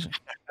be the reason.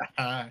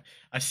 I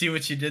see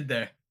what you did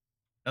there.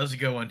 That was a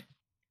good one.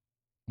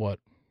 What?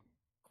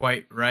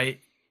 Quite right.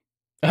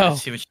 Oh, I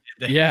see what you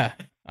did there. Yeah.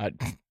 I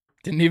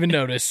didn't even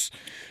notice.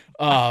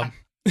 No,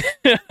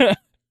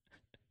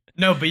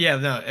 but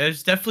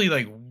it's definitely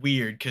like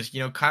weird because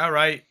Kyle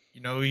Wright,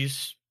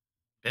 he's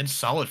been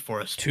solid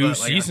for us. 2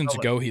 seasons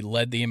ago, he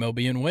led the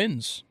MLB in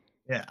wins.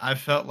 Yeah, I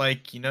felt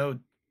like could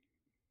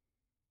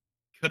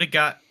have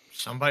got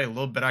somebody a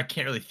little bit. I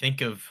can't really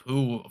think of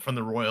who from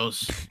the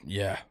Royals.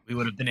 Yeah, we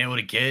would have been able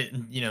to get.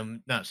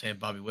 Not saying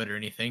Bobby Witt or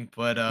anything,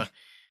 but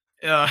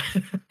no,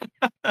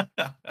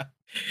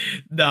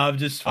 I'm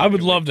just. I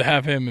would love to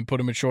have him and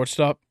put him at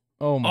shortstop.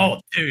 Oh my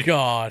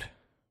God.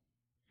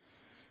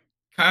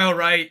 Kyle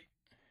Wright,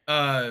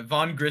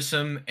 Vaughn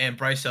Grissom, and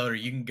Bryce Elder.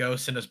 You can go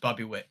send us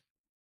Bobby Witt.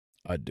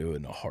 I'd do it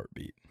in a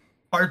heartbeat.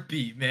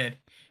 Heartbeat, man.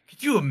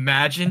 Could you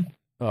imagine?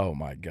 Oh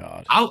my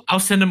God. I'll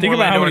send him. Think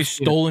about how many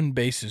stolen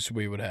bases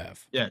we would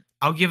have. Yeah,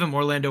 I'll give him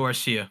Orlando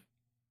Arcia.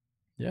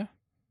 Yeah.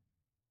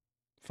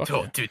 Fuck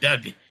yeah. Dude,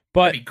 that'd be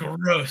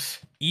gross.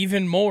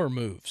 Even more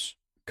moves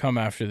come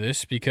after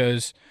this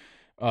because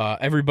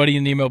everybody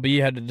in the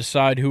MLB had to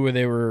decide who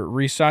they were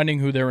re-signing,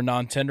 who they were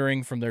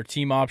non-tendering from their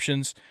team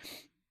options.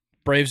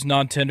 Braves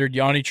non-tendered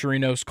Yanni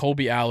Chirinos,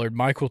 Colby Allard,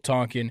 Michael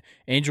Tonkin,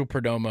 Angel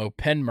Perdomo,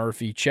 Penn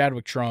Murphy,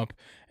 Chadwick Trump,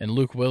 and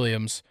Luke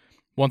Williams.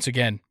 Once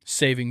again,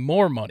 saving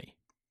more money.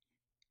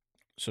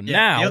 So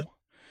now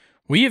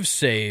we have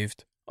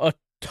saved a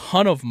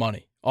ton of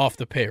money off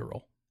the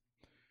payroll.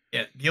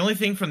 Yeah, the only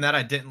thing from that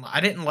I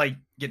didn't like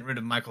getting rid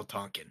of Michael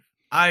Tonkin.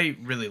 I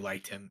really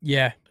liked him.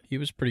 Yeah, he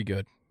was pretty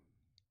good.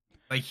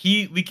 Like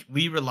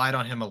we relied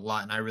on him a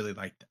lot, and I really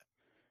liked that.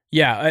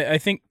 Yeah, I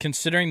think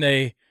considering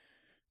they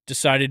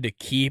decided to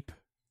keep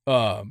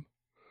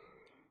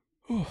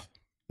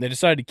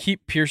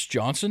Pierce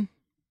Johnson.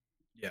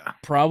 Yeah,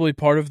 probably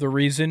part of the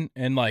reason,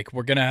 and like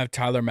we're gonna have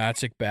Tyler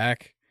Matzik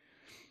back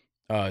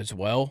as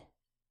well,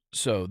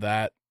 so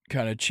that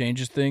kind of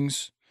changes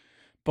things.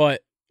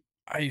 But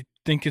I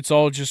think it's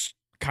all just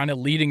kind of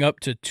leading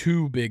up to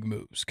two big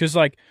moves. Because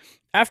like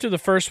after the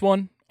first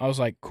one, I was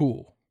like,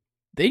 cool.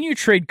 Then you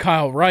trade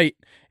Kyle Wright,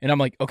 and I'm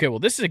like, okay, well,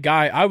 this is a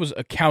guy I was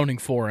accounting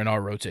for in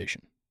our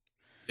rotation.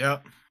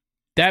 Yep.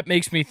 That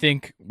makes me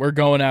think we're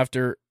going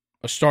after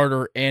a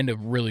starter and a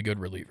really good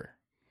reliever.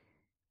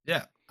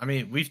 Yeah. I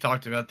mean, we've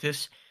talked about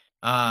this.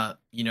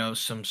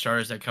 Some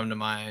starters that come to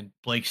mind,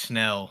 Blake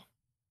Snell,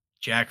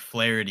 Jack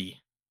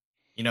Flaherty,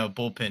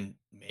 bullpen.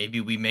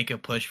 Maybe we make a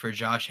push for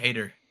Josh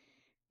Hader.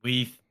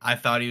 I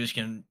thought he was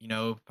going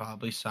to,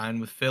 probably sign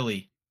with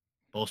Philly,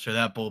 bolster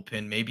that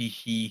bullpen. Maybe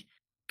he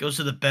goes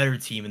to the better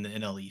team in the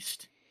NL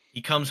East.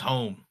 He comes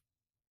home.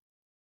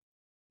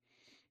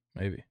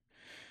 Maybe.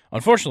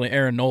 Unfortunately,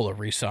 Aaron Nola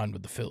re-signed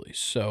with the Phillies,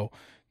 so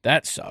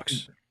that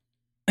sucks.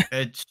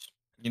 It's,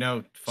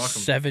 fuck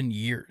him. 7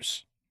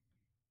 years.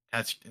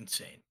 That's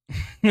insane.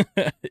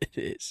 It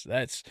is.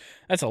 That's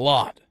a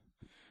lot.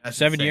 That's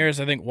 7 insane. years,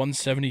 I think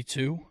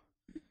 172.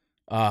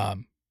 But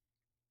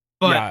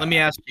yeah, let me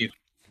ask you.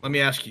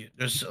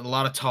 There's a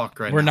lot of talk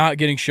right now. We're not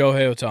getting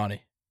Shohei Ohtani.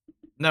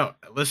 No,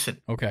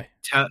 listen. Okay.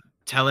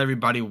 Tell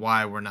everybody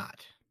why we're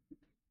not.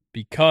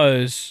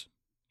 Because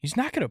he's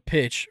not going to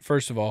pitch,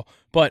 first of all,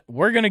 but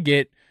we're going to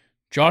get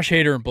Josh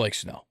Hader and Blake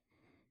Snell.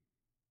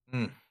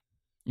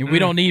 We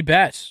don't need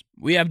bats.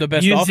 We have the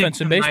best offense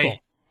in baseball.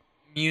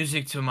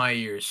 Music to my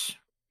ears.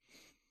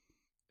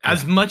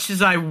 As much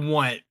as I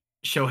want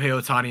Shohei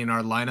Ohtani in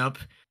our lineup,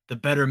 the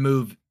better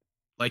move,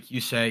 like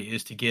you say,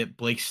 is to get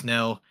Blake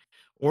Snell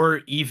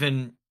or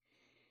even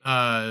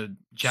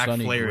Jack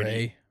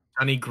Flaherty,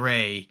 Sonny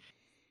Gray,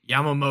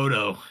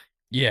 Yamamoto.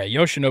 Yeah,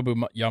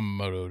 Yoshinobu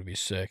Yamamoto would be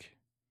sick.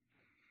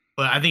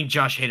 But I think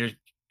Josh Hader,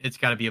 it's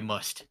got to be a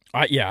must.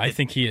 I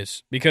think he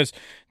is. Because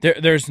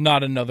there's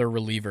not another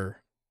reliever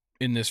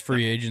in this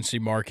free agency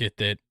market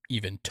that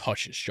even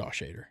touches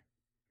Josh Hader.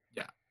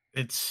 Yeah,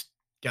 it's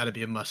got to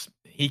be a must.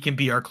 He can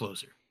be our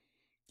closer.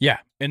 Yeah,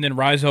 and then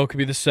Rizzo could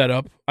be the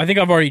setup. I think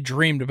I've already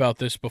dreamed about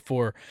this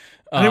before.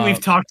 I think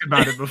we've talked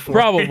about it before.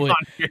 Probably.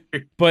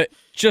 But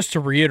just to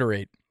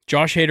reiterate,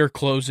 Josh Hader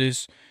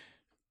closes.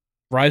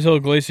 Rizzo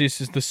Iglesias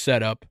is the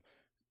setup.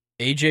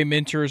 AJ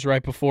Minter is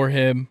right before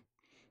him.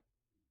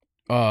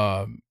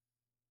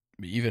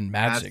 Even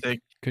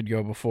Matzik could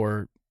go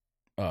before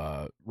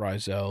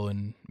Rizzo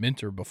and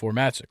Minter before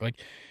Matzik.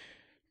 Like,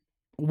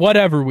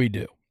 whatever we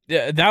do.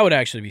 That would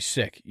actually be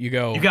sick. You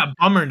got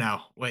Bummer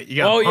now. Wait, you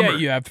got Bummer.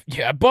 Yeah,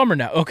 you have Bummer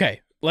now.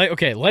 Okay.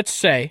 Let's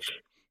say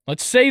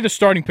the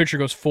starting pitcher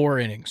goes 4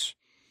 innings.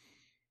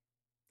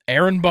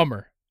 Aaron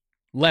Bummer,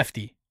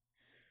 lefty.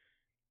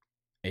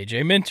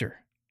 AJ Minter.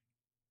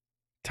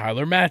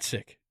 Tyler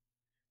Matzik.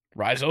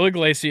 Rizzo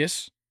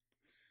Iglesias.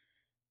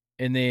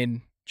 And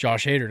then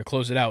Josh Hader to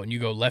close it out, and you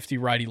go lefty,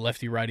 righty,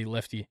 lefty, righty,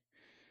 lefty.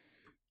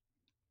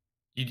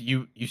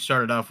 You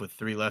started off with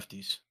 3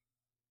 lefties.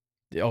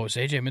 Oh, is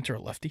AJ Minter a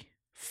lefty?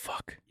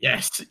 Fuck.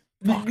 Yes.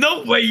 Fuck.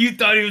 No way you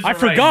thought he was I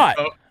forgot.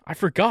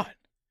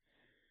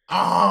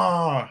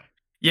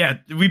 Yeah,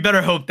 we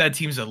better hope that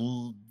team's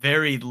a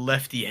very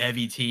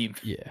lefty-heavy team.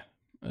 Yeah,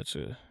 that's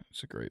a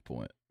great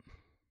point.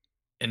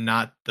 And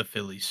not the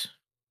Phillies.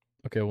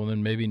 Okay, well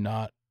then maybe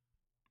not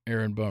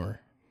Aaron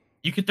Bummer.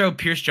 You could throw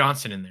Pierce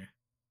Johnson in there.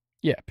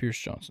 Yeah, Pierce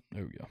Johnson.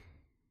 There we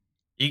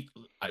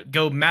go.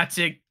 Go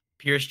Matzik,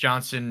 Pierce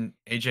Johnson,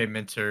 AJ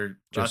Minter,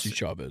 Jesse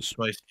Chavez.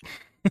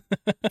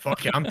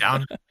 Fuck yeah, I'm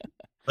down.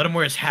 Let him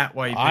wear his hat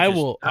while he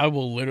pitches.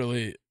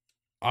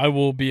 I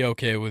will be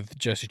okay with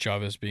Jesse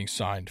Chavez being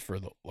signed for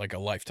a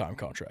lifetime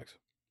contract.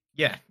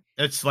 Yeah,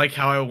 it's like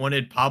how I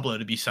wanted Pablo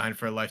to be signed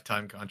for a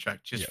lifetime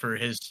contract just for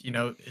his,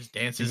 his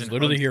dances. He's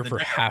literally here for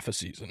half a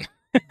season.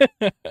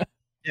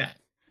 Yeah,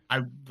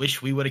 I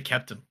wish we would have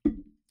kept him.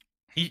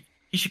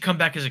 He should come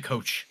back as a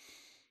coach.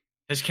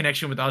 His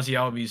connection with Ozzy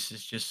Albies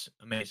is just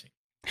amazing.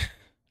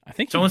 I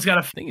think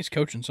he's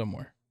coaching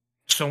somewhere.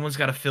 Someone's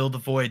got to fill the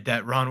void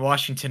that Ron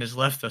Washington has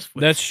left us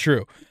with. That's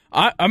true.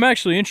 I'm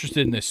actually interested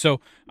in this. So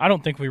I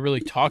don't think we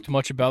really talked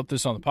much about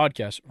this on the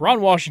podcast.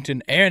 Ron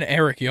Washington and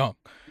Eric Young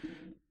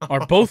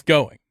are both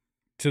going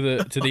to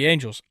the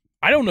Angels.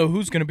 I don't know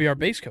who's going to be our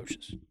base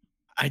coaches.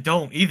 I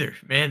don't either,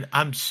 man.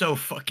 I'm so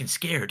fucking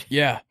scared.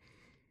 Yeah.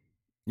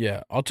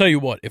 Yeah. I'll tell you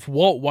what. If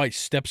Walt White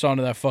steps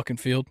onto that fucking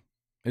field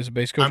as a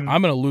base coach, I'm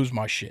going to lose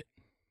my shit.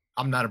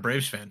 I'm not a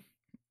Braves fan.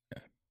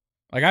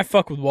 Like, I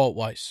fuck with Walt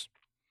Weiss.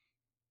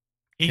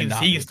 He can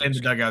Cannot be a stay in the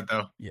Brisket. dugout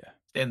though. Yeah.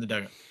 Stay in the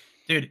dugout,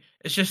 dude.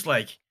 It's just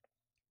like,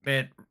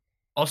 man.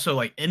 Also,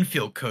 like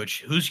infield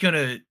coach, who's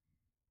gonna?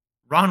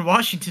 Ron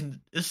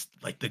Washington is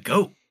like the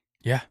GOAT.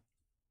 Yeah.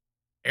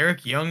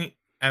 Eric Young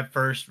at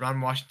first,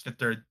 Ron Washington at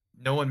third.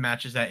 No one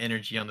matches that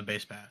energy on the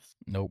base paths.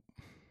 Nope.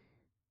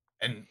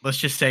 And let's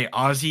just say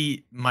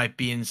Ozzy might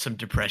be in some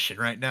depression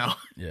right now.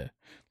 Yeah.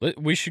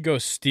 We should go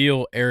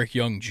steal Eric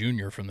Young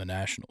Jr. from the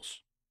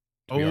Nationals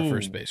to be our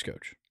first base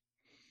coach.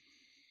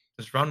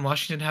 Does Ron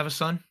Washington have a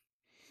son?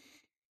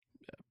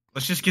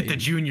 Let's just get the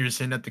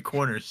juniors in at the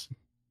corners.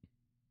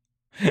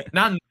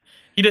 Not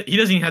he doesn't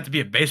even have to be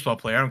a baseball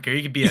player. I don't care.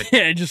 He could be a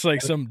yeah, just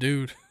like some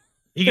dude.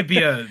 He could be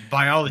a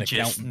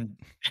biologist. I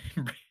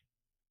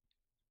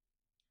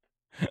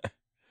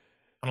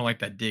don't like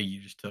that dig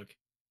you just took.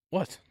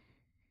 What?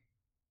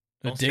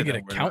 A dig at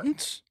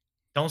accountants?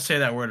 Don't say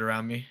that word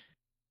around me.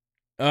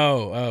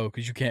 Oh,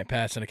 because you can't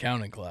pass an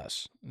accounting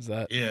class. Is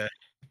that? Yeah.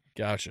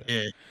 Gotcha.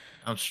 Yeah,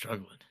 I'm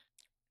struggling.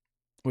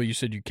 Well, you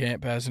said you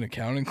can't pass an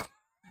accounting class?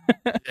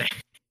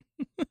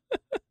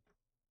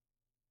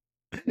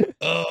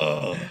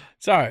 Oh.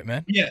 It's all right,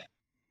 man. Yeah.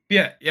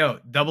 Yo,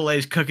 Double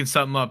A's cooking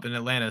something up in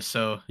Atlanta,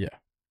 so. Yeah.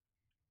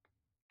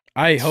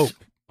 I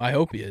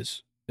hope he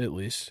is, at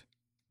least.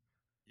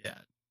 Yeah.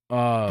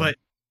 But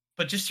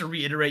just to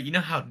reiterate, you know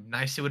how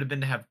nice it would have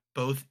been to have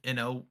both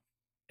NL,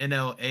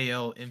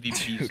 AL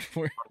MVPs.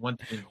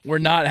 Dude, we're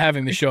not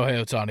having the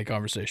Shohei Ohtani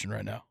conversation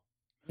right now.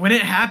 When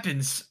it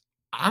happens,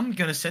 I'm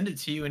going to send it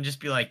to you and just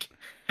be like,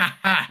 ha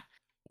ha.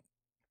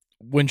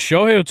 When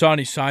Shohei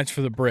Ohtani signs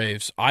for the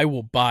Braves, I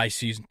will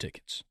season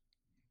tickets.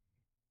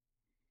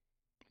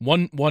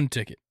 One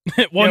ticket.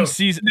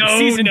 Season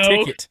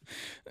ticket.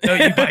 No,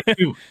 you buy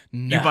two.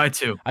 Nah, you buy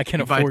two. I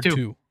can afford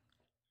two.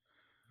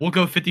 We'll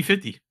go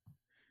 50-50.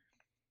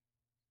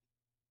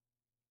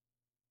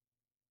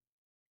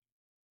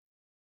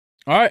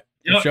 All right.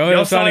 If Shohei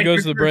Ohtani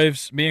goes to the first.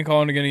 Braves, me and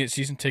Colin are going to get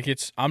season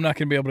tickets. I'm not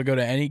going to be able to go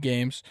to any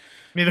games.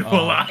 Neither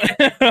will I.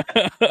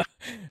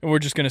 And we're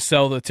just going to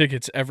sell the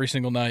tickets every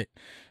single night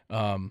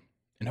and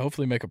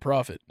hopefully make a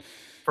profit.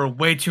 For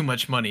way too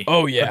much money.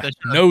 Oh, yeah.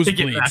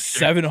 Nosebleed,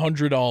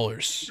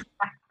 $700.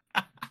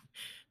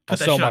 I'll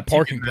sell my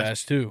parking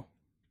pass, too.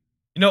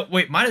 You know,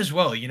 wait, might as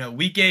well. You know,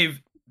 we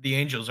gave the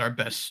Angels our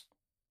best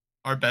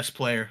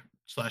player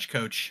 /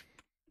 coach,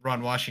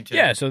 Ron Washington.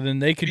 Yeah, so then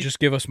they could just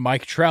give us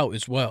Mike Trout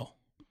as well.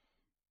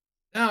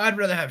 No, I'd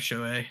rather have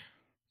Shohei.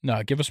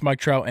 No, give us Mike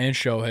Trout and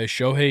Shohei.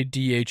 Shohei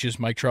DHs,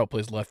 Mike Trout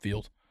plays left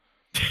field.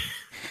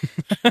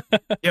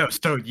 Yo,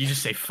 so you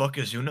just say fuck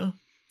Ozuna?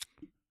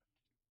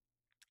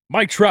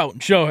 Mike Trout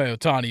and Shohei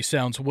Ohtani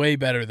sounds way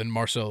better than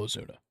Marcell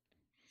Ozuna.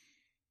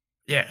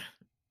 Yeah.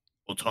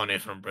 Ohtani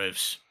from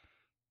Braves.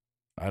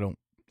 I don't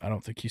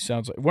think he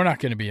sounds like we're not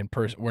going to be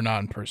we're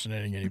not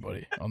impersonating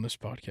anybody on this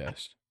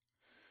podcast.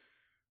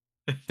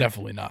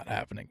 Definitely not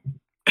happening.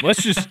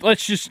 Let's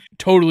just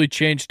totally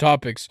change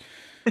topics.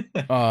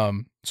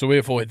 So we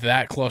avoid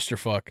that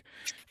clusterfuck.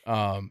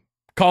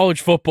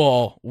 College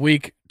football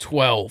week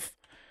 12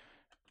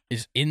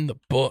 is in the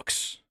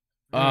books.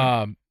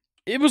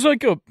 It was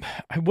like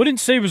I wouldn't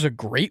say it was a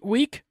great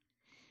week.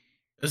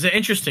 It was an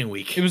interesting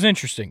week. It was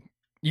interesting.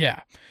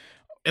 Yeah.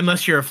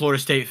 Unless you're a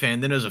Florida State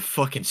fan, then it was a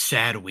fucking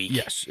sad week.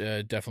 Yes,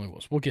 it definitely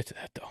was. We'll get to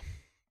that, though.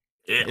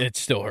 Yeah. It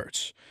still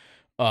hurts.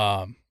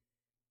 All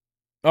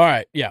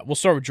right, yeah, we'll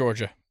start with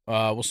Georgia.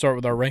 We'll start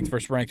with our ranked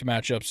versus ranked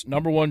matchups.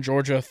 Number 1,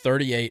 Georgia,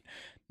 38.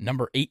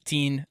 Number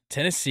 18,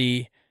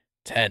 Tennessee,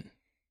 10.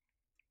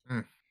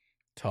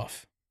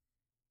 Tough.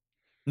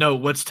 No,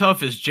 what's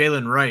tough is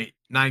Jalen Wright,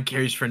 9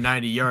 carries for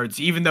 90 yards,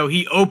 even though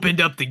he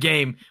opened up the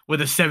game with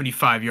a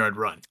 75-yard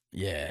run.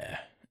 Yeah.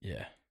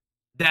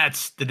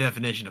 That's the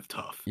definition of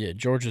tough. Yeah,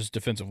 Georgia's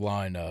defensive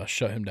line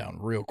shut him down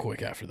real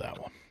quick after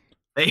that one.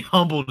 They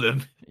humbled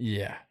him.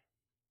 Yeah.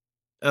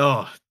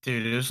 Oh,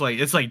 dude, it's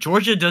like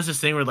Georgia does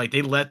this thing where like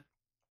they let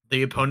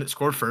the opponent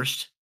score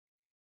first,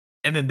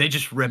 and then they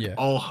just rip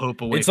all hope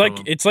away from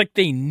them. It's like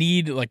they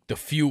need like the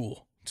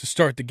fuel to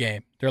start the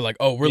game. They're like,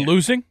 oh, we're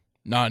losing?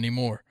 Not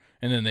anymore.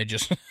 And then they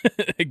just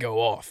they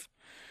go off.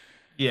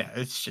 Yeah,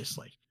 it's just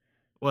like,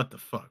 what the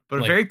fuck?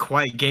 But a very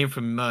quiet game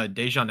from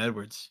Dejon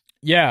Edwards.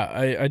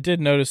 Yeah, I did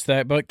notice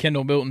that, but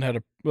Kendall Milton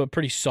had a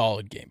pretty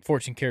solid game.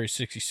 14 carries,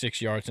 66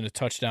 yards, and a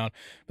touchdown.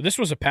 But this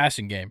was a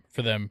passing game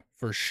for them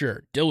for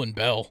sure. Dylan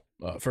Bell,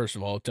 first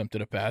of all,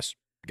 attempted a pass,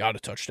 got a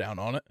touchdown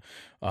on it.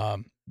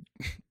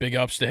 Big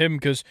ups to him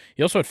because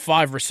he also had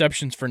 5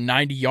 receptions for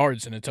 90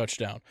 yards and a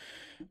touchdown.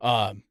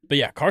 But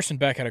yeah, Carson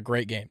Beck had a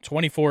great game.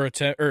 24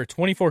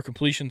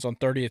 completions on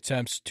 30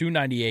 attempts,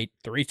 298,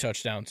 3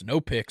 touchdowns, no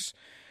picks.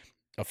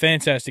 A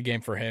fantastic game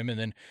for him. And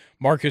then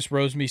Marcus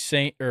Jack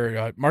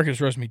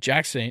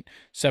Saint,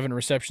 7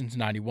 receptions,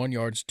 91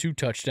 yards, 2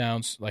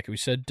 touchdowns. Like we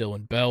said,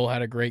 Dylan Bell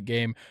had a great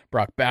game.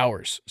 Brock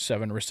Bowers,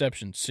 7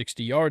 receptions,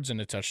 60 yards,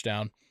 and a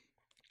touchdown.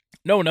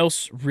 No one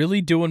else really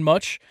doing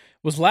much.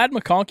 Was Ladd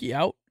McConkey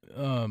out?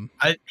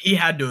 He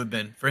had to have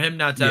been. For him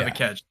not to have a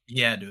catch,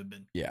 he had to have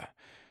been. Yeah.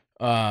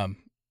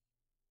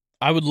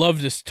 I would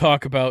love to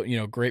talk about,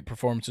 great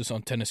performances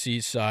on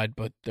Tennessee's side,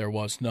 but there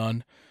was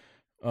none.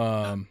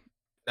 Not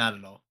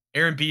at all.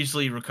 Aaron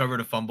Beasley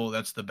recovered a fumble.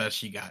 That's the best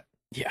she got.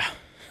 Yeah.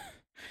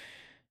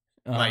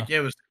 Like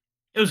it was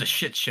a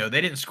shit show.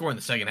 They didn't score in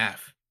the second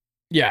half.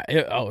 Yeah.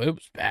 It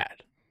was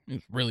bad. It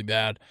was really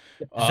bad.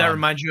 Does that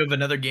remind you of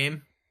another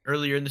game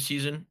earlier in the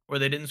season where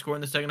they didn't score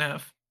in the second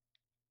half?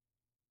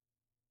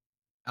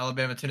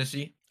 Alabama,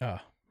 Tennessee.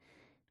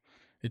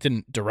 It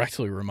didn't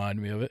directly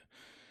remind me of it.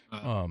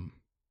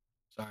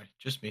 Sorry,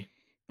 just me.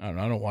 I don't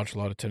know. I don't watch a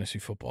lot of Tennessee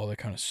football. They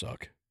kind of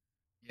suck.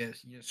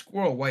 Yes,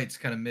 Squirrel White's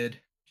kind of mid.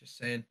 Just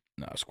saying.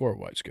 Nah, Squirrel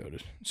White's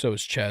goated. So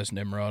is Chaz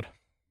Nimrod.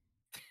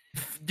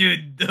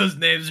 Dude, those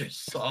names are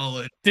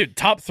solid. Dude,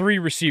 top 3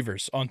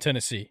 receivers on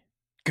Tennessee.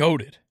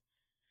 Goated.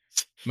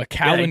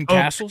 McAllen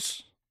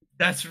Castles.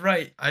 That's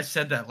right. I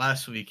said that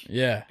last week.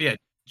 Yeah. Yeah.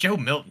 Joe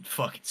Milton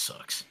fucking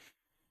sucks.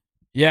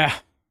 Yeah.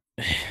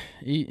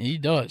 He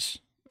does.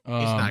 He's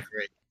not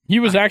great. He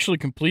was actually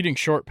completing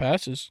short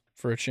passes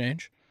for a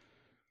change.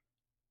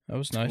 That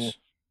was nice. Cool.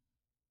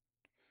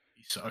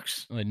 He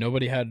sucks. Like,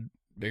 nobody had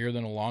bigger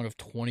than a long of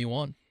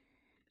 21.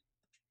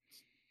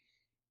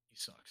 He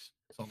sucks.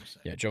 That's all I'm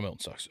saying. Yeah, Joe Milton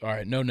sucks. All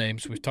right, no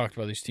names. We've talked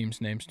about these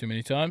teams' names too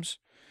many times.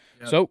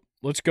 Yep. So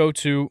let's go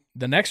to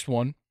the next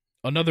one.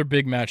 Another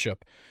big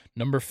matchup.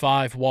 Number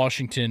 5,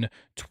 Washington,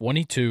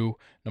 22.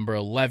 Number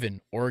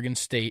 11, Oregon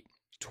State,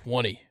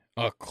 20.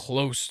 A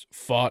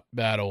close-fought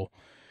battle.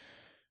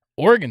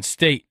 Oregon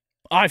State,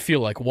 I feel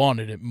like,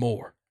 wanted it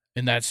more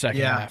in that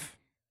second half.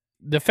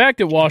 The fact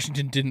that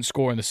Washington didn't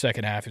score in the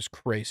second half is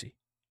crazy.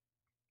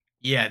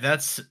 Yeah,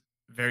 that's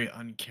very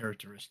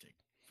uncharacteristic.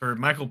 For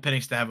Michael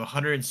Penix to have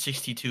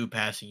 162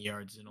 passing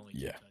yards and only 2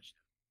 touchdowns.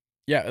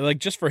 Yeah, like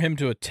just for him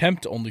to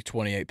attempt only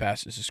 28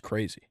 passes is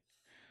crazy.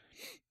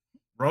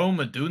 Rome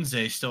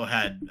Odunze still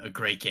had a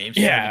great game.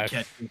 Yeah.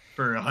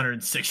 For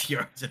 106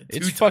 yards and 2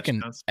 touchdowns.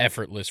 Fucking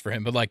effortless for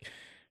him. But, like,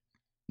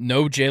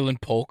 no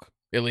Jalen Polk.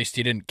 At least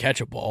he didn't catch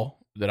a ball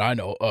that I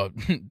know.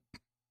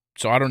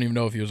 So I don't even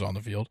know if he was on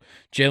the field.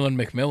 Jalen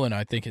McMillan,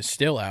 I think, is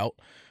still out.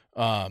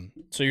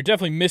 So you're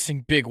definitely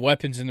missing big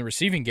weapons in the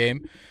receiving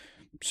game.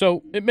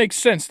 So it makes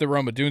sense that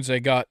Rome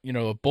Odunze got,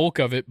 a bulk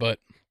of it. But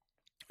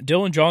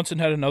Dylan Johnson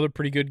had another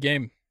pretty good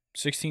game.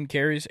 16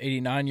 carries,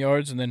 89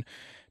 yards, and then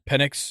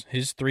Penix,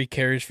 his 3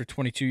 carries for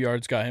 22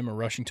 yards got him a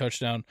rushing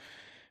touchdown.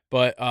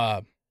 But,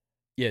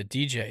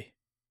 DJ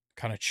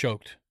kind of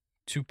choked.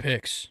 2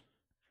 picks.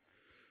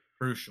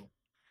 Crucial.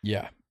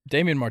 Yeah.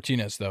 Damian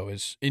Martinez, though,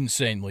 is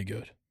insanely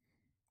good.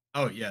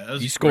 Oh, yeah.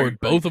 He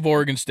scored both of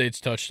Oregon State's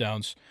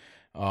touchdowns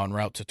en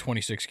route to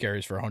 26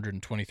 carries for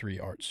 123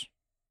 yards.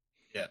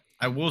 Yeah.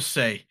 I will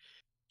say,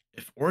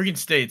 if Oregon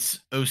State's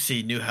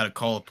OC knew how to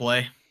call a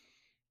play,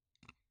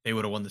 they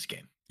would have won this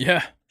game.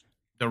 Yeah.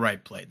 The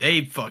right play.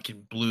 They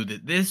fucking blew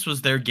that. This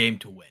was their game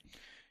to win.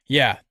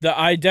 Yeah.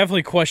 I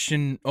definitely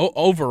question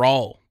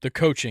overall the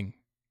coaching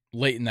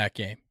late in that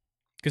game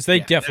because they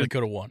definitely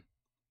could have won.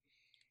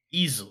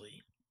 Easily.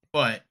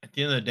 But at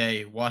the end of the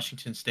day,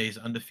 Washington stays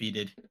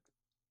undefeated.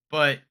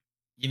 But,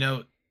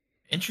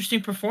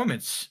 interesting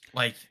performance.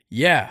 Like,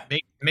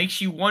 makes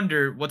you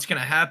wonder what's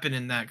going to happen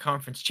in that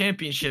conference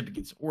championship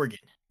against Oregon.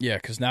 Yeah,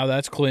 because now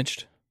that's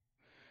clinched.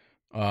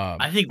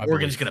 I think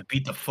Oregon's going to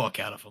beat the fuck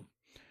out of them.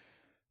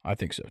 I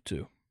think so,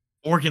 too.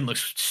 Oregon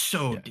looks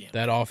so damn.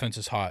 That offense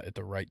is hot at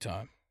the right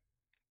time.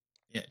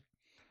 Yeah.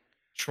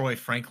 Troy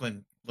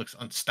Franklin looks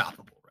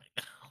unstoppable right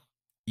now.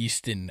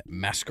 Easton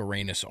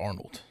Mascarenas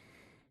Arnold.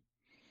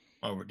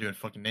 Oh, we're doing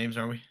fucking names,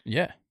 are we?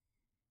 Yeah.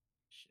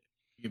 Shit.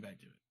 Get back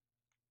to it.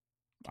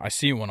 I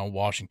see one on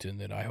Washington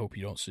that I hope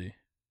you don't see.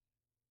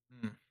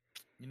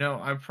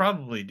 I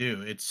probably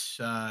do. It's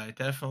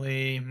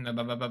definitely... dude,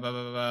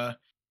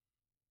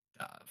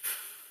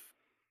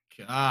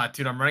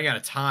 I'm running out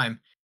of time.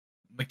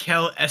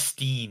 Mikel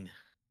Esteen.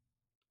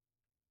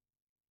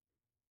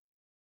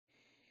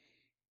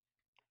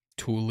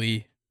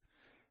 Tuli.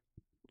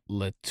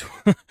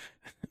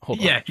 Hold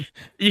on. Yeah,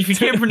 if you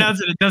can't pronounce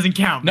it, it doesn't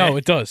count. No, man.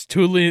 it does.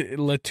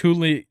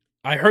 Latuli.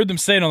 I heard them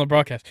say it on the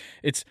broadcast.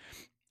 It's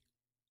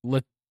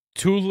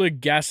Latula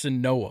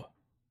Gasanoa.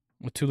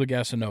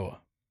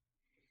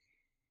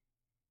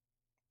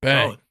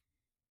 Bang. Oh.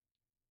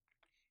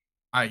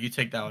 All right, you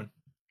take that one.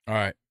 All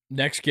right.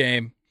 Next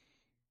game.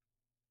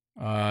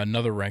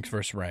 Another ranked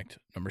versus ranked.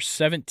 Number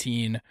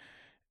 17,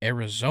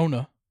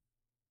 Arizona.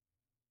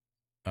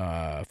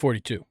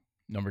 42.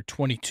 Number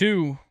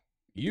 22,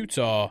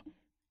 Utah.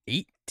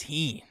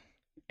 18.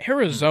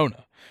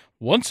 Arizona.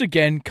 Once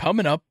again,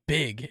 coming up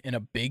big in a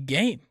big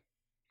game.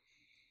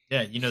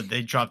 Yeah,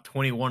 they dropped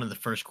 21 in the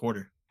first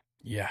quarter.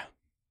 Yeah.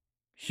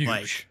 Huge.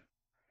 Like,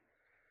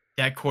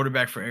 that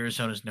quarterback for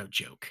Arizona is no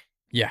joke.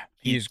 Yeah,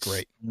 he is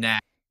great.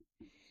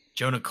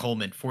 Jonah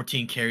Coleman,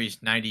 14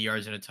 carries, 90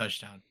 yards, and a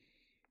touchdown.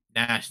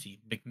 Nasty.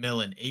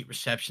 McMillan, 8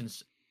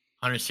 receptions,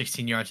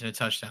 116 yards, and a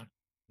touchdown.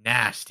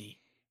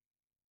 Nasty.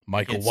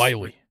 Michael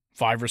Wiley,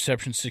 5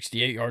 receptions,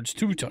 68 yards,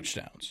 2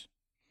 touchdowns.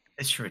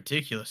 It's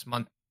ridiculous.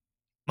 Montana.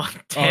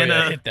 Oh,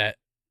 yeah, hit that.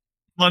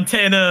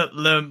 Montana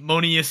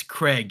Lemonius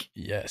Craig.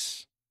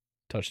 Yes.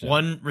 touchdown.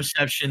 1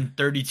 reception,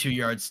 32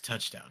 yards,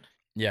 touchdown.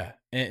 Yeah.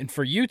 And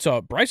for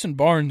Utah, Bryson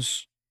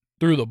Barnes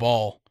threw the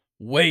ball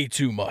way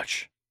too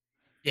much.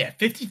 Yeah,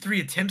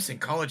 53 attempts in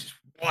college is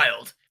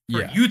wild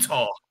for Yeah.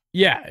 Utah.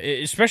 Yeah,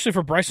 especially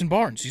for Bryson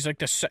Barnes. He's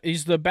like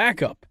he's the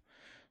backup.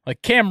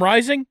 Like Cam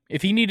Rising,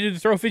 if he needed to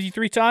throw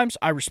 53 times,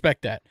 I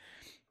respect that.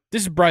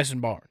 This is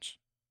Bryson Barnes.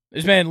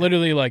 This man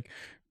literally like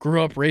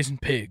grew up raising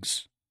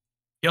pigs.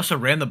 He also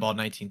ran the ball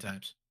 19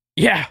 times.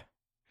 Yeah.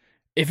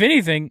 If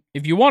anything,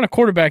 if you want a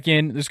quarterback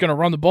in that's going to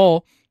run the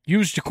ball,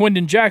 use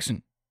Jaquindon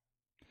Jackson.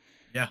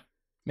 Yeah.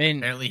 Man,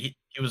 apparently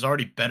he was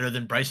already better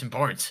than Bryson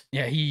Barnes.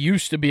 Yeah, he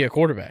used to be a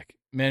quarterback.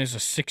 Man is a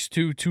 6'2",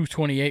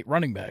 228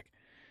 running back.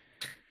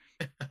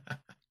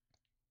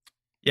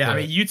 Yeah, I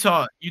mean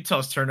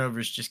Utah's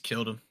turnovers just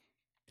killed him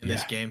in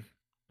this game.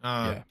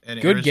 And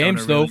good Arizona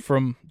games though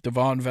from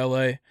Devon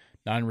Vele,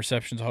 9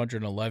 receptions,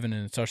 111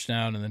 and a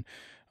touchdown, and then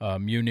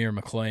Munir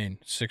McClain,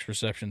 6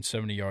 receptions,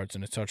 70 yards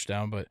and a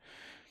touchdown. But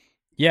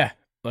yeah,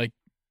 like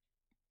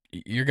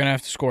you're gonna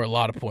have to score a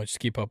lot of points to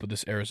keep up with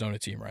this Arizona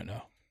team right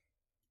now.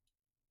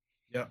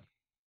 Yeah,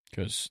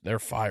 because they're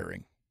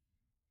firing.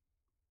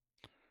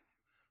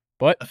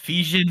 But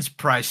Ephesians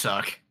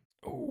Prysock.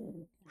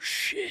 Oh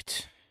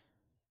shit.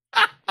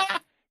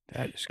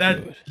 That is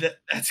good.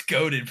 That's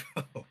goated,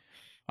 bro.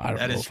 I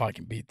don't know if I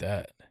can beat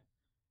that.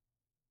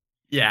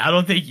 Yeah, I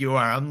don't think you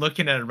are. I'm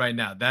looking at it right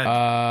now.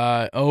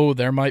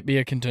 There might be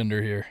a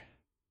contender here.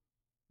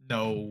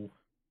 No.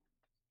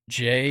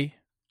 Jay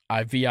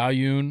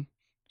Iviayun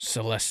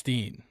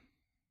Celestine.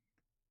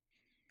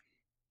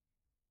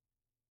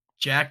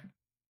 Jack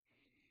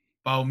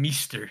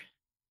Baumeister,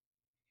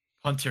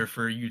 punter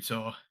for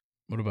Utah.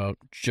 What about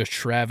just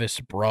Travis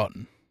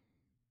Broughton?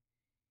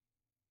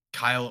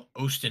 Kyle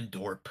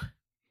Ostendorp.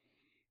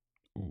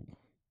 Ooh.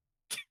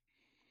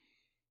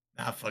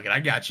 Nah, fuck it. I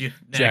got you.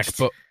 Next.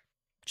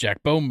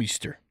 Jack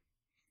Baumeister.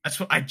 That's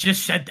what I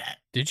just said. That.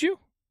 Did you?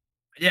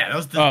 Yeah, that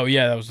was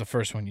that was the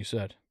first one you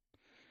said.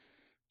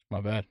 My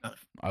bad.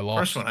 I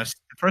lost. The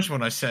first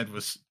one I said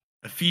was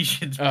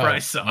Ephesians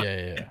Prysock.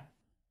 Yeah.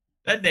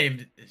 That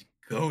name is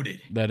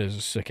goated. That is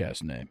a sick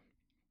ass name.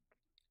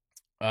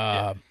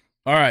 All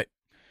right.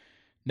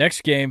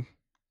 Next game,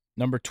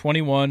 number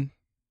 21,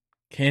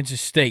 Kansas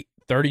State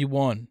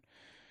 31.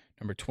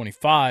 Number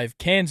 25,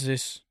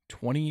 Kansas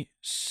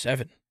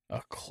 27.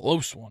 A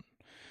close one.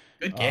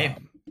 Good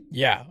game.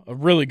 Yeah, a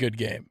really good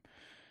game.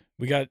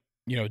 We got,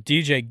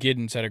 DJ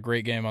Giddens had a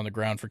great game on the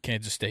ground for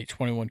Kansas State.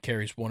 21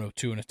 carries,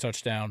 102 and a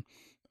touchdown.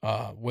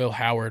 Will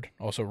Howard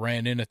also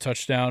ran in a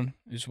touchdown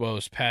as well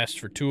as passed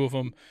for 2 of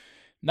them.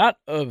 Not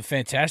a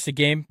fantastic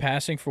game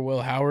passing for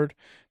Will Howard,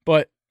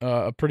 but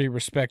a pretty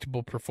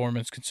respectable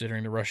performance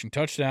considering the rushing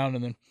touchdown.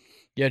 And then,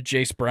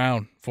 Jace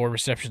Brown, 4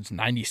 receptions,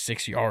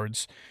 96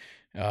 yards.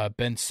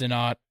 Ben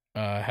Sinnott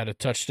had a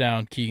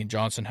touchdown. Keegan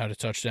Johnson had a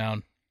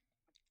touchdown.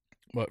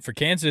 But for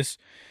Kansas,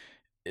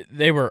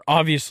 they were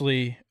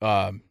obviously,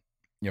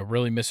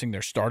 really missing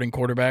their starting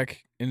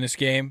quarterback in this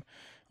game.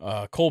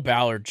 Cole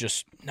Ballard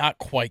just not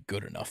quite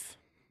good enough.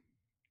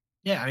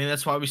 Yeah, I mean,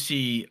 that's why we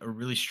see a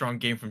really strong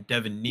game from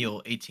Devin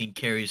Neal, 18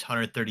 carries,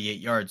 138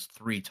 yards,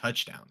 3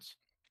 touchdowns.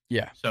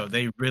 Yeah. So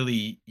they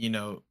really,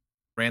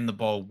 ran the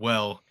ball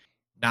well,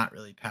 not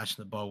really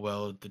passing the ball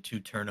well. The 2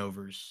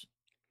 turnovers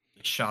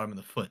shot him in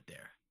the foot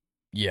there.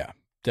 Yeah,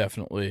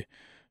 definitely.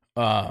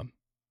 But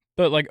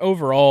like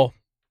overall,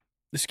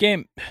 this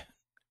game,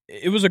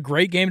 it was a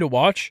great game to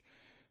watch.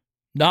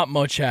 Not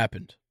much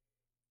happened.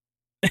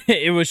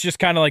 It was just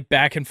kind of like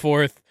back and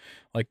forth.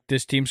 Like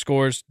this team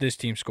scores, this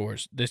team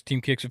scores. This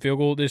team kicks a field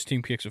goal, this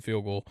team kicks a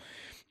field goal.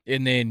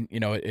 And then,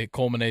 it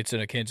culminates in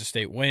a Kansas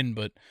State win,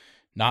 but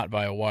not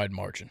by a wide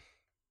margin.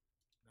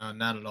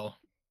 Not at all.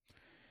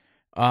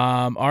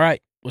 All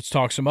right, let's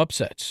talk some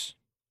upsets.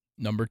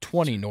 Number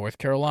 20, North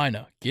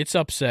Carolina gets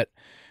upset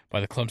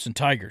by the Clemson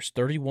Tigers,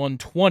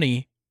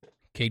 31-20.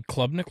 Cade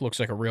Klubnik looks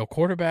like a real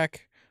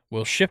quarterback.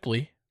 Will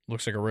Shipley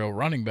looks like a real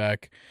running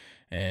back.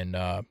 And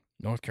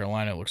North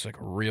Carolina looks like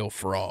a real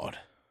fraud.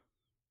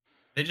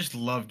 They just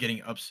love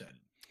getting upset.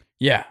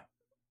 Yeah.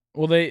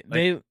 Well, they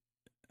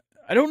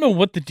I don't know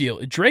what the deal.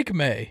 Drake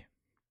May,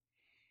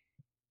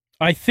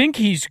 I think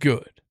he's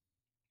good,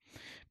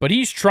 but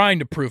he's trying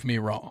to prove me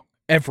wrong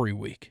every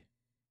week.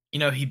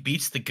 He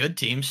beats the good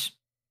teams.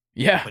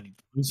 Yeah. But he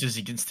loses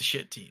against the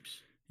shit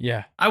teams.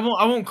 Yeah. I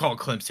won't call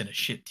Clemson a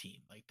shit team.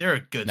 Like they're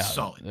a good,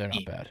 solid they're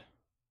team. Not bad.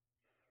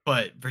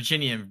 But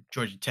Virginia and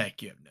Georgia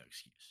Tech, you have no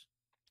excuse.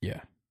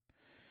 Yeah.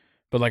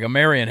 But like a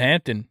Marion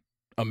Hampton,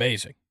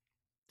 amazing.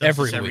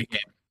 Every week.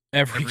 Game.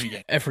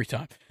 Every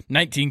time.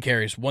 19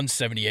 carries,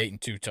 178 and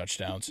 2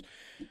 touchdowns.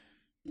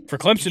 For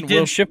Clemson,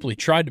 Will Shipley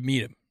tried to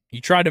meet him. He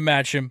tried to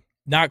match him.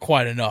 Not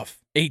quite enough.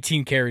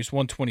 18 carries,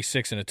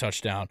 126 and a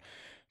touchdown.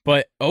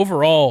 But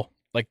overall,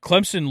 like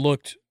Clemson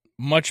looked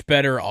much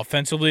better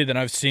offensively than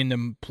I've seen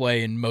them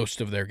play in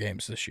most of their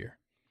games this year.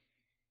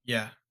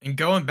 Yeah. And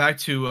going back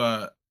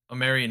to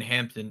Marion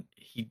Hampton,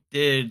 he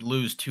did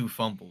lose 2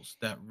 fumbles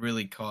that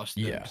really cost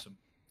them some.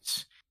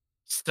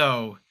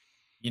 So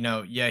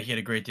yeah, he had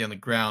a great day on the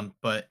ground,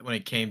 but when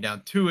it came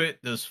down to it,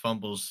 those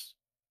fumbles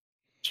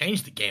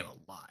changed the game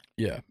a lot.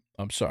 Yeah,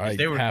 I'm Because sorry.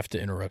 they I were have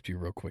to interrupt you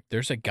real quick.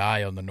 There's a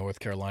guy on the North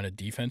Carolina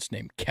defense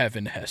named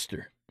Kevin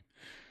Hester.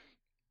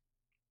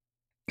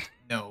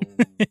 no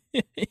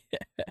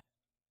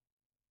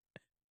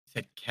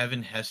said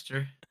Kevin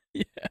Hester,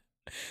 Yeah,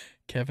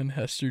 Kevin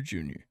Hester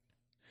Jr.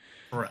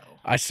 bro.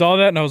 I saw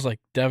that and I was like,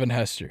 Devin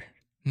Hester.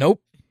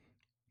 Nope,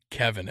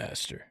 Kevin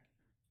Hester.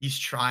 He's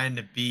trying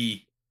to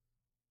be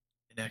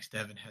the next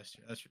Devin Hester.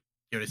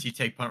 Does he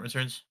take punt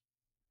returns?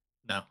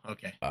 No.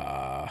 Okay.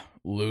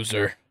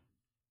 Loser.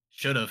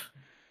 Should have.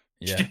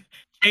 Yeah,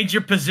 Change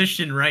your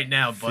position right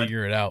now, bud.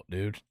 figure it out,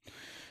 dude.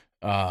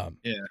 Yeah.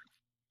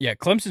 Yeah,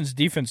 Clemson's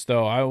defense,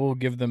 though, I will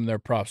give them their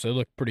props. They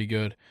look pretty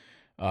good.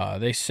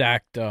 They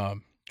sacked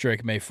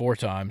Drake May 4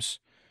 times.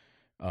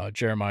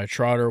 Jeremiah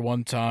Trotter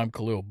 1 time.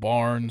 Khalil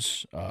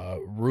Barnes.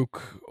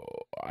 Rook,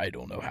 I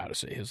don't know how to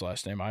say his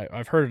last name.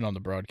 I've heard it on the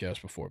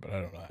broadcast before, but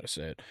I don't know how to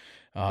say it.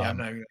 I'm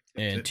not even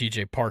And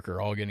TJ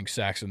Parker all getting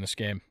sacks in this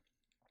game.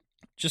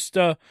 Just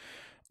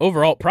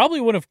overall,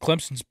 probably one of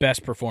Clemson's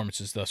best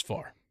performances thus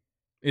far.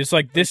 It's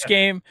like this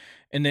game,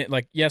 and then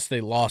yes,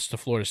 they lost to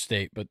Florida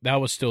State, but that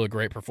was still a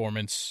great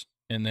performance.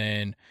 And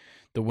then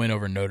the win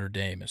over Notre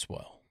Dame as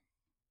well.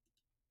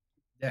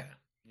 Yeah,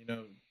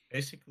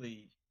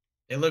 basically,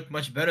 they look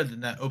much better than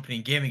that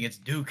opening game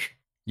against Duke.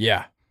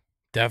 Yeah,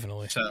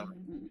 definitely. So,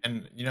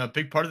 and a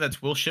big part of that's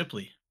Will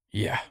Shipley.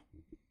 Yeah,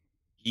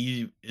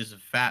 he is a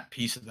fat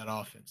piece of that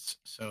offense,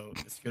 so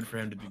it's good for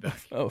him to be back.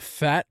 A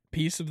fat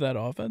piece of that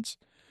offense.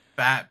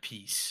 Fat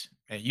piece.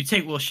 Man, you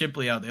take Will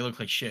Shipley out, they look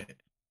like shit.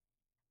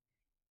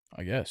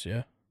 I guess,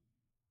 yeah.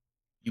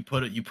 You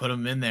put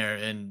him in there,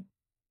 and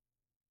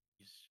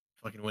he's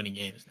fucking winning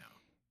games now.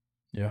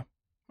 Yeah.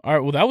 All right.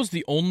 Well, that was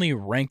the only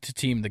ranked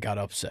team that got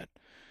upset.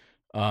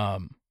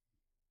 So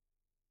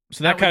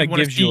that kind of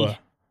gives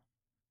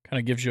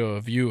you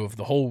a view of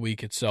the whole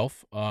week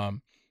itself.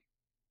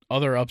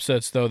 Other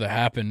upsets though that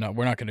happened,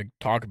 we're not going to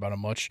talk about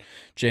them much.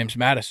 James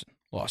Madison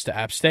lost to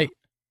App State.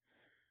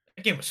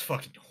 That game was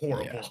fucking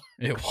horrible.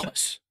 Yeah, it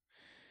was.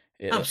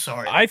 I'm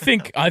sorry. I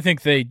think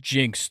they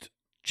jinxed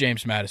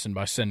James Madison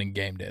by sending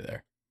game day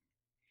there.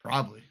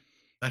 Probably.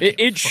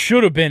 It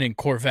should have been in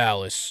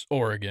Corvallis,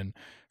 Oregon,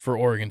 for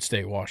Oregon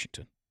State,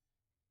 Washington.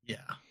 Yeah,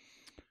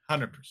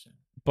 100%.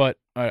 But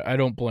I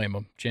don't blame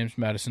him. James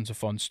Madison's a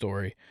fun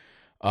story.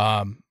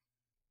 But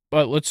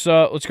let's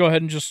go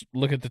ahead and just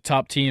look at the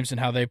top teams and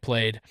how they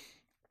played.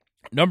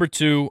 Number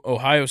 2,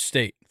 Ohio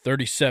State,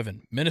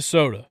 37.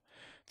 Minnesota,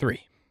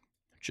 3.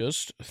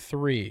 Just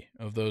 3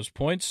 of those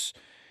points.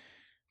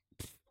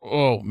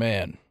 Oh,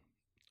 man.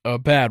 A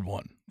bad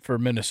one for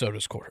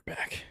Minnesota's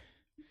quarterback.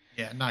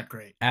 Yeah, not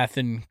great.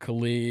 Athan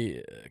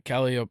Kalia.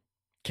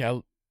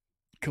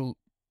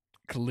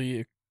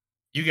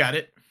 You got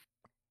it.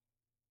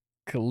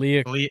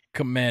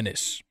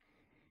 Kaliakmanis.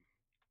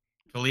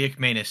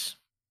 Kaliakmanis.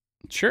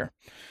 Sure.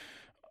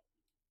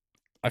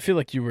 I feel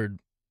like you were.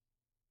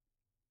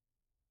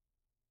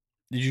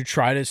 Did you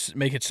try to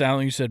make it sound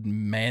like you said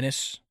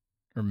Manis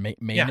or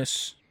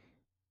Manus?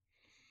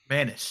 Yeah.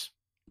 Manus.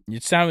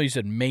 It sounded like you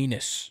said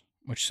Manus,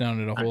 which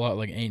sounded a whole lot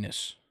like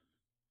anus.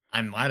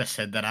 I might have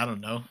said that. I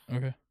don't know.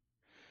 Okay.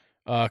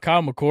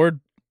 Kyle McCord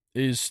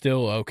is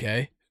still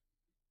okay.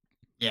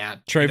 Yeah.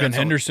 Trayvon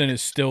Henderson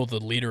is still the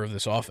leader of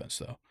this offense,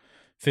 though.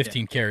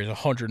 15 carries,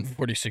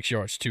 146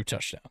 yards, 2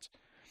 touchdowns.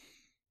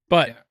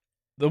 But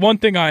the one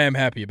thing I am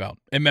happy about,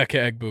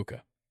 Emeka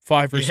Egbuka,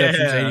 5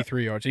 receptions,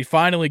 83 yards. He's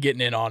finally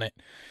getting in on it.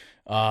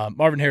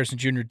 Marvin Harrison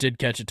Jr. did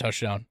catch a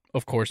touchdown,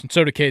 of course, and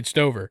so did Cade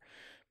Stover.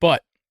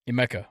 But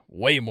Emeka,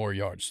 way more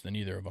yards than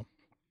either of them.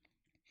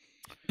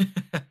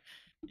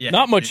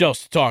 Not much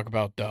else to talk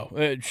about,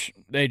 though.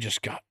 They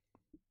just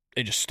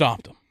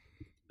stomped them.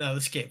 No,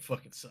 this game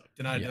fucking sucked,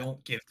 and I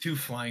don't give 2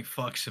 flying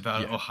fucks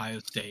about Ohio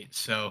State.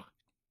 So,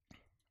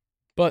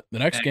 but the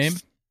next game, a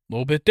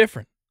little bit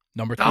different.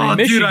 Number 3,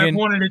 Michigan. Dude, I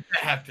wanted it to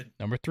happen.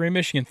 Number 3,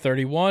 Michigan,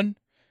 31.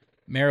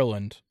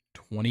 Maryland,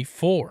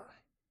 24.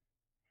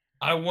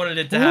 I wanted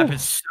it to happen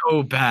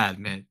so bad,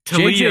 man.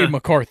 JJ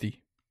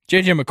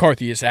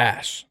McCarthy is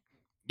ass.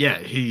 Yeah,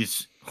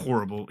 he's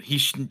horrible. He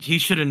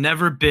should have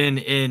never been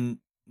in.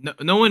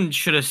 No one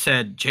should have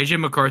said JJ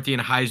McCarthy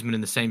and Heisman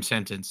in the same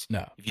sentence.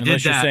 No,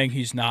 unless you're saying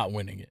he's not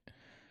winning it.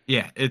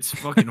 Yeah, it's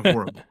fucking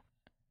horrible.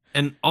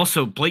 And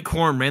also, Blake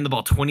Corum ran the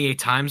ball 28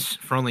 times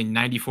for only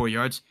 94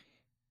 yards.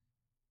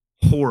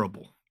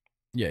 Horrible.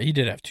 Yeah, he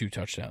did have 2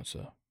 touchdowns,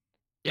 though.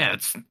 Yeah,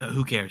 it's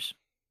who cares?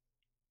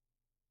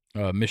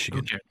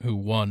 Michigan, who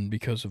won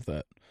because of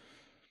that.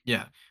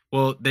 Yeah.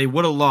 Well, they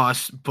would have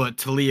lost, but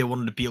Talia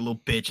wanted to be a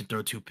little bitch and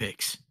throw 2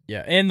 picks.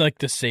 Yeah, and like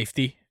the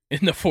safety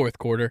in the fourth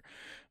quarter.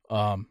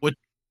 I'm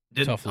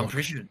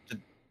pretty sure.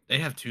 Did they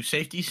have 2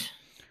 safeties?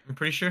 I'm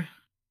pretty sure.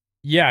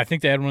 Yeah, I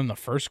think they had one in the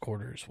first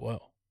quarter as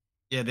well.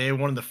 Yeah, they had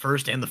one in the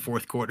first and the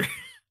fourth quarter.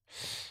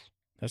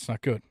 That's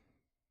not good.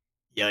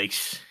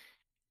 Yikes.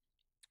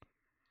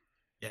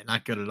 Yeah,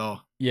 not good at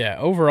all. Yeah,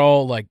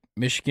 overall,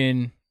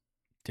 Michigan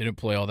didn't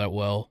play all that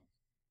well.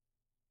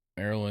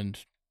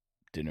 Maryland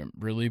didn't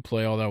really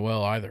play all that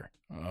well either.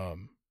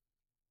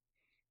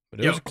 But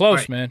it Yo, was close,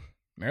 right. man.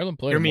 Maryland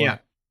played Hear me well. out.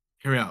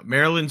 Hear me out.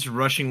 Maryland's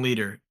rushing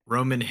leader,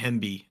 Roman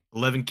Hemby,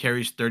 11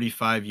 carries,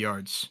 35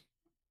 yards.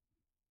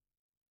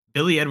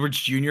 Billy Edwards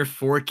Jr.,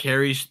 4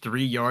 carries,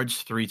 3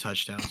 yards, 3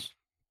 touchdowns.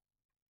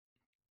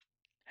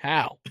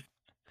 How?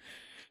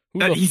 Who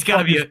That- the he's gotta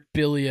fuck be is a-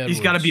 Billy Edwards?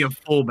 He's got to be a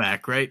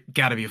fullback, right?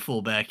 Got to be a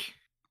fullback.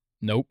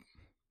 Nope.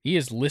 He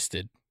is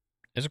listed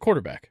as a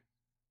quarterback.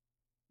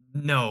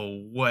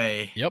 No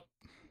way. Yep.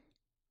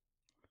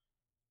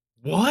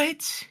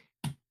 What?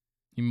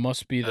 He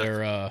must be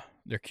their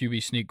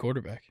QB sneak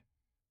quarterback.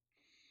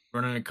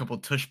 Running a couple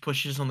tush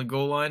pushes on the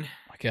goal line?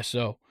 I guess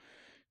so.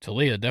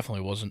 Talia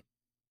definitely wasn't.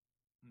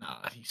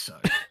 Nah, he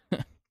sucked.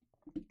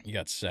 He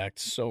got sacked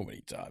so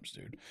many times,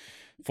 dude.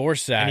 4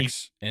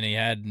 sacks, and he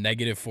had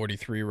negative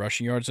 43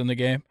 rushing yards in the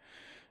game.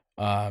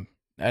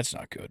 That's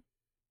not good.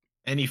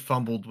 And he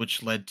fumbled,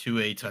 which led to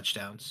a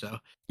touchdown. So,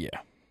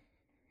 yeah.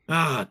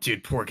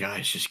 Dude, poor guy.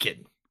 It's just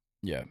kidding.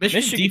 Yeah.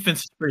 Michigan's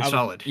defense is pretty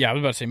solid. Yeah, I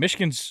was about to say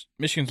Michigan's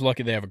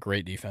lucky they have a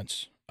great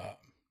defense.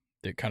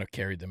 They kind of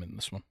carried them in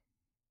this one.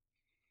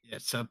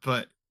 Yeah,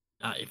 but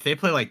if they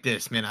play like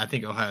this, man, I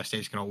think Ohio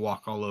State's going to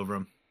walk all over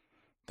them.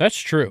 That's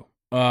true.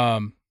 I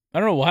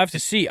don't know. We'll have to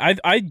see.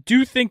 I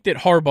do think that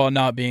Harbaugh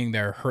not being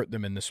there hurt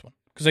them in this one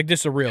because like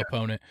this is a real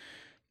opponent.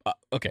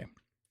 Okay,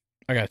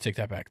 I gotta take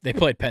that back. They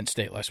played Penn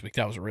State last week.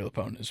 That was a real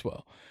opponent as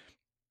well.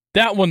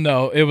 That one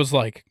though, it was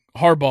like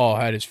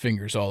Harbaugh had his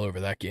fingers all over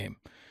that game.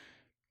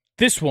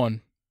 This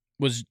one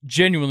was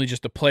genuinely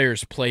just the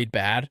players played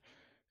bad,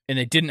 and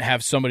they didn't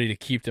have somebody to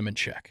keep them in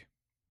check.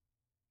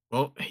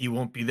 Well, he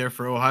won't be there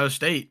for Ohio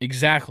State.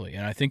 Exactly,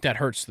 and I think that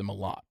hurts them a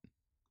lot.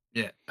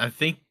 Yeah, I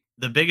think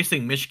the biggest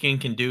thing Michigan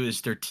can do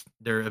is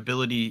their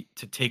ability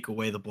to take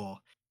away the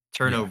ball,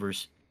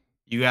 turnovers.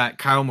 Yeah. You got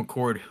Kyle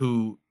McCord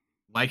who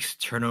likes to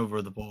turn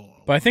over the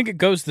ball. But I think it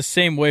goes the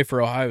same way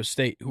for Ohio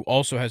State, who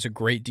also has a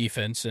great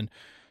defense, and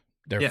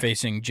they're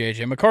facing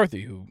J.J.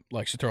 McCarthy, who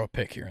likes to throw a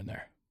pick here and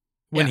there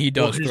when he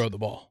does throw the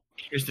ball.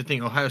 Here's the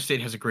thing. Ohio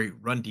State has a great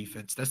run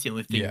defense. That's the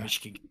only thing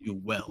Michigan can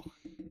do well.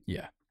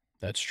 Yeah,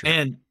 that's true.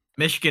 And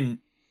Michigan,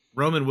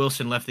 Roman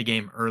Wilson left the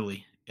game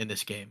early in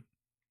this game.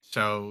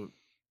 So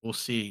we'll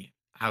see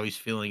how he's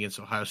feeling against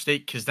Ohio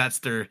State because that's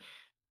their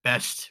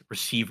best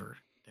receiver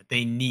that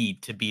they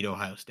need to beat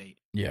Ohio State.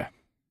 Yeah,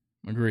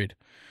 agreed.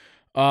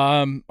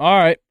 All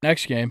right,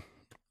 next game.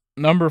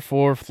 Number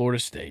 4, Florida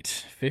State,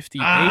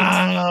 58.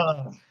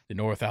 The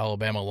North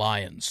Alabama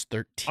Lions,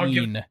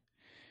 13.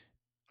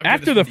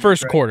 After the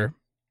first quarter,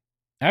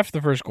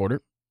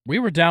 we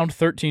were down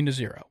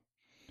 13-0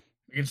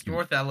 against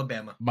North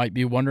Alabama. Might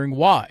be wondering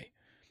why.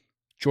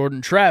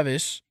 Jordan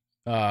Travis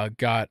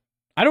got.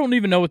 I don't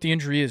even know what the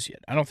injury is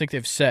yet. I don't think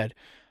they've said.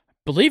 I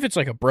believe it's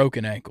like a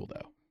broken ankle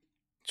though.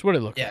 That's what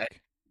it looked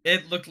like.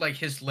 It looked like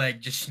his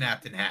leg just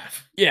snapped in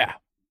half. Yeah.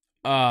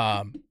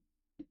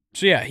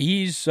 So yeah,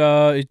 he's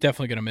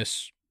definitely gonna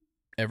miss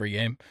every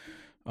game,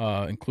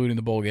 including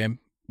the bowl game,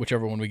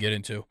 whichever one we get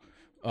into.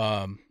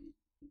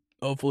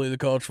 Hopefully the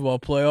college football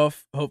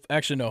playoff. Hope.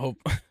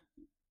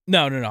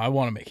 No. I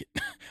want to make it.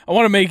 I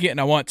want to make it,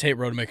 and I want Tate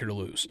Rodemaker to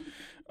lose.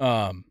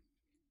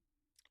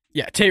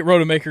 Yeah, Tate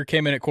Rodemaker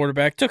came in at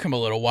quarterback. Took him a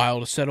little while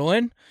to settle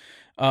in,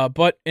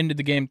 but ended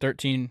the game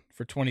 13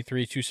 for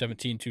 23,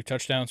 217, 2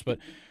 touchdowns. But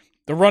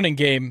the running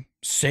game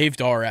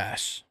saved our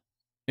ass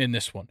in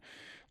this one.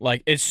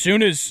 Like, as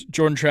soon as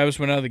Jordan Travis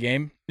went out of the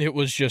game, it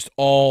was just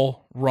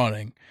all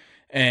running.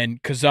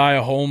 And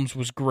Keziah Holmes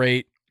was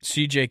great.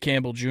 C.J.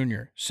 Campbell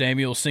Jr.,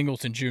 Samuel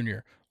Singleton Jr.,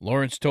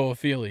 Lawrence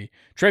Toafili.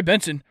 Trey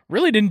Benson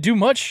really didn't do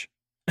much,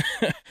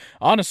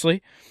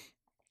 honestly.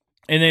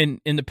 And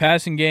then in the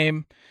passing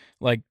game,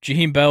 like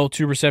Jaheim Bell,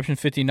 2 receptions,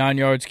 59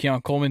 yards.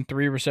 Keon Coleman,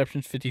 3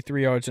 receptions,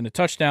 53 yards, and a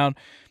touchdown.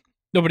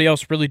 Nobody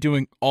else really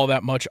doing all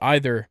that much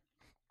either.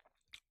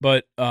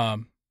 But I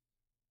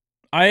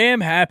am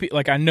happy.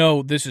 Like, I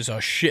know this is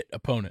a shit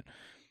opponent.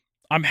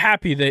 I'm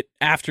happy that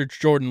after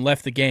Jordan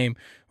left the game,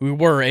 we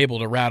were able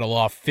to rattle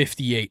off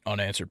 58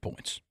 unanswered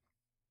points.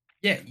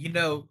 Yeah,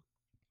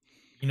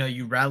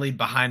 you rallied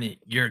behind it,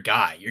 your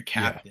guy, your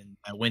captain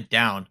that went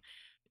down,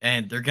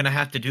 and they're going to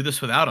have to do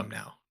this without him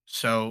now.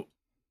 So,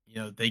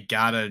 they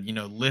got to,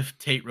 lift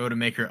Tate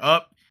Rodemaker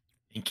up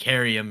and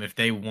carry him if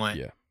they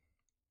want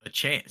a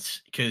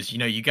chance. Because,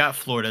 you got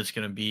Florida's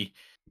going to be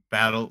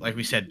battle of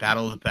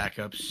the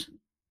backups.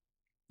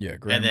 Yeah,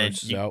 Graham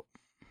Mertz is out.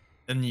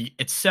 Then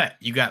it's set.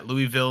 You got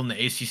Louisville in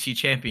the ACC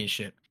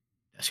championship.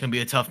 That's going to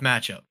be a tough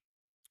matchup.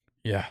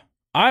 Yeah.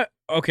 I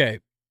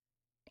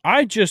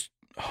just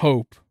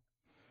hope,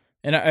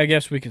 and I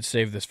guess we can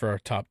save this for our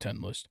top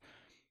 10 list.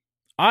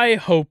 I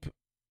hope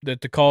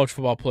that the College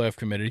Football Playoff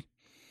Committee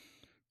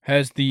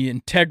has the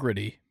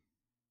integrity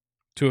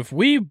to, if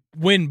we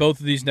win both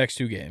of these next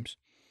 2 games,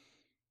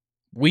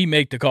 we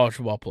make the College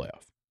Football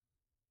Playoff.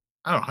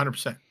 Oh,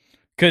 100%.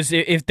 Because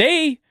if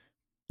they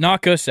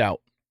knock us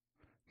out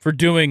for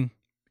doing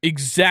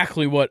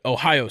exactly what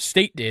Ohio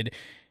State did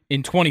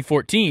in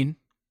 2014,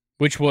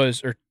 or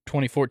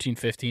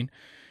 2014-15,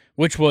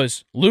 which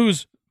was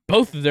lose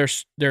both of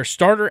their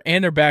starter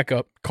and their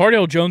backup.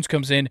 Cardale Jones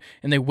comes in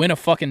and they win a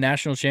fucking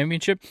national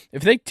championship.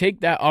 If they take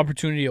that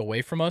opportunity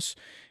away from us,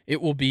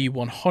 it will be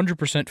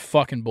 100%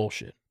 fucking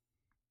bullshit.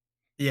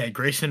 Yeah,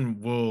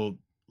 Grayson will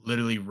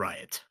literally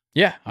riot.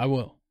 Yeah, I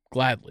will.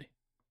 Gladly.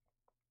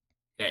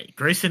 Yeah,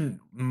 Grayson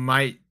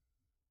might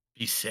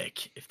be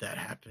sick if that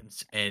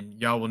happens.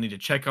 And y'all will need to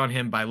check on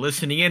him by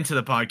listening into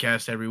the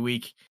podcast every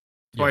week,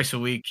 twice a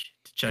week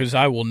to check. Because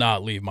I will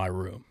not leave my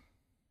room.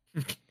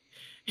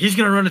 He's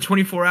going to run a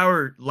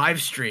 24-hour live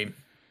stream.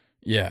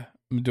 Yeah,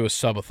 I'm going to do a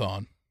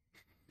subathon.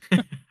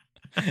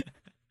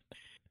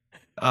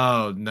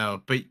 Oh,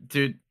 no. But,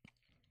 dude,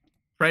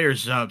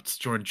 prayers up to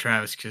Jordan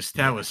Travis because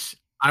that was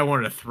 – I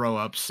wanted to throw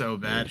up so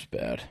bad. It was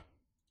bad.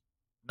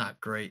 Not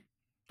great.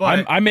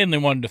 But I mainly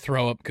wanted to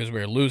throw up because we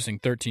were losing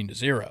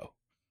 13-0.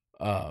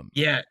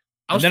 Yeah.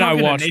 And then I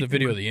watched the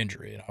video of the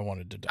injury, and I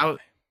wanted to die.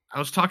 I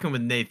was talking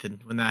with Nathan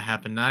when that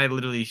happened. I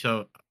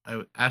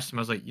asked him,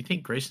 I was like, you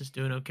think Grayson's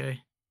doing okay?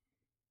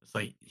 It's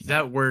like, he's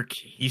at work.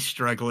 He's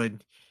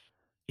struggling.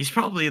 He's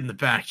probably in the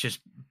back just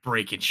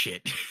breaking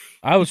shit.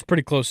 I was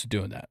pretty close to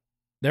doing that.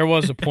 There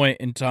was a point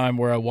in time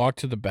where I walked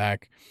to the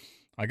back,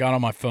 I got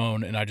on my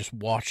phone, and I just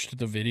watched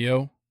the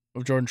video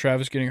of Jordan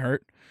Travis getting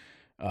hurt.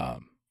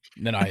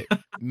 Then I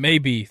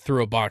maybe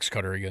threw a box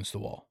cutter against the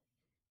wall.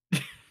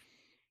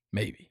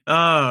 Maybe.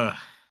 Yeah,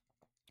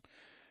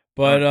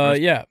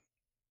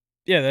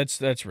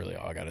 that's really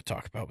all I got to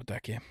talk about with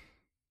that game.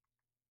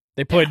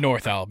 They played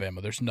North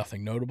Alabama. There's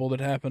nothing notable that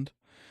happened.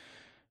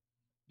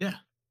 Yeah.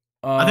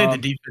 I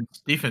think the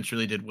defense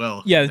really did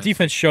well. Yeah, the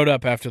defense showed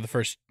up after the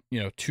first,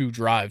 2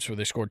 drives where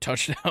they scored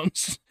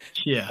touchdowns.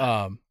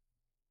 Yeah.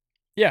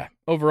 Yeah,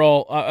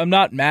 overall, I'm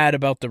not mad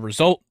about the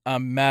result.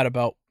 I'm mad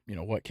about,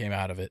 what came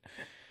out of it.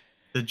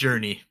 The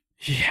journey.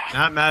 Yeah.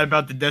 Not mad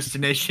about the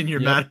destination.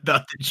 You're mad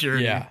about the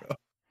journey. Yeah. Bro.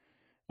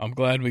 I'm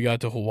glad we got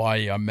to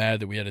Hawaii. I'm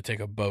mad that we had to take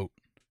a boat.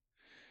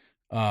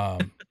 All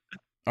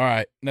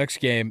right, next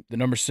game, the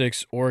number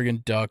 6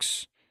 Oregon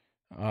Ducks,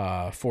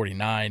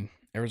 49,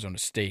 Arizona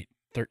State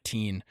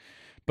 13.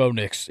 Bo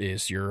Nix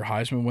is your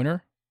Heisman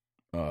winner.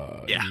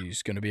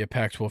 He's going to be a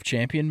Pac-12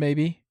 champion,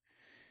 maybe,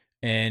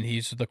 and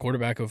he's the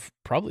quarterback of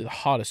probably the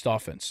hottest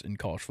offense in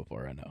college football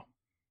right now.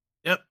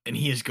 Yep, and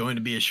he is going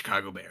to be a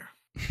Chicago Bear.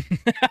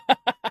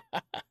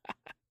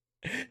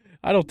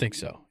 I don't think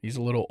so. He's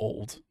a little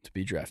old to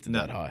be drafted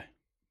that high.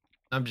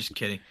 I'm just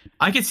kidding.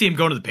 I could see him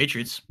going to the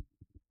Patriots.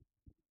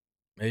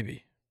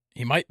 Maybe.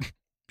 He might.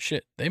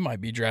 Shit, they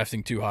might be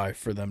drafting too high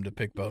for them to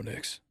pick Bo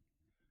Nix.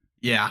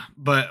 Yeah,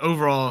 but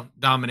overall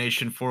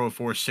domination,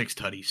 404, 6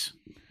 tutties.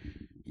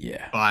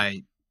 Yeah.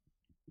 By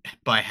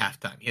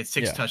halftime. He had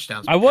 6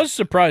 touchdowns. I was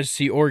surprised to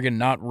see Oregon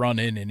not run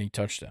in any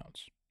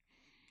touchdowns.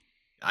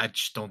 I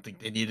just don't think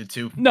they needed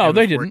to. No,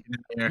 they didn't.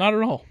 Not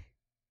at all.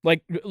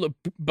 Like, look,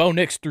 Bo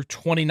Nix threw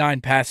 29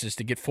 passes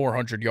to get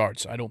 400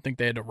 yards. I don't think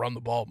they had to run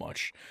the ball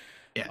much.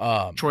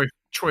 Yeah.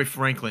 Troy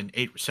Franklin,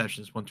 8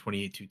 receptions,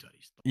 128, 2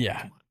 tutties.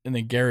 Yeah. And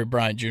then Gary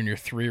Bryant Jr.,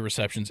 3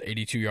 receptions,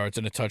 82 yards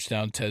and a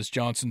touchdown. Tez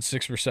Johnson,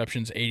 6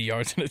 receptions, 80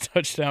 yards and a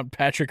touchdown.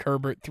 Patrick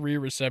Herbert, 3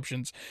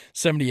 receptions,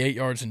 78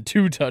 yards and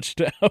 2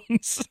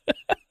 touchdowns.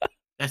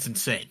 That's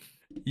insane.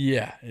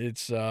 Yeah,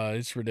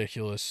 it's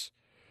ridiculous.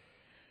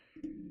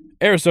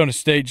 Arizona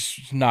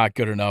State's not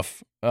good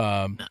enough,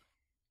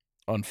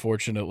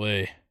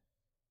 unfortunately.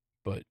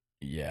 But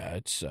yeah,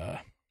 it's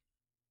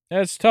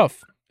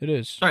tough. It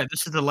is. All right,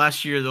 this is the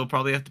last year they'll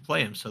probably have to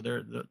play him, so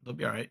they'll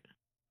be all right.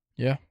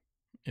 Yeah.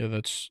 Yeah,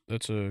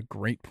 that's a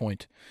great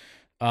point.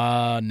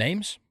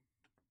 Names?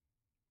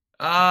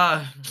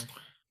 Jaden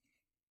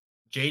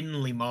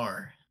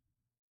Limar.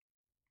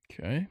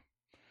 Okay.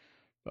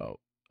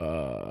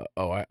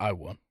 I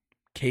won.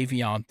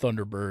 Kavion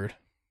Thunderbird.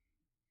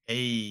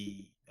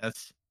 Hey,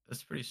 that's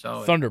pretty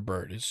solid.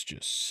 Thunderbird is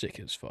just sick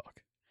as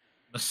fuck.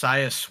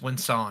 Messiah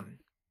Swinson.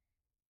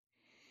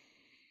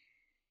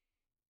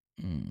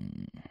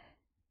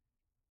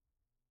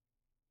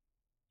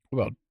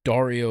 What about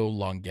Dario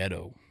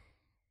Longhetto?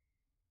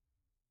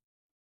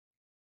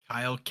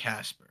 Kyle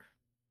Casper.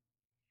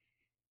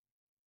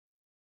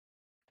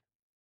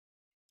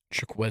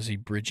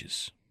 Chikwezi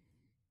Bridges.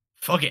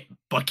 Fuck it.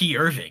 Bucky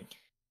Irving.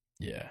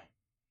 Yeah.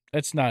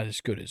 That's not as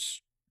good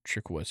as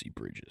Chikwezi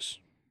Bridges.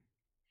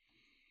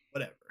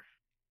 Whatever.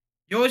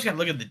 You always got to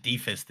look at the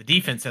defense. The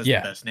defense has the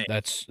best name.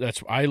 That's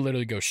I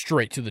literally go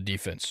straight to the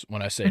defense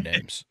when I say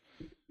names.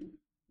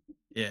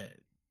 Yeah.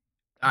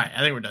 All right, I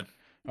think we're done.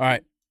 All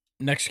right.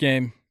 Next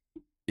game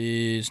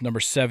is number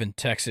 7,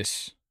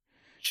 Texas.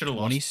 Should have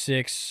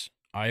 26,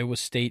 Iowa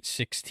State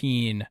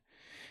 16.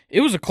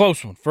 It was a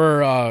close one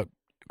for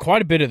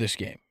quite a bit of this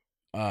game.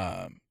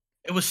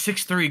 It was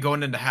 6-3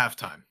 going into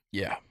halftime.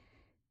 Yeah.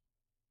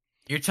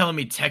 You're telling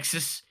me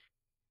Texas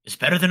is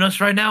better than us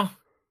right now?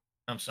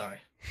 I'm sorry.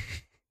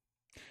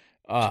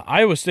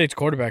 Iowa State's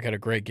quarterback had a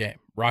great game.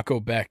 Rocco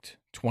Becht,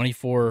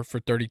 24 for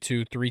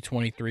 32,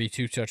 323,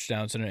 2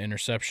 touchdowns and an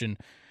interception.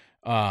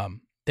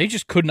 They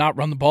just could not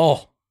run the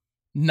ball.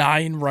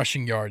 9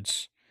 rushing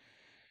yards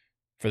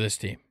for this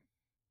team.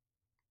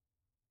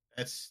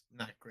 That's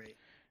not great.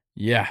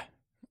 Yeah.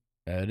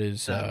 That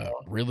is So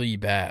really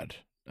bad,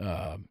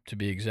 to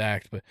be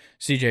exact. But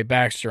C.J.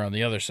 Baxter on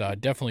the other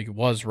side definitely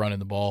was running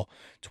the ball.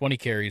 20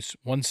 carries,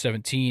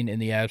 117 in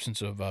the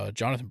absence of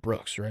Jonathan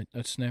Brooks, right?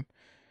 That's his name.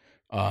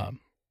 Um,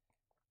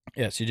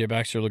 yeah, C.J.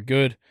 Baxter looked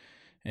good.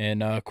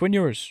 And Quinn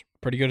Ewers,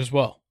 pretty good as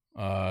well.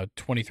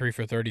 23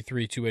 for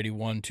 33,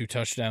 281, 2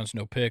 touchdowns,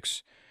 no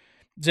picks.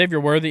 Xavier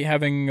Worthy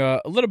having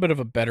a little bit of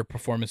a better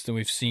performance than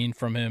we've seen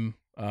from him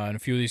in a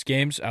few of these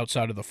games,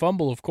 outside of the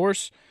fumble, of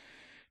course.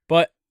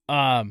 But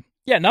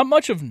yeah, not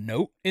much of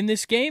note in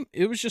this game.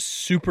 It was just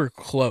super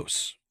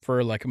close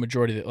for like a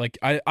majority of it. Like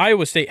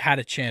Iowa State had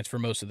a chance for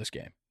most of this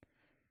game.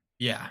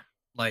 yeah,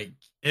 like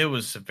it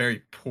was a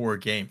very poor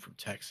game from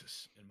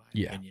Texas, in my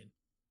Yeah, opinion.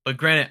 But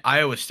granted,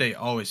 Iowa State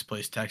always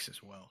plays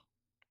Texas well.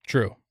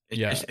 true. It's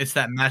Yeah, just it's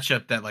that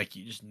matchup that like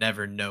you just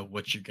never know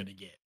what you're gonna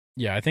get.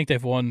 yeah. I think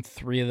they've won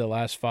 3 of the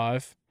last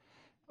 5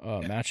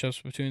 Yeah.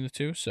 matchups between the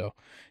two. So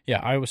yeah,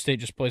 Iowa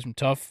State just plays them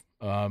tough.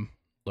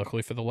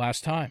 Luckily for the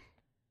last time.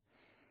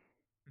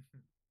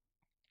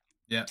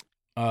 Yeah.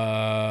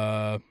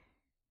 Uh,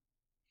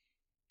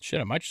 shit,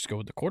 I might just go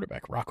with the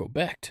quarterback, Rocco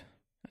Becht.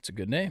 That's a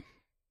good name.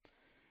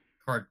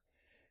 Cart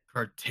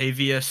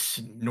Cartavius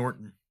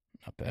Norton.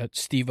 Not bad.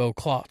 Steve-O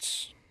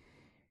Klotz.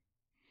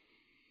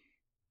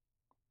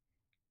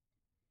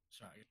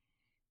 Sorry.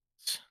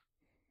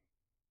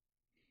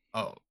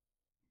 Oh,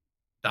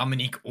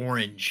 Dominique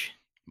Orange.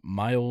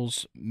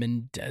 Miles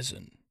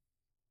Mendezun.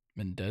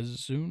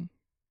 Mendezun?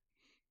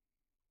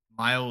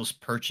 Miles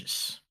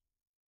Purchase.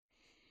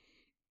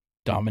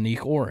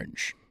 Dominique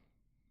Orange.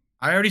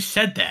 I already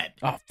said that.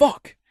 Oh,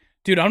 fuck.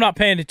 Dude, I'm not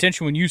paying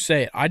attention when you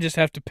say it. I just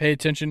have to pay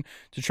attention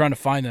to trying to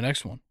find the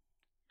next one.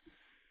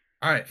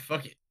 All right,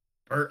 fuck it.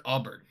 Bert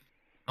Auburn.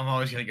 I'm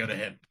always gonna go to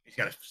him. He's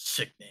got a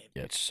sick name,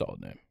 Yeah, it's a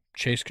solid name.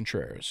 Chase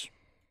Contreras.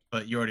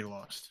 but you already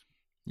lost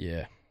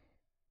Yeah,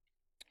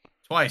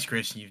 twice,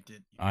 Grayson. You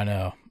did. I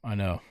know. I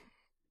know.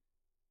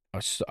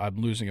 I'm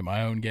losing in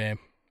my own game.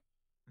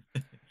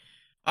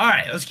 All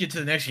right, let's get to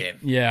the next game.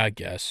 Yeah, I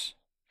guess.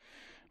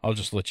 I'll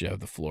just let you have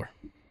the floor.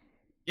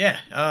 Yeah.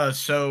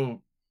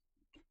 So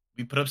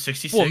we put up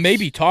 66. Well,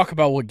 maybe talk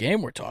about what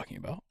game we're talking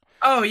about.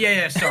 Oh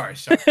yeah. Sorry.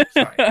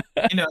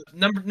 You know,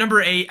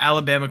 number 8,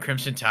 Alabama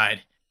Crimson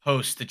Tide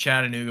hosts the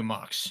Chattanooga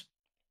Mocs.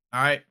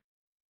 All right.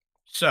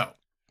 So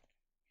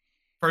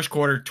first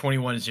quarter,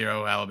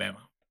 21-0 Alabama.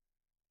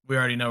 We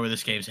already know where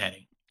this game's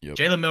heading. Yep.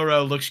 Jalen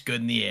Milroe looks good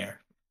in the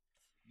air.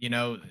 You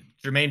know,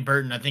 Jermaine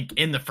Burton, I think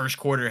in the first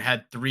quarter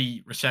had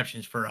 3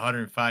 receptions for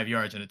 105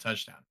 yards and a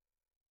touchdown.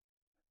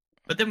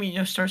 But then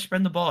we start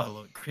spreading the ball a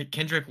little.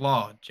 Kendrick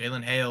Law,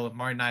 Jalen Hale,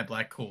 Amari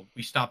Black, cool.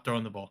 We stopped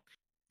throwing the ball.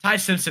 Ty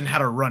Simpson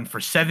had a run for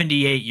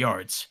 78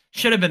 yards.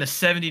 Should have been a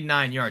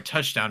 79-yard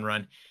touchdown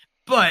run,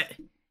 but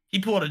he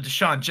pulled a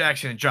Deshaun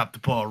Jackson and dropped the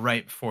ball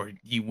right before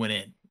he went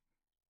in,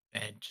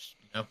 and just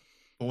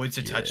voids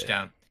a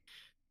touchdown.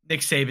 Nick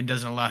Saban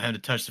doesn't allow him to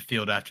touch the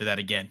field after that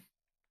again.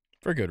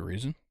 For good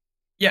reason.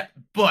 Yeah,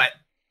 but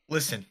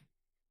listen,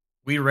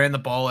 we ran the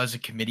ball as a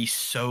committee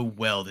so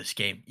well this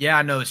game. Yeah,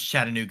 I know it's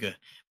Chattanooga,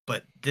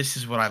 but this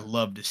is what I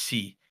love to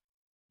see.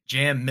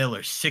 Jam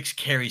Miller, 6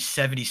 carries,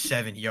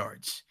 77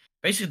 yards.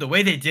 Basically, the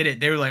way they did it,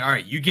 they were like, all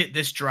right, you get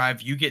this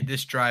drive, you get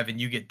this drive, and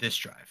you get this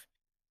drive.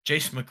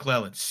 Jason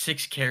McClellan,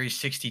 6 carries,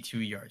 62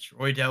 yards.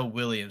 Roydell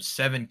Williams,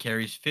 7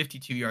 carries,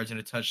 52 yards, and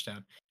a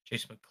touchdown.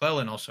 Jason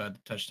McClellan also had the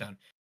touchdown.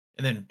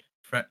 And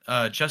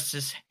then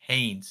Justice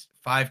Haynes,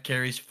 5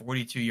 carries,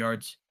 42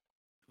 yards,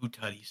 2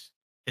 tutties.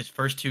 His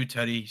first 2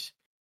 tutties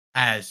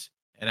as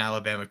an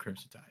Alabama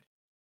Crimson Tide.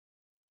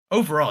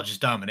 Overall,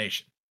 just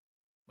domination.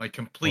 Like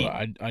complete.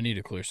 Well, I need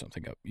to clear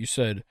something up. You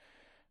said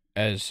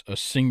as a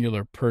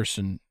singular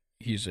person,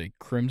 he's a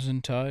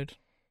Crimson Tide?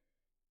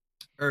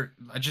 Or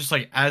just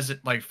like as it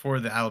like for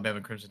the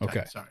Alabama Crimson Tide.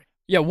 Okay. Sorry.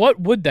 Yeah, what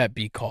would that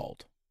be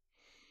called?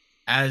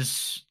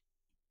 As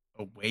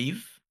a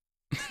wave?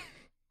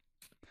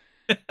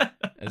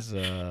 As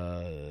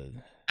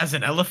As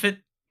an elephant?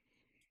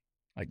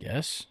 I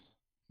guess.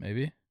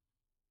 Maybe.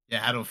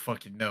 Yeah, I don't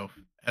fucking know.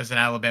 As an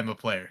Alabama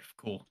player.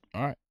 Cool.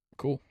 All right.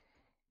 Cool.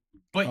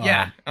 But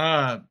yeah,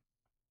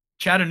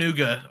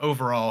 Chattanooga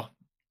overall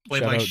played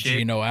Shout like out shit.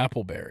 Gino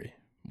Appleberry.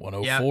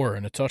 104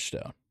 and a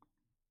touchdown.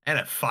 And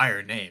a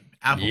fire name.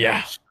 Appleberry.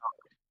 Yeah.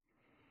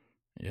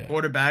 Yeah.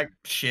 Quarterback,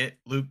 shit.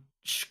 Luke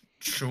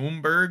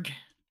Schoenberg.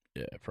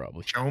 Yeah,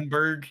 probably.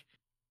 Schoenberg.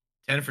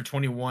 10 for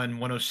 21,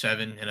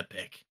 107, and a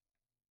pick.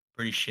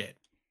 Pretty shit.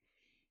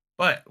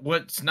 But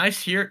what's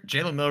nice here,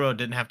 Jalen Milroe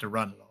didn't have to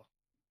run at all.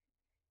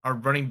 Our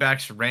running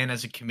backs ran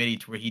as a committee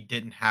to where he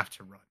didn't have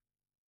to run.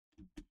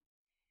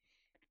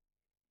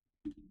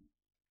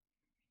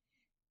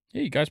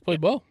 Yeah, you guys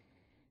played well.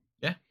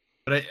 Yeah.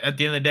 But at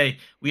the end of the day,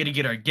 we had to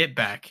get our get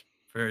back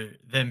for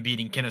them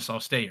beating Kennesaw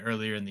State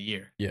earlier in the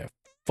year. Yeah.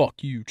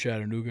 Fuck you,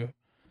 Chattanooga.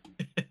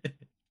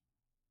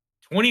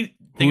 20.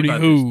 Hooty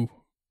hoo.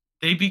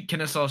 They beat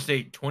Kennesaw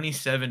State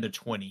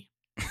 27-20.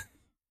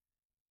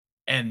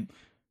 And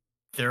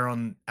they're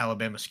on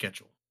Alabama's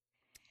schedule.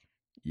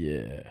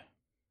 Yeah.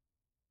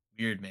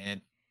 Weird,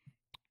 man.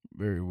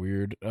 Very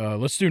weird.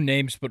 Let's do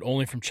names, but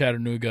only from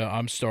Chattanooga.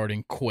 I'm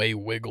starting Quay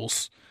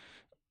Wiggles.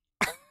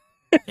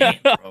 Damn,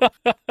 bro.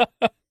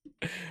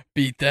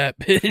 Beat that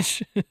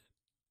bitch.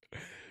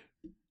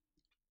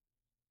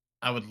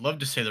 I would love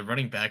to say the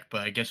running back,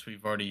 but I guess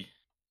we've already.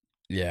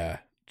 Yeah,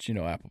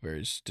 Gino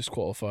Appleberry's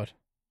disqualified.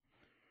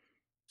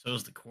 So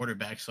is the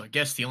quarterback. So I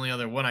guess the only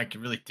other one I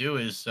could really do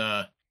is,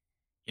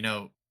 you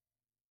know,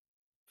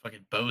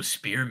 fucking Bo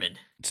Spearman.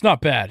 It's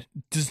not bad.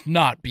 Does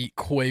not beat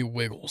Quay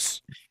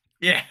Wiggles.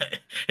 Yeah,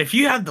 if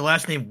you have the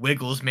last name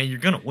Wiggles, man, you're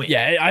gonna win.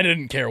 Yeah, I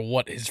didn't care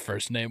what his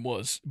first name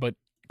was, but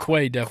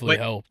Quay definitely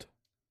Quay- helped.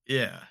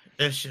 Yeah,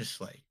 it's just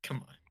like, come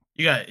on.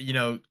 You got,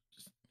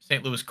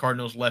 St. Louis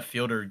Cardinals left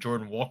fielder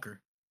Jordan Walker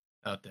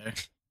out there.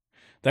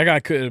 That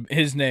guy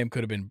his name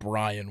could have been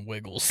Brian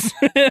Wiggles.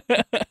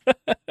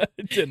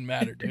 It didn't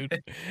matter,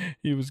 dude.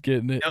 He was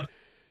getting it.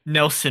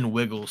 Nelson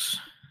Wiggles.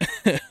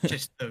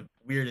 Just the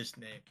weirdest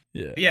name.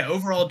 Yeah. But yeah,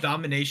 overall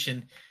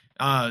domination.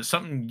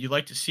 Something you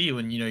like to see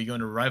when you go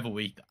into rival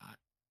week,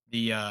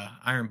 the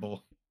Iron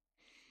Bowl.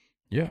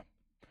 Yeah.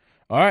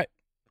 All right.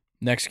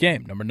 Next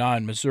game, number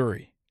 9,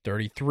 Missouri,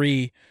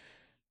 33.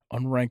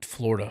 Unranked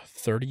Florida,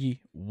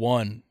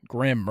 31.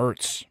 Graham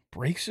Mertz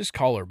breaks his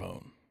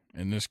collarbone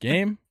in this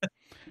game.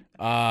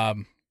 Yeah,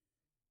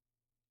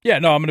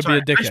 no, I'm going to be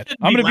a dickhead.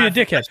 I'm going to be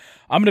a dickhead.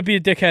 I'm going to be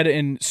a dickhead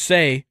and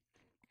say,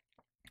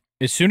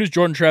 as soon as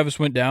Jordan Travis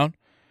went down,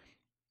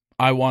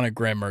 I wanted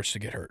Graham Mertz to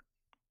get hurt.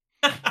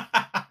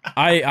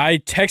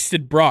 I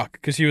texted Brock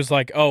because he was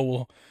like, oh,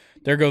 well,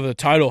 there go the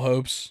title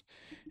hopes.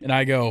 And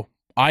I go,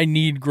 I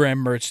need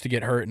Graham Mertz to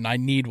get hurt, and I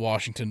need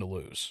Washington to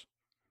lose.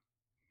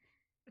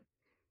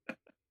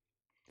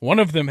 One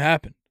of them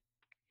happened.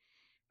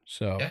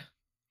 So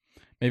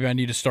maybe I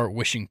need to start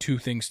wishing 2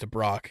 things to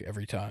Brock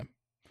every time.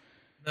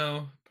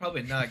 No,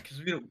 probably not. Because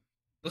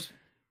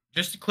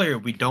just to clear,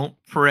 we don't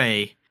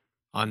pray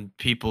on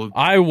people.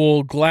 I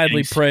will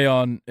gladly pray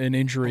on an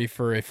injury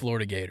for a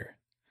Florida Gator.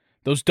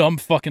 Those dumb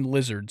fucking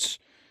lizards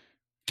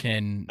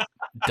can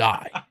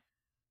die.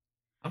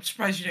 I'm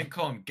surprised you didn't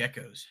call them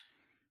geckos.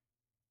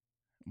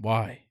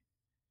 Why?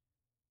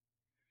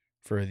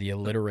 For the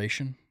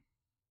alliteration?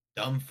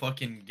 Dumb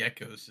fucking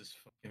geckos is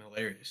fucking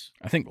hilarious.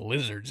 I think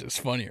lizards is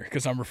funnier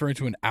because I'm referring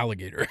to an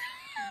alligator.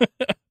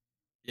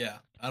 Yeah,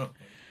 I don't.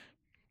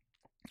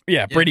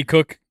 Yeah, Brady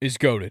Cook is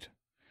goated.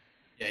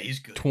 Yeah, he's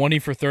good. 20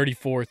 for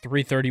 34,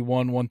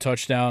 331, 1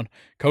 touchdown.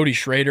 Cody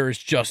Schrader is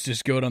just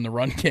as good on the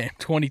run game.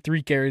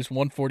 23 carries,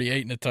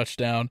 148 and a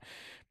touchdown.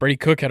 Brady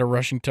Cook had a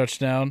rushing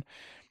touchdown.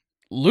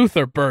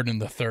 Luther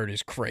Burden III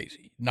is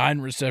crazy. 9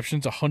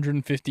 receptions,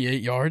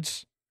 158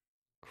 yards.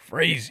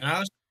 Crazy.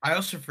 And I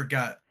also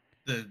forgot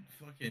the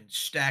fucking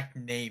stacked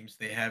names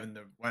they have in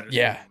the wide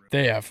receiver Yeah, room.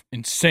 they have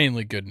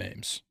insanely good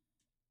names.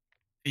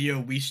 Theo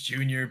Weiss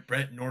Jr.,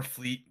 Brett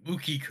Norfleet,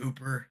 Mookie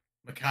Cooper,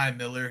 Mekhi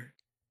Miller.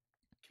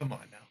 Come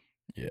on now.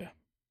 Yeah.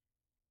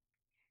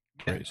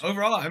 Crazy. Yeah,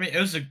 overall, I mean, it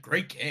was a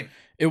great game.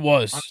 It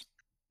was.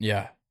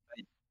 Yeah.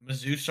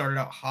 Mizzou started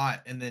out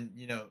hot, and then,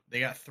 they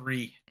got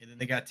 3, and then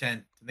they got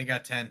 10, and they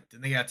got 10,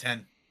 then they got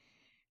 10.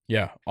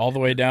 Yeah, all the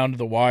way down to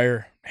the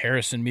wire.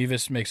 Harrison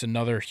Mevis makes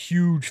another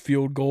huge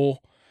field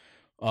goal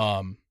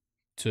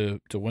to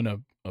win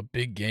a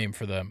big game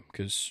for them,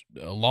 because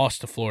a loss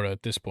to Florida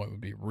at this point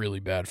would be really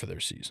bad for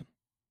their season.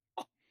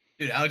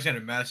 Dude,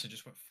 Alexander Madison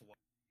just went flying.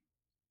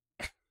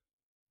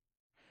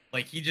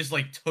 Like, he just,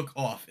 took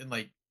off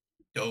and,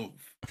 dove.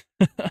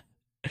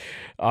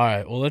 All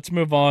right, well, let's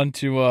move on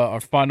to our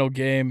final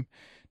game.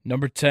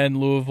 Number 10,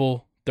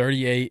 Louisville,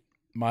 38.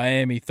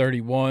 Miami,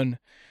 31.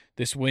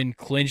 This win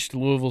clinched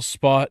Louisville's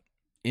spot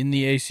in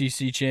the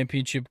ACC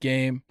championship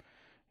game.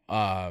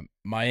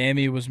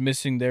 Miami was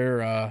missing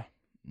their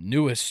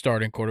newest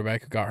starting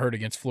quarterback who got hurt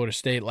against Florida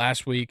State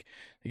last week.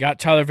 They got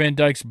Tyler Van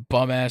Dyke's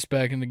bum ass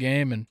back in the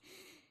game, and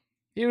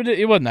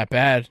it wasn't that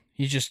bad.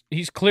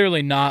 He's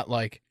clearly not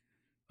like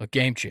a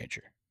game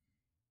changer.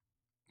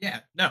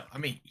 Yeah, no, I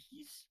mean,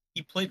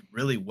 he played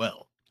really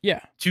well.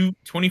 Yeah.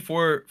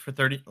 24 for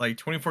 30,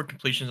 24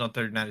 completions on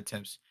 39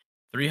 attempts,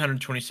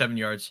 327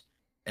 yards,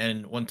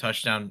 and 1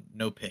 touchdown,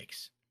 no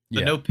picks.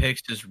 The no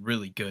picks is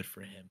really good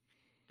for him.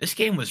 This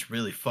game was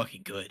really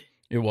fucking good.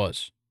 It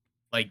was.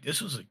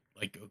 This was a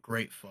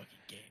great fucking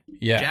game.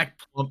 Yeah.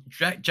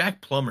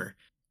 Jack Plummer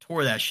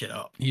tore that shit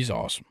up. He's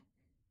awesome.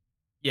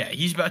 Yeah,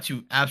 he's about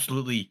to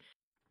absolutely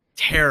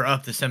tear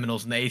up the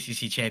Seminoles in the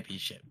ACC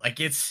championship.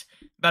 It's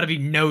about to be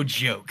no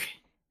joke.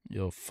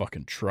 You'll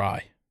fucking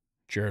try.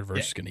 Jared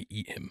Verse is going to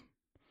eat him.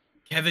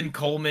 Kevin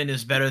Coleman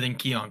is better than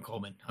Keon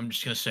Coleman. I'm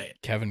just going to say it.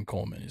 Kevin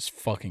Coleman is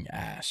fucking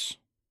ass.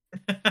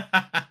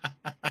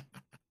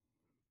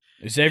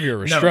 Xavier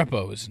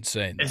Restrepo is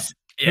insane,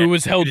 though. Who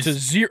was held to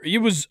 0. He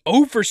was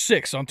 0 for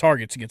 6 on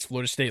targets against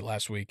Florida State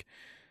last week.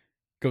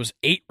 Goes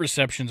 8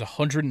 receptions,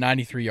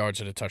 193 yards,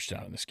 and a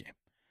touchdown in this game.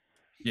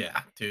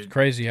 Yeah, dude. It's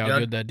crazy how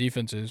good that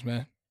defense is,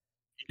 man.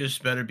 You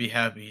just better be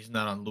happy he's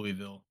not on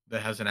Louisville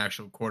that has an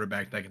actual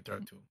quarterback that can throw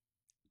to him.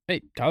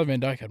 Hey, Tyler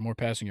Van Dyke had more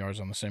passing yards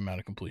on the same amount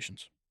of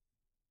completions.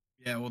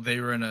 Yeah, well, they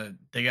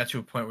got to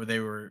a point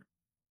where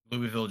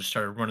Louisville just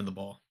started running the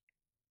ball.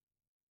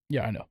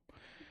 Yeah, I know.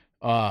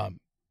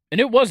 And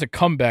it was a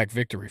comeback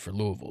victory for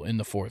Louisville in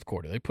the fourth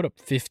quarter. They put up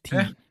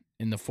 15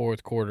 in the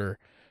fourth quarter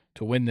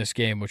to win this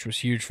game, which was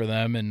huge for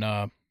them. And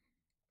I'm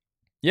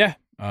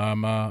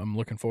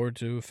looking forward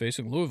to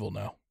facing Louisville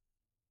now.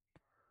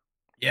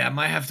 Yeah, I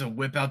might have to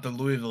whip out the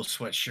Louisville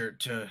sweatshirt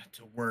to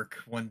work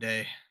one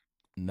day.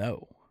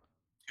 No.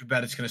 Too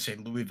bad it's going to say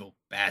Louisville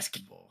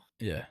basketball.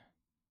 Yeah.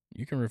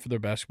 You can root for their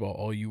basketball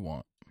all you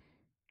want.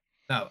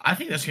 No, I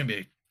think that's going to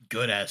be a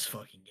good-ass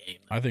fucking game.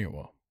 I think it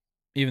will.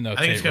 Even though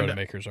Tate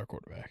Rodemaker's our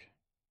quarterback.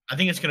 I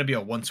think it's going to be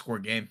a one-score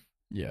game.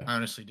 Yeah. I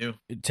honestly do.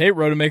 Tate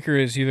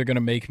Rodemaker is either going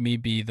to make me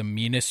be the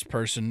meanest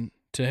person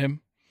to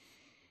him.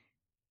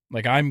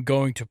 Like, I'm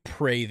going to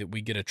pray that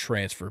we get a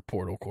transfer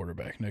portal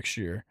quarterback next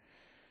year.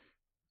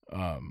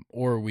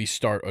 Or we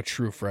start a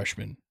true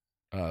freshman,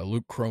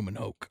 Luke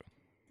Kromenhoek.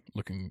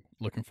 Looking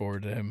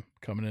forward to him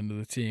coming into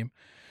the team.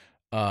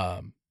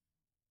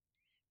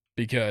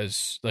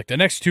 Because like the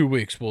next 2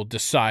 weeks will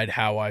decide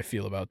how I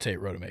feel about Tate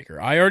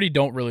Rodemaker. I already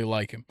don't really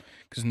like him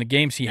because in the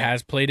games he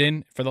has played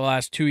in for the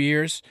last 2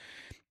 years,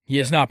 he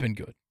has not been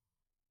good.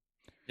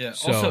 Yeah.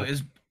 So, also,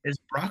 is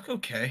Brock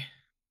okay?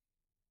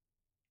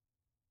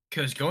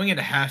 Because going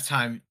into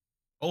halftime,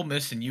 Ole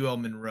Miss and UL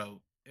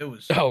Monroe, it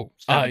was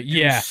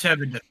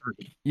 7-3.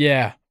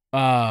 Yeah.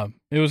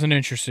 It was an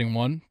interesting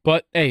one,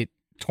 but hey,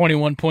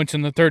 21 points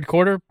in the third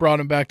quarter brought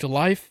him back to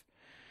life.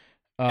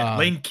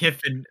 Lane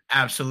Kiffin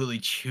absolutely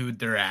chewed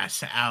their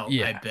ass out,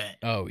 yeah. I bet.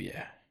 Oh,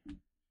 yeah.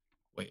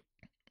 Wait.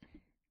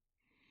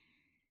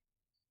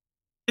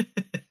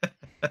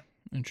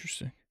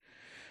 Interesting.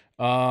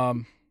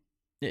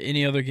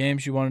 Any other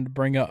games you wanted to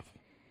bring up?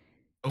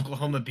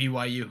 Oklahoma,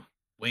 BYU.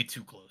 Way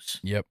too close.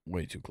 Yep,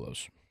 way too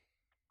close.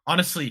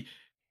 Honestly,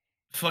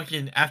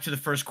 fucking after the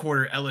first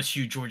quarter,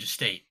 LSU, Georgia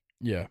State.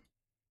 Yeah.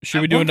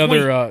 Should we do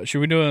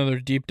another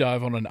deep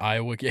dive on an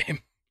Iowa game?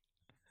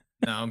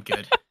 No, I'm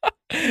good.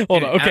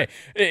 Hold on. Okay.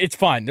 It's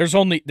fine. There's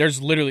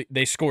literally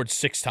they scored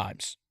 6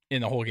 times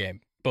in the whole game.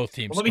 Both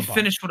teams. Well, let me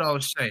finish what I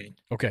was saying.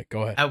 Okay,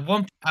 go ahead. At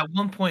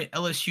one point,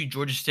 LSU,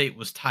 Georgia State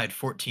was tied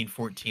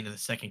 14-14 in the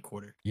second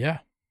quarter. Yeah.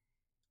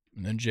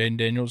 And then Jaden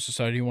Daniels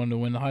decided he wanted to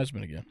win the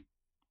Heisman again.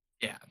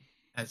 Yeah.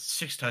 Has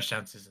 6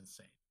 touchdowns is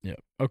insane. Yeah.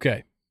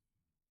 Okay.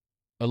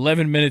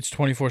 11 minutes,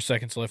 24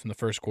 seconds left in the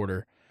first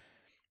quarter.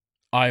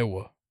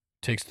 Iowa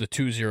takes the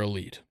 2-0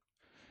 lead.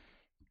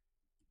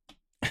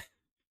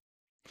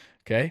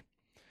 Okay.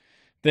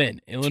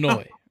 Then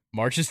Illinois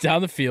marches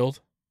down the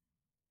field,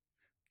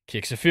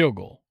 kicks a field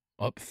goal,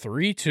 up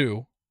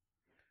 3-2,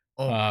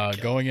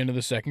 going into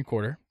the second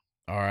quarter.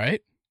 All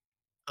right.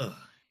 Ugh.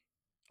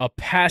 A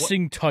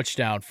passing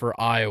touchdown for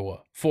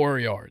Iowa, 4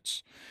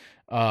 yards.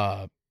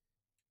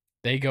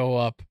 They go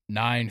up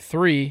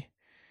 9-3,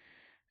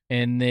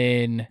 and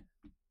then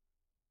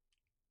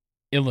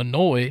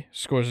Illinois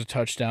scores a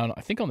touchdown,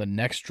 I think on the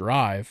next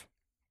drive,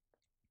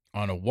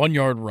 on a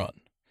 1-yard run,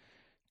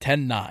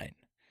 10-9.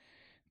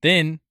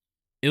 Then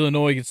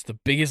Illinois gets the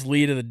biggest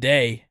lead of the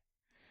day,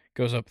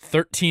 goes up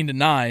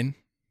 13-9,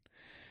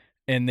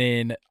 and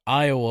then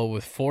Iowa,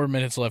 with 4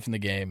 minutes left in the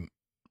game,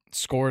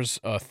 scores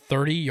a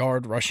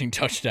 30-yard rushing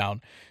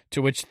touchdown,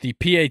 to which the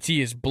PAT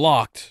is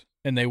blocked,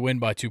 and they win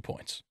by 2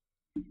 points.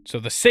 So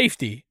the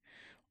safety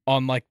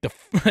on one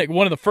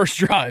of the first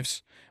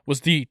drives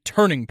was the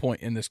turning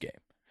point in this game.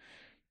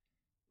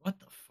 What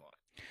the fuck?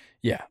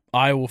 Yeah,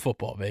 Iowa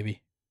football,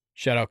 baby.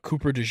 Shout out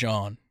Cooper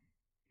DeJean.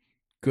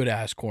 Good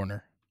ass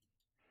corner.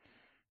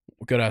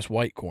 Good ass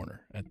white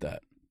corner at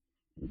that.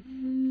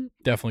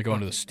 Definitely going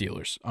to the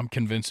Steelers. I'm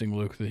convincing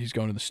Luke that he's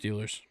going to the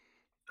Steelers.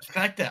 The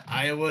fact that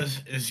Iowa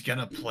is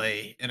gonna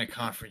play in a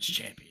conference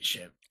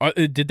championship.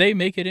 Did they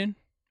make it in?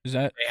 Is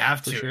that they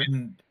have to? Sure?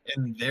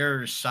 In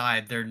their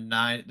side, they're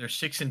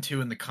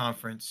 6-2 in the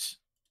conference,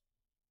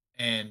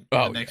 and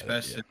the next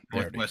best is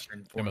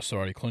Northwestern. They must have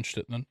already clinched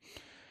it then.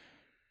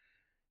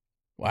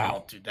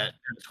 Wow, dude, that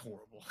is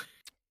horrible.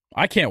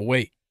 I can't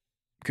wait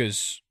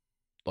because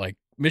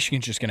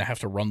Michigan's just gonna have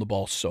to run the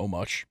ball so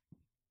much.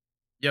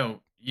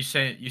 Yo, you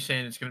saying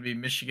it's gonna be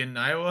Michigan and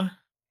Iowa?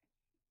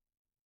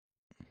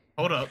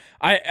 Hold up.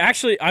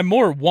 I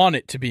more want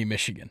it to be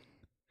Michigan.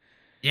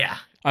 Yeah.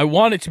 I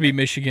want it to be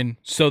Michigan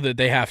so that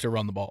they have to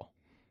run the ball.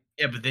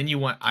 Yeah, but then you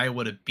want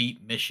Iowa to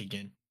beat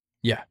Michigan.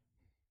 Yeah,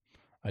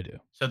 I do.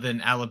 So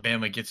then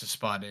Alabama gets a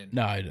spot in.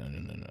 No.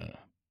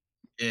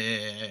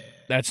 Yeah.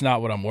 That's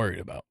not what I'm worried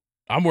about.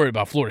 I'm worried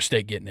about Florida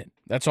State getting it.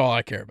 That's all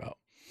I care about.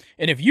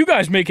 And if you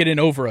guys make it in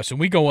over us and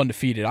we go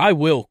undefeated, I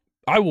will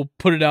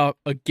put it out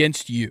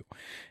against you.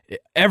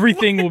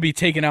 Everything will be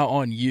taken out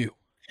on you.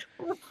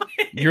 What?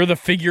 You're the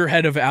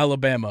figurehead of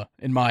Alabama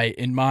in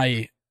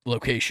my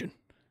location.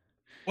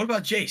 What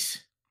about Jace?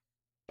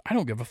 I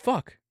don't give a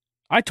fuck.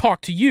 I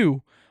talk to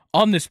you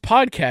on this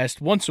podcast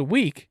once a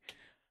week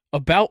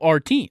about our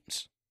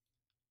teams.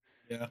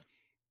 Yeah.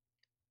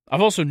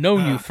 I've also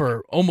known you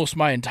for almost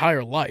my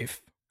entire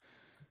life.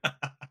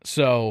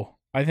 So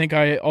I think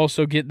I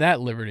also get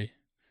that liberty.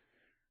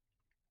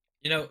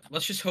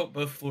 Let's just hope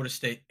both Florida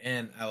State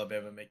and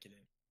Alabama make it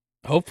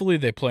in. Hopefully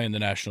they play in the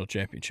national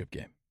championship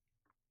game.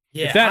 If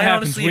Yeah, that I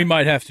happens, honestly, we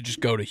might have to just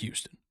go to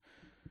Houston.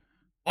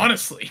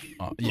 honestly,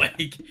 Yeah.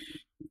 like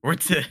we're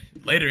to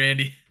later,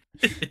 Andy.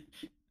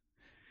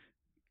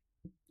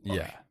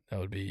 Yeah, that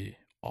would be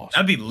awesome.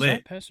 That'd be Was that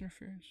lit. pass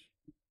interference?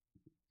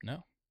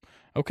 No.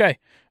 Okay.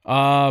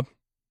 Yeah,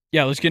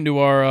 let's get into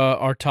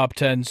our top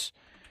tens.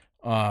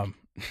 Um,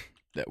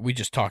 we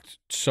just talked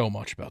so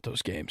much about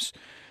those games.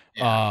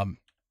 Yeah.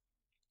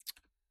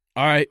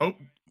 All right. Oh,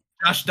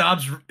 Josh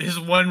Dobbs, his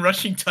one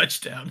rushing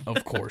touchdown.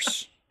 Of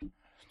course.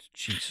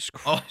 Jesus Oh,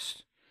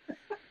 Christ.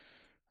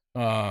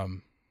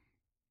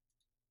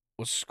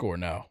 What's the score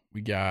now?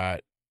 We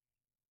got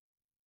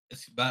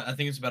I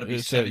think it's about to be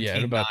so yeah,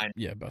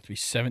 17-9. about to be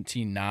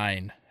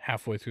 17-9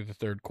 halfway through the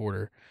third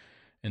quarter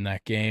in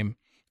that game.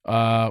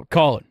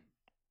 Colin,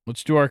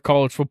 let's do our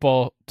college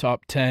football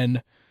top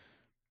 10.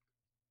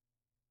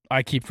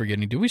 I keep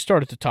forgetting. Do we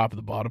start at the top or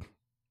the bottom?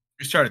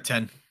 We start at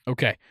 10.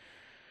 Okay.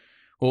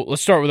 Well,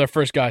 let's start with our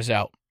first guys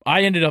out.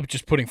 I ended up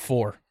just putting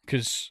 4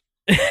 because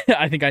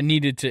I think I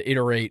needed to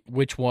iterate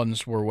which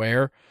ones were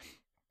where.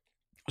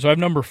 So I have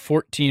number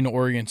 14,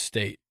 Oregon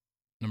State,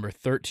 number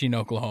 13,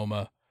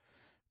 Oklahoma,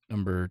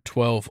 number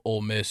 12,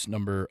 Ole Miss,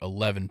 number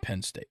 11,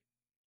 Penn State.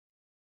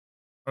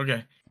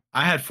 Okay.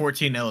 I had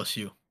 14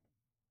 LSU.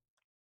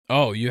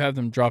 Oh, you have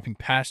them dropping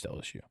past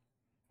LSU.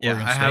 Yeah,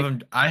 Oregon I State? have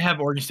them. I have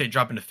Oregon State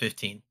dropping to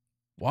 15.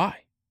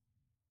 Why?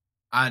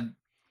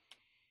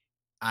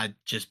 I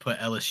just put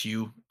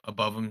LSU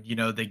above them. You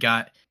know,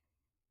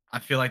 I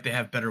feel like they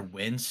have better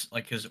wins.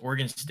 Like, because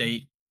Oregon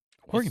State.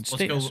 Oregon let's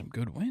State go. has some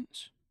good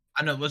wins.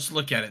 I know. Let's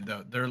look at it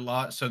though. Their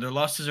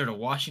losses are to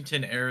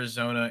Washington,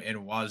 Arizona,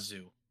 and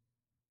Wazoo.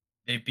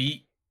 They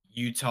beat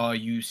Utah,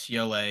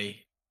 UCLA.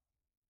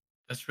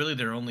 That's really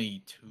their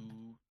only 2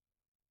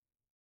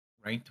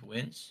 ranked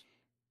wins.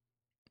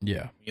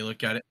 Yeah. You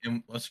look at it,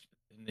 and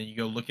then you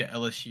go look at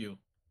LSU.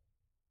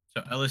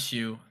 So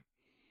LSU,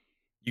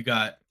 you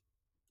got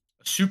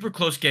a super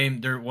close game.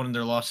 They're one of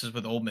their losses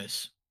with Ole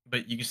Miss,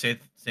 but you can say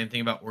the same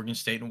thing about Oregon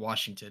State and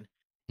Washington.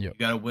 Yep. You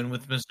got a win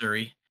with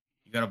Missouri.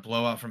 You got a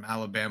blowout from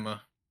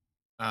Alabama.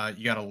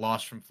 You got a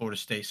loss from Florida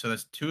State. So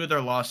that's 2 of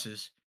their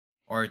losses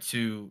are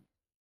to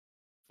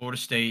Florida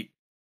State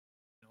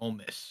and Ole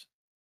Miss.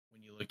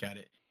 When you look at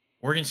it,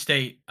 Oregon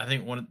State, I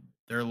think one of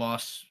their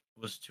loss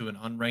was to an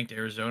unranked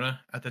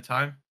Arizona at the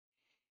time.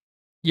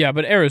 Yeah,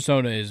 but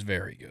Arizona is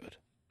very good.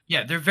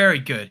 Yeah, they're very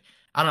good.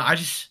 I don't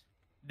know.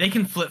 They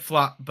can flip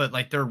flop, but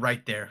like they're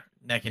right there,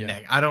 neck and Yeah.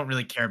 neck. I don't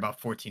really care about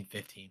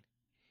 14-15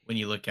 when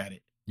you look at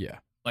it. Yeah,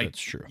 Like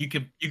that's true. You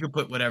could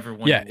put whatever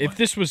one. Yeah, you if want.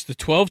 this was the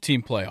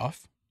 12-team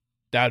playoff,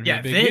 that would be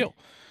a big deal.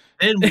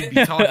 Then we'd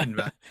be talking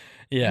about it.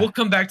 Yeah. We'll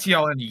come back to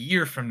y'all in a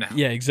year from now.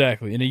 Yeah,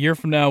 exactly. In a year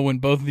from now, when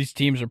both of these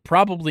teams are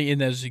probably in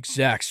those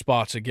exact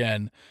spots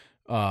again,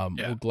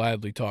 we'll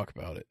gladly talk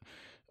about it.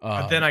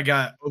 But then I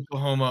got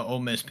Oklahoma, Ole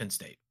Miss, Penn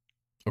State.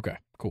 Okay,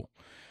 cool.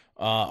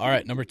 All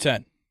right, number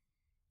 10,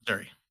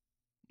 Missouri.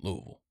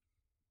 Louisville.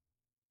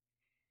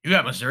 You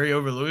got Missouri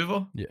over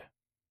Louisville? Yeah.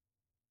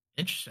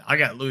 Interesting. I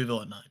got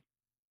Louisville at 9.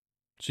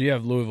 So you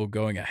have Louisville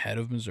going ahead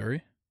of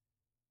Missouri?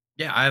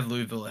 Yeah, I have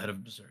Louisville ahead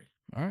of Missouri.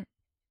 All right.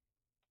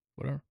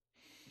 Whatever.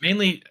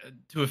 Mainly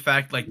to a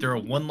fact, like they're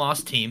a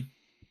 1-loss team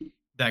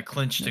that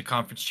clinched a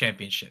conference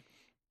championship.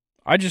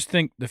 I just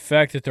think the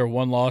fact that their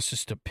 1 loss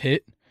is to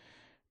Pitt,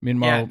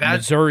 meanwhile,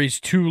 Missouri's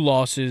 2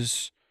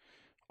 losses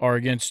are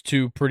against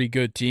 2 pretty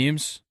good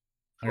teams.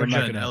 Like,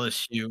 Georgia and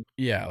LSU.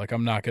 Yeah, like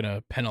I'm not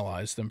gonna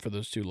penalize them for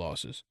those 2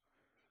 losses.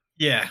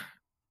 Yeah,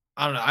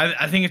 I don't know.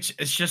 I think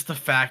it's just the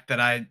fact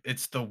that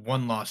it's the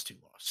 1 loss, 2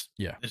 loss.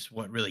 Yeah, is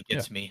what really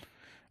gets me.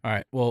 All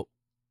right. Well,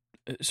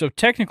 so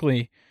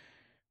technically,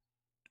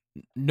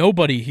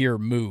 nobody here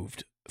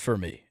moved for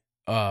me.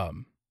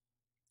 So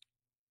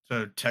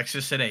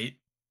Texas at 8.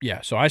 Yeah.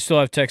 So I still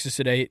have Texas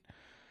at 8.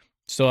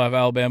 Still have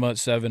Alabama at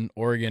 7.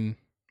 Oregon,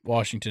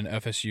 Washington,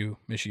 FSU,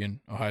 Michigan,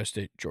 Ohio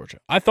State, Georgia.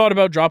 I thought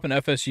about dropping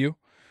FSU.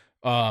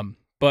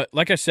 But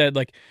like I said,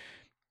 like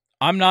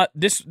I'm not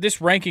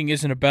this ranking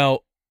isn't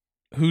about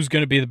who's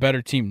going to be the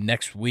better team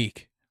next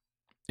week.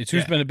 It's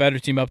who's been the better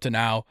team up to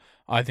now.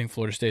 I think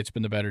Florida State's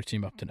been the better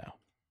team up to now.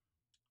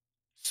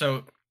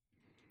 So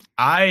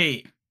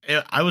I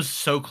was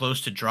so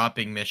close to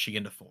dropping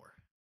Michigan to 4.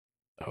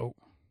 Oh,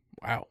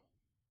 wow.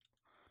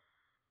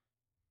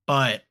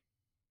 But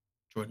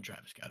Jordan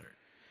Travis got hurt.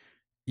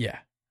 Yeah.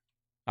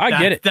 I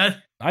get it.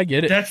 I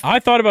get it. I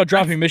thought about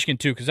dropping Michigan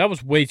too because that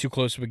was way too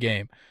close of a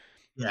game.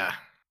 Yeah.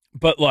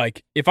 But,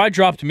 like, if I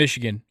dropped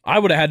Michigan, I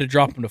would have had to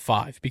drop them to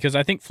 5 because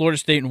I think Florida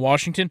State and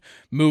Washington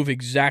move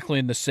exactly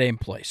in the same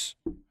place.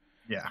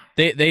 Yeah.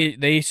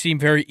 They seem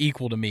very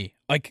equal to me.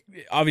 Like,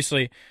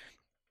 obviously,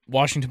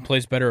 Washington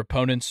plays better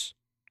opponents,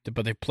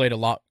 but they played a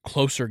lot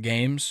closer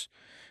games.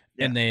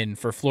 Yeah. And then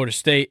for Florida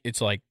State, it's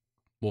like,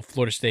 well,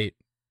 Florida State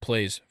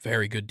plays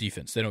very good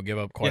defense. They don't give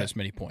up quite as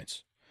many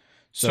points.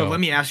 So let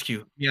me ask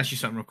you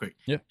something real quick.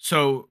 Yeah.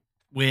 So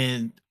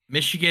when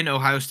Michigan and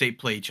Ohio State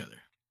play each other,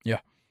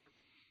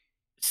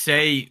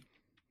 say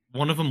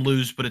one of them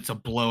lose, but it's a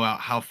blowout,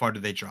 how far do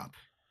they drop?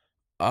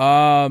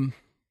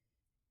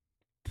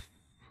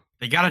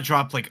 They got to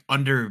drop like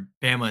under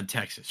Bama and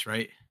Texas,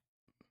 right?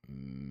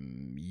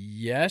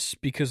 Yes,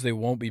 because they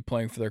won't be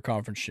playing for their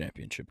conference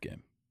championship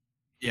game.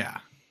 Yeah.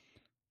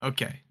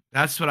 Okay.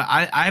 That's what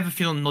I have a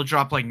feeling they'll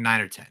drop like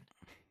 9 or 10.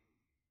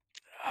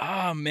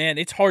 Ah, man,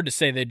 it's hard to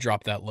say they'd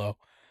drop that low.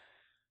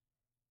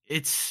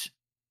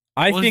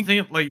 I think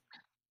like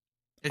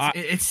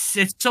it's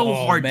so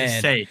hard to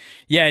say.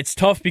 Yeah, it's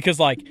tough because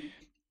like,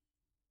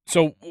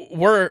 so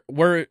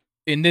we're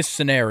in this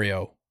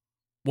scenario,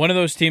 one of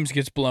those teams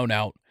gets blown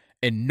out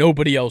and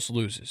nobody else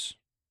loses.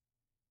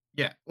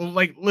 Yeah. Well,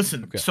 like,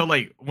 listen. Okay. So,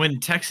 like, when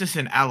Texas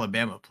and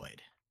Alabama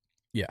played,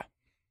 yeah,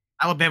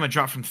 Alabama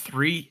dropped from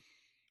 3.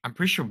 I'm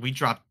pretty sure we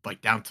dropped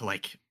like down to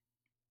like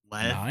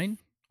 9.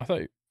 I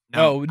thought.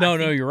 No,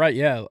 you're right.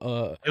 Yeah,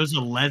 it was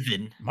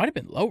 11. Might have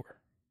been lower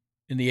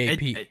in the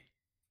AP.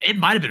 It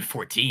might have been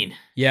 14.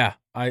 Yeah,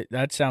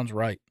 that sounds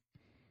right.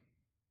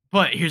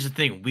 But here's the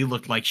thing: we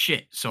looked like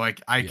shit, so I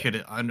could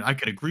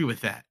agree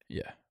with that.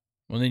 Yeah.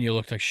 Well, then you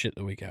looked like shit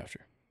the week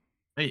after.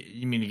 Hey,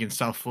 you mean against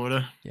South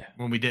Florida? Yeah.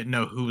 When we didn't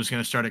know who was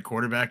going to start at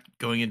quarterback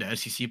going into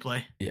SEC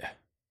play? Yeah.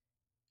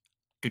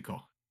 Good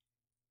call.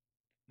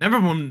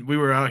 Remember when we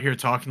were out here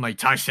talking like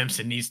Ty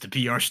Simpson needs to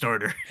be our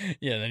starter?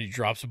 Yeah, then he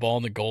drops the ball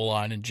on the goal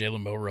line and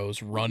Jalen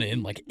Milrose run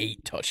in like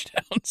 8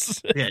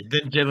 touchdowns. Yeah,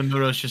 then Jalen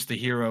Milrose just the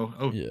hero.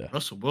 Oh, yeah.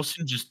 Russell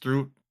Wilson just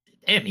threw.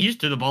 Damn, he just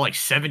threw the ball like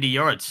 70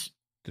 yards.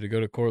 Did it go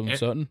to Cortland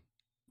Sutton?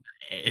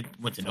 It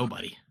went to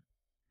nobody.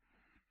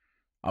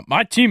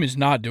 My team is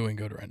not doing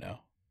good right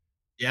now.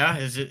 Yeah,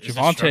 is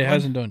Javonte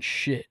hasn't done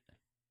shit.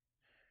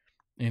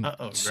 And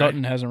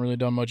Sutton hasn't really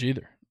done much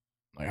either.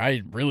 Like,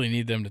 I really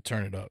need them to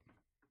turn it up.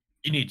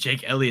 You need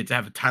Jake Elliott to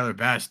have a Tyler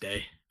Bass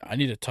day. I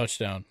need a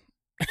touchdown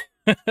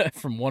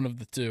from one of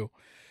the two.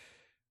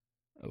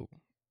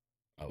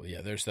 Oh,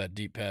 yeah, there's that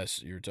deep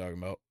pass you were talking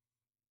about.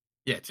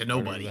 Yeah, to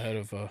nobody. The head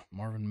of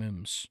Marvin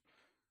Mims.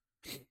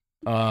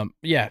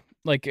 Yeah,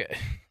 like,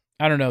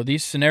 I don't know.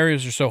 These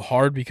scenarios are so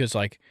hard because,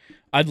 like,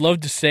 I'd love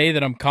to say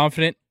that I'm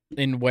confident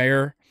in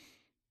where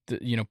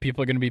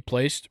people are going to be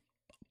placed.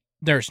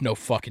 There's no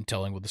fucking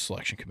telling with the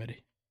selection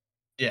committee.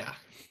 Yeah.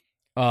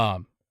 I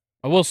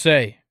will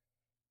say,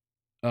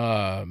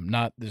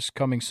 not this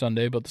coming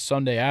Sunday, but the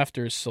Sunday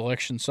after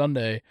Selection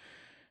Sunday,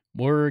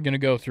 we're going to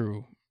go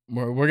through,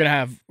 we're going to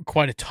have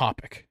quite a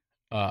topic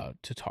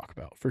to talk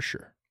about for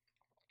sure.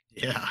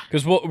 Yeah.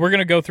 Because we're going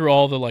to go through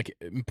all the like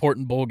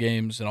important bowl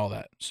games and all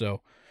that.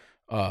 So,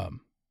 yeah,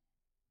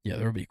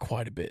 there will be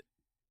quite a bit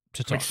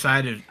to talk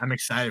about. I'm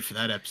excited for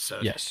that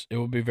episode. Yes, it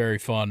will be very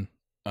fun.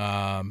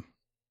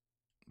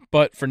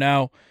 But for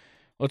now,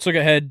 let's look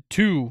ahead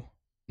to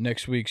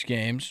next week's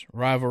games.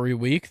 Rivalry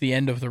week, the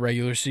end of the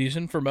regular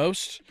season for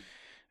most.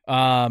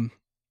 I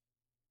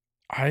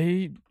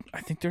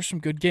think there's some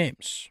good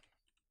games.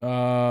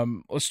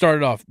 Let's start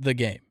it off. The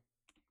game,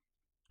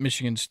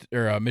 Michigan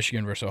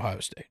versus Ohio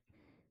State.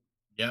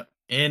 Yep,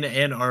 in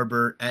Ann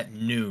Arbor at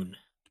noon.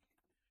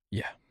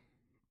 Yeah,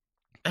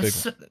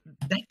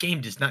 that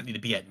game does not need to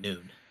be at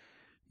noon.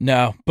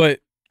 No, but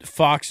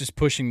Fox is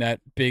pushing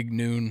that big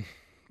noon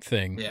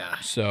thing. Yeah.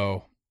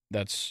 So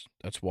that's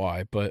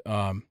why. But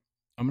I'm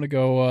gonna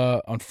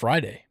go on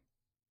Friday.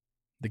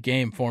 The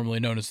game formerly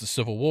known as the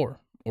Civil War,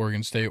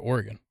 Oregon State,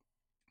 Oregon.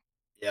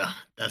 Yeah,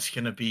 that's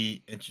gonna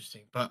be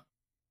interesting. But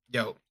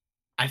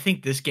I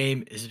think this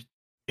game is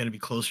gonna be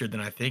closer than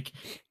I think.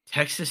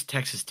 Texas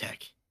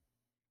Tech.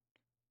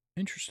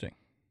 Interesting.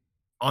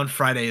 On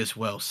Friday as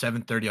well,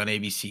 7:30 on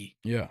ABC.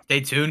 Yeah. Stay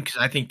tuned because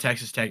I think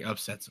Texas Tech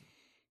upsets them.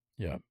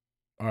 Yeah.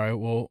 All right.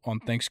 Well, on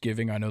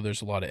Thanksgiving, I know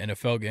there's a lot of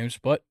NFL games,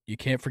 but you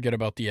can't forget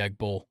about the Egg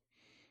Bowl.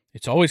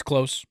 It's always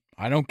close.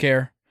 I don't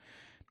care.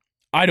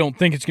 I don't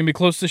think it's going to be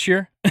close this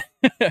year,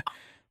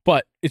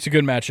 but it's a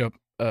good matchup.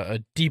 A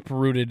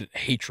deep-rooted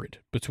hatred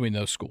between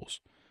those schools.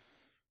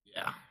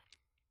 Yeah.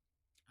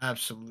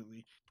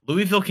 Absolutely.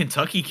 Louisville,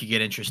 Kentucky could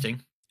get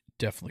interesting.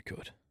 Definitely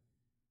could.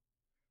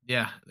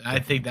 Yeah, I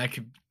think that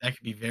could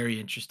be very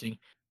interesting.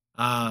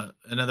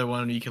 Another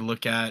one you can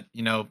look at,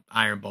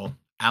 Iron Bowl,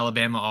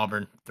 Alabama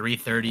Auburn,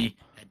 3:30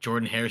 at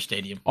Jordan Hare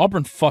Stadium.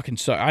 Auburn fucking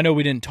suck. I know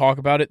we didn't talk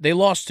about it. They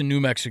lost to New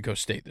Mexico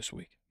State this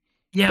week.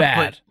 Yeah,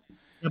 bad.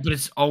 But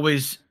it's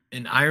always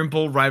an Iron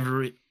Bowl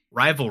rivalry.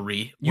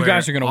 You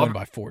guys are going to win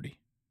by 40.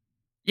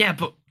 Yeah,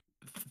 but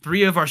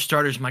 3 of our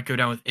starters might go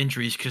down with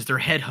injuries because they're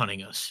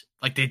headhunting us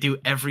like they do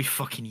every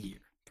fucking year.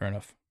 Fair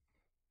enough.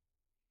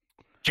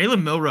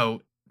 Jalen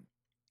Milroe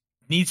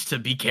needs to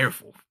be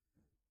careful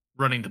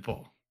running the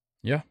ball.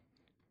 Yeah.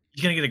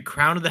 He's going to get a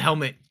crown of the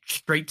helmet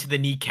straight to the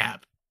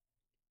kneecap.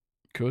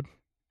 Could.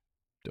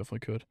 Definitely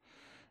could.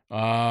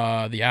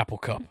 The Apple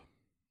Cup.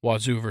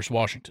 Wazoo versus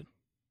Washington.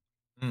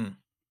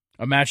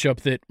 A matchup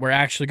that we're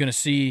actually going to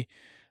see,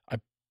 I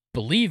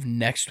believe,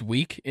 next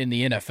week in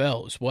the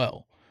NFL as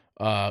well.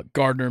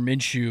 Gardner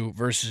Minshew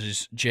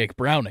versus Jake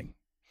Browning.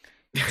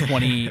 I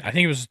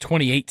think it was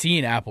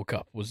 2018 Apple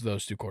Cup was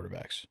those two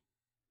quarterbacks.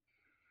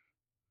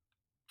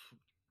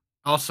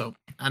 Also,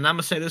 and I'm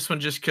going to say this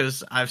one just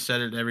because I've said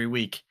it every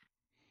week,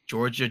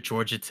 Georgia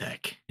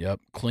Tech.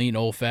 Yep, clean,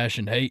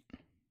 old-fashioned hate.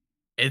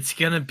 It's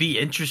going to be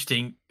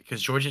interesting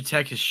because Georgia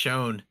Tech has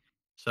shown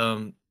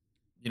some,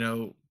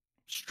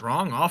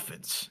 strong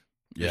offense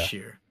this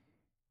year.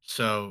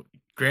 So,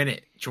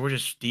 granted,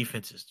 Georgia's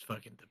defense is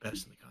fucking the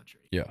best in the country.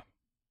 Yeah.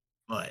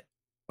 But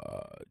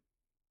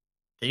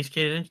things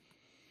get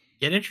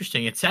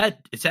interesting. It's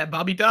at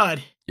Bobby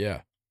Dodd.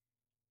 Yeah.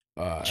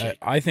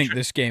 I think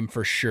this game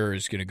for sure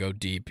is going to go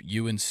deep.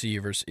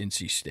 UNC versus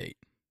NC State.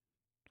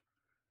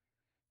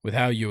 With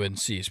how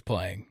UNC is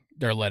playing,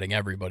 they're letting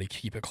everybody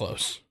keep it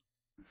close.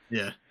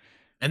 Yeah.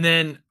 And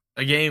then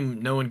a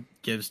game no one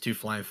gives two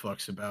flying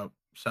fucks about,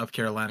 South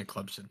Carolina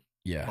Clemson.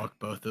 Yeah. Fuck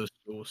both those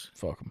schools.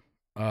 Fuck them.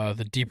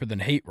 The deeper than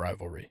hate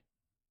rivalry.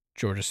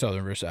 Georgia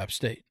Southern versus App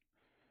State.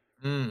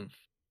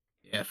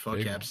 Yeah, fuck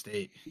Big App one.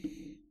 State.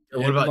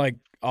 What about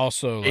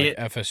also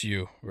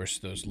FSU versus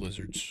those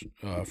lizards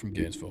from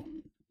Gainesville?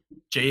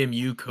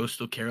 JMU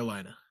Coastal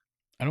Carolina.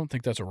 I don't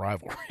think that's a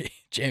rivalry.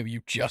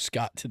 JMU just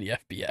got to the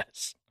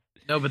FBS.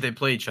 No, but they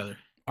play each other.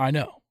 I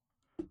know.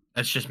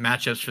 That's just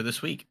matchups for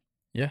this week.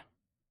 Yeah.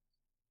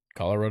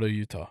 Colorado,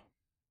 Utah.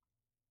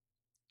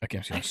 That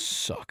game's going to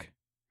suck.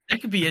 That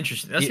could be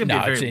interesting. That's going to be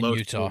a very it's low in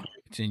Utah. score.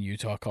 It's in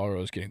Utah.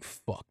 Colorado's getting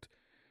fucked.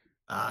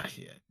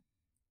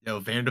 Yeah.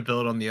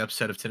 Vanderbilt on the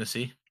upset of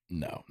Tennessee.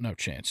 No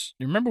chance.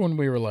 You remember when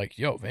we were like,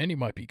 yo, Vandy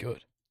might be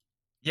good?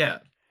 Yeah.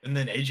 And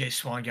then AJ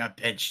Swan got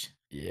benched.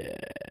 Yeah.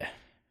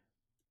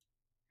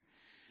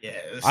 Yeah.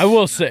 I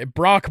will say,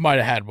 Brock might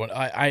have had one.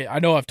 I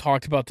know I've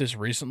talked about this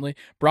recently.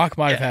 Brock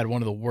might have had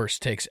one of the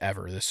worst takes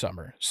ever this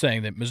summer,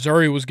 saying that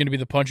Missouri was going to be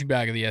the punching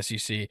bag of the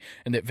SEC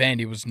and that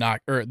Vandy was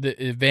not, or that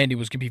Vandy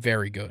was going to be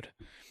very good.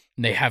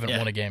 And they haven't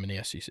won a game in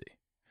the SEC.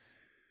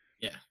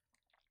 Yeah.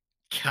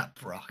 God,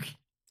 Brock.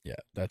 Yeah,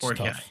 that's Poor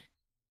tough. guy.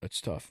 That's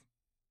tough.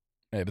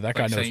 Hey, but that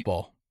guy knows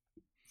ball.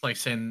 It's like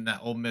saying that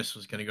Ole Miss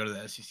was going to go to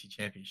the SEC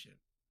championship.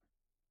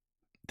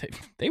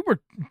 They were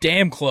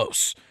damn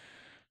close.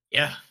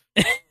 Yeah.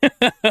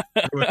 They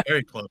were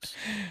very close.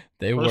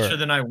 They Closer were.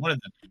 than I wanted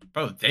them.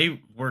 Bro, they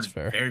were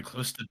very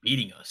close to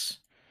beating us.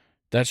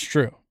 That's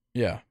true.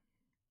 Yeah.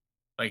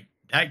 Like,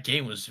 that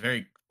game was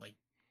very,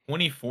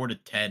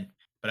 24-10.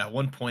 But at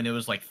one point, it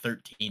was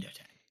 13-10.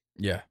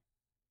 Yeah.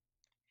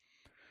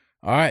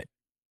 All right.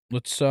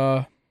 Let's,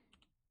 how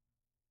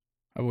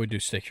about we do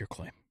stake your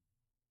claim?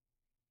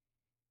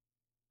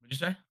 What'd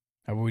you say?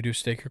 How about we do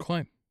stake your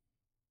claim?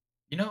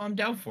 I'm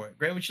down for it.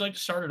 Grant, would you like to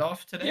start it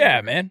off today?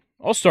 Yeah, man.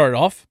 I'll start it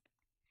off.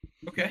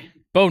 Okay.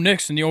 Bo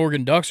Nix and the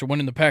Oregon Ducks are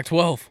winning the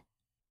Pac-12.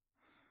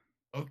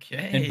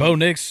 Okay. And Bo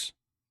Nix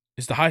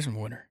is the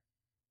Heisman winner.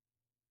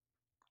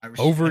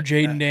 Over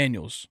Jaden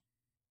Daniels.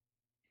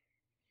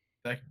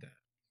 Respect that.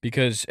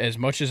 Because as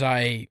much as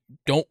I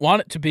don't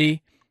want it to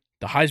be,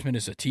 the Heisman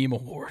is a team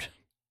award.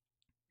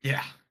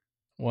 Yeah.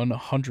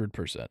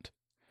 100%.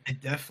 It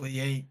definitely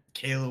ain't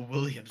Caleb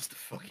Williams, the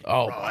fucking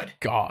fraud. My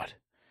God.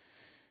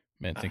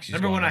 Man thinks he's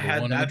remember going when I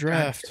had one in the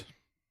draft.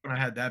 When I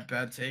had that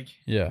bad take?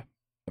 Yeah.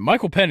 And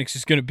Michael Penix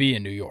is going to be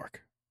in New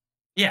York.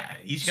 Yeah,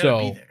 he's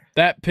going to be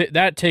there.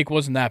 That take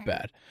wasn't that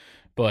bad.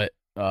 But,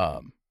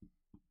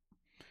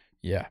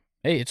 yeah.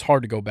 Hey, it's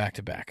hard to go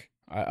back-to-back.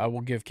 I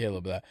will give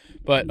Caleb that.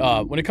 But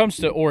when it comes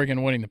to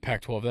Oregon winning the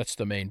Pac-12, that's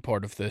the main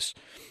part of this.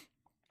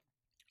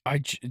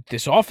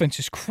 This offense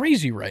is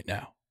crazy right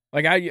now.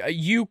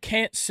 You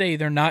can't say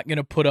they're not going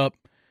to put up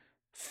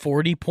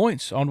 40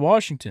 points on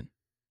Washington.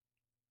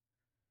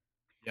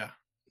 Yeah.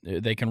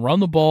 They can run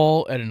the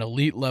ball at an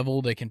elite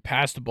level. They can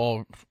pass the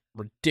ball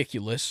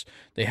ridiculous.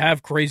 They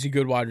have crazy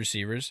good wide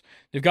receivers.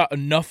 They've got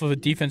enough of a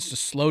defense to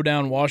slow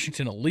down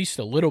Washington at least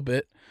a little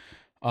bit.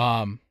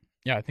 Yeah,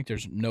 I think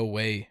there's no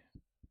way.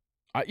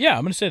 I'm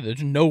going to say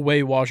there's no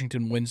way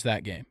Washington wins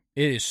that game.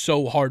 It is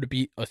so hard to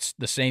beat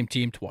the same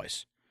team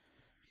twice.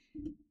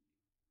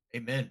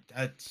 Amen.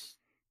 That's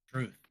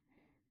truth.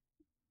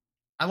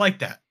 I like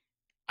that.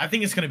 I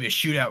think it's going to be a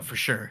shootout for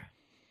sure.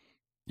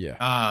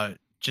 Yeah.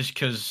 Just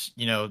because,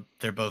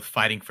 they're both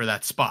fighting for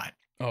that spot.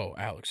 Oh,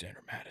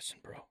 Alexander Madison,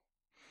 bro.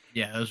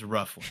 Yeah, that was a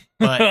rough one.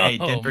 But hey,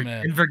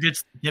 Denver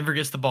gets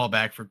the ball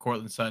back for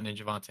Cortland Sutton and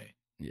Javonte.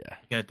 Yeah.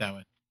 Get it that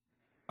way.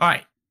 All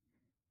right.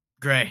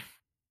 Gray.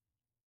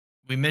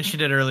 We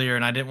mentioned it earlier,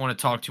 and I didn't want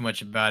to talk too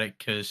much about it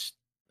because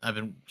I've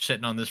been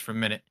sitting on this for a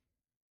minute.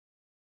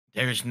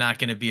 There's not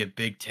going to be a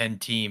Big Ten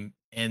team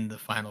in the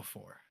Final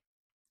Four.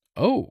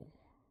 Oh.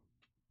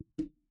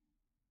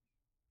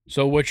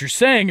 So what you're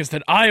saying is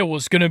that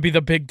Iowa's going to be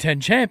the Big Ten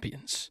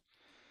champions.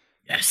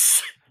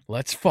 Yes.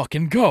 Let's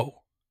fucking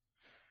go.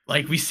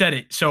 Like we said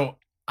it. So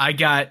I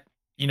got,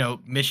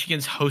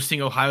 Michigan's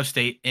hosting Ohio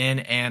State in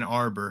Ann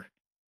Arbor.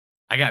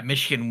 I got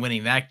Michigan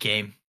winning that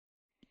game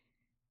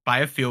by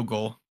a field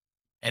goal.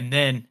 And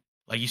then,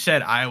 like you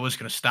said, Iowa's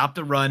going to stop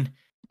the run.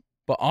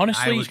 But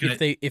honestly,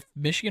 if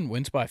Michigan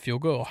wins by a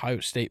field goal,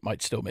 Ohio State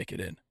might still make it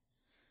in.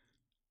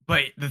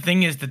 But the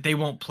thing is that they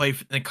won't play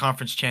for the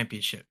conference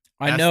championship.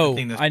 I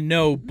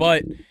know,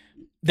 but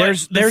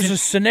there's a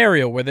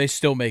scenario where they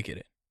still make it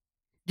in.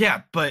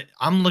 Yeah, but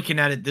I'm looking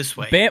at it this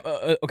way.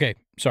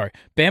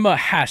 Bama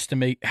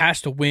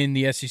has to win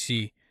the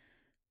SEC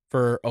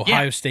for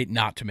Ohio State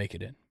not to make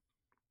it in.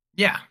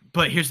 Yeah,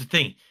 but here's the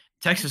thing.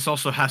 Texas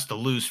also has to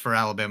lose for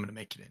Alabama to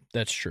make it in.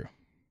 That's true.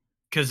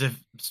 Because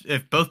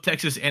if both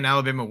Texas and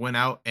Alabama win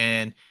out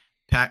and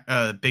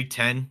Big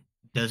Ten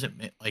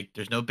doesn't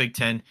there's no Big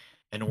Ten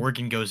and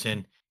Oregon goes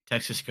in,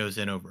 Texas goes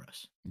in over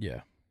us.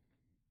 Yeah.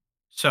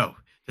 So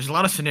there's a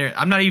lot of scenarios.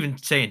 I'm not even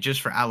saying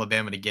just for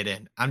Alabama to get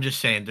in. I'm just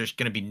saying there's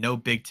going to be no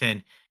Big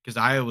Ten because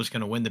Iowa's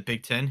going to win the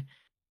Big Ten,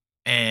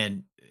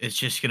 and it's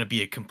just going to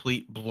be a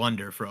complete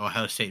blunder for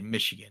Ohio State and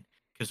Michigan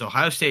because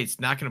Ohio State's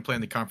not going to play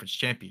in the conference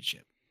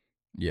championship.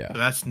 Yeah. So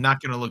that's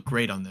not going to look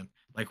great on them.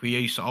 Like we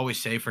used to always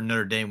say for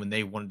Notre Dame when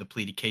they wanted to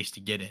plead a case to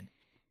get in.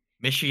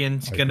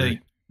 Michigan's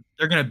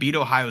they're going to beat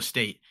Ohio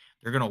State.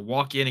 They're going to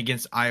walk in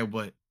against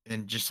Iowa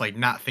and just like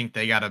not think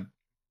they got to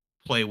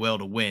play well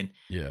to win.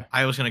 Yeah.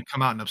 Iowa's going to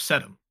come out and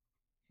upset them,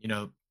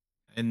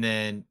 and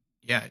then,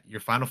 your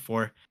Final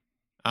Four.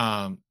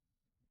 I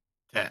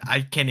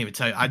can't even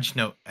tell you. I just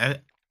know,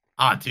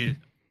 dude,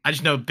 I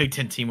just know Big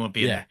Ten team won't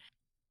be in there.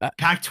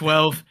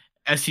 Pac-12,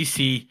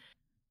 SEC.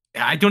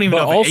 I don't even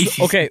know if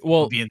ACC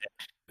will be in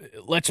there.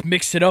 Let's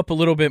mix it up a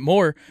little bit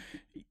more.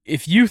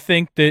 If you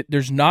think that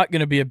there's not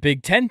going to be a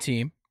Big Ten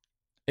team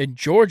and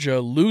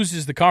Georgia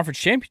loses the conference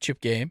championship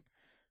game,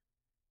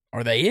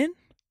 are they in?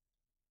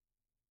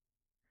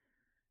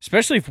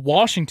 Especially if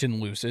Washington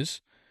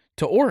loses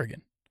to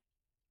Oregon.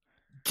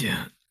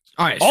 Yeah.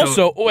 All right.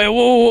 Also, wait,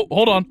 whoa,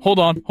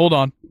 hold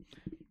on.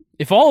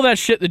 If all that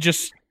shit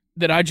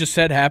that I just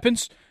said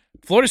happens,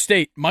 Florida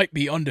State might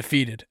be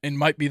undefeated and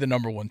might be the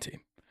number 1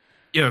 team.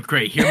 Yo,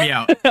 great. Hear me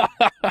out.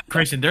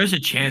 Grayson, there's a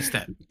chance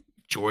that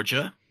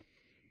Georgia,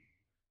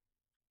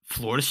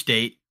 Florida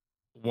State,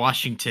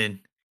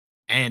 Washington,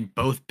 and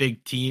both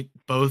Big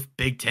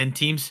Ten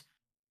teams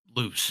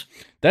lose.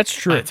 That's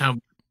true. By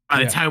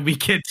the time we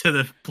get to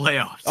the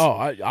playoffs. Oh,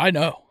 I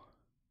know.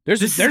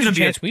 There's a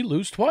chance we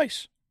lose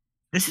twice.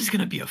 This is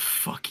gonna be a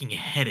fucking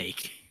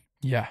headache.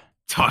 Yeah.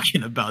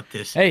 Talking about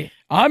this. Hey,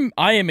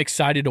 I am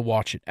excited to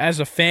watch it.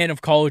 As a fan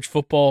of college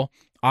football,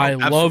 I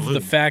love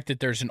the fact that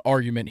there's an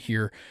argument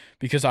here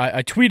because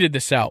I tweeted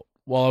this out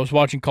while I was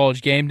watching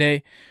College Game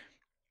Day.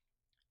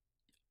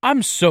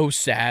 I'm so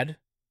sad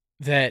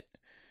that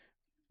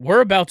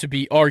we're about to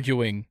be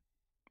arguing,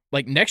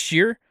 like next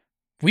year,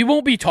 we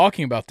won't be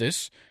talking about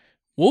this.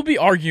 We'll be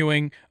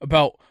arguing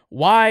about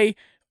why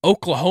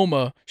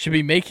Oklahoma should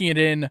be making it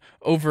in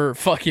over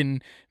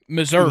fucking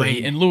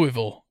Missouri and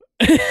Louisville.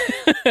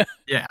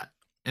 Yeah,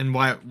 and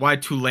why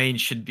Tulane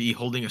should be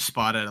holding a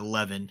spot at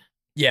 11.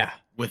 Yeah,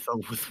 with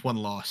 1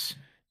 loss.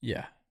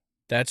 Yeah,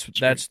 that's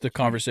the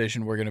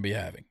conversation we're going to be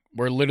having.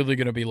 We're literally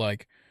going to be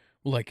like,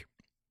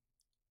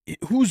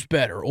 who's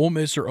better, Ole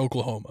Miss or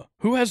Oklahoma?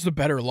 Who has the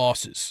better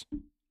losses?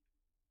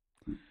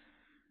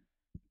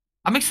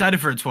 I'm excited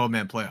for a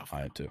 12-man playoff.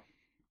 I am too.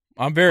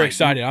 I'm very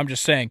excited. I'm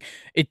just saying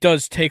it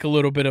does take a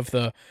little bit of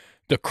the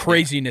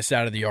craziness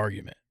out of the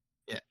argument.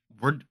 Yeah,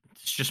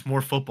 it's just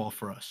more football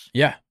for us.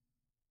 Yeah,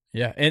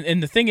 yeah,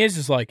 and the thing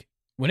is like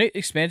when it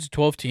expands to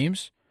 12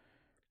 teams,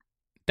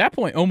 at that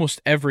point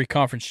almost every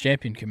conference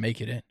champion can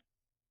make it in.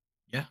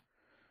 Yeah,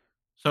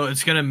 so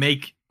it's gonna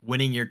make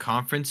winning your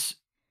conference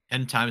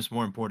 10 times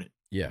more important.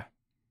 Yeah,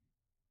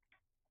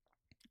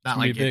 not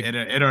like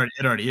it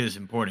already is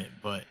important,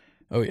 but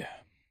oh yeah.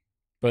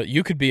 But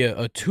you could be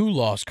a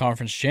 2-loss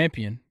conference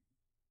champion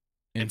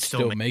and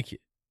still make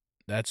it.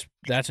 That's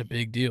a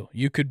big deal.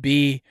 You could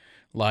be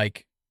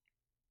like,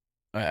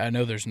 I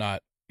know there's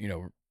not,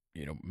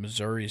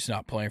 Missouri's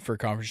not playing for a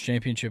conference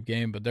championship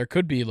game, but there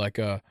could be like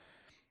at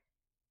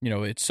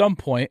some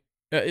point,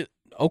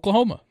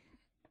 Oklahoma.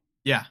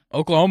 Yeah.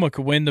 Oklahoma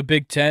could win the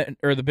Big 10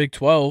 or the Big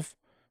 12.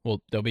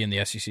 Well, they'll be in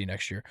the SEC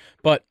next year.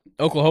 But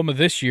Oklahoma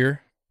this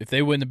year, if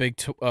they win the Big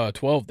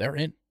 12, they're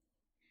in.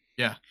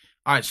 Yeah.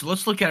 All right, so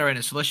let's look at it right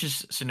now. So let's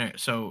just scenario.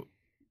 So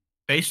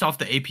based off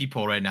the AP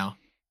poll right now,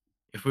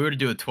 if we were to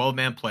do a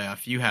 12-man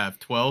playoff, you have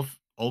 12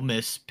 Ole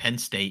Miss, Penn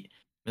State,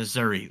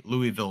 Missouri,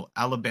 Louisville,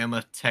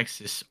 Alabama,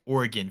 Texas,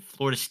 Oregon,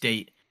 Florida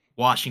State,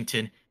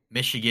 Washington,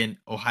 Michigan,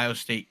 Ohio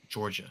State,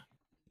 Georgia.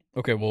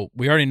 Okay, well,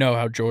 we already know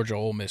how Georgia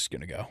Ole Miss is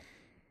going to go.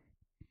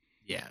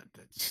 Yeah,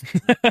 that's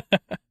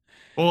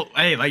well,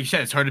 hey, like you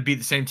said, it's hard to beat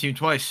the same team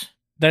twice.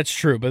 That's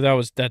true, but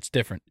that's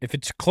different. If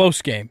it's a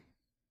close game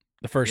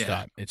the first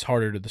time, it's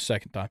harder to the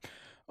second time.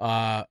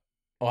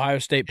 Ohio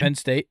State, Penn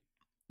State.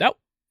 That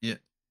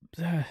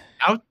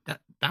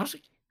was a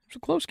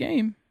close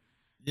game.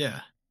 Yeah.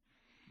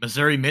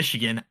 Missouri,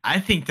 Michigan. I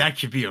think that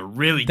could be a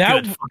really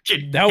good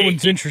fucking that game.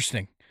 One's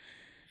interesting.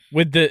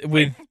 With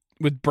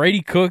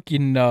Brady Cook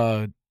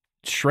and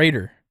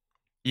Schrader.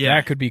 Yeah.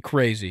 That could be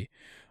crazy.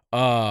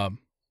 Washington,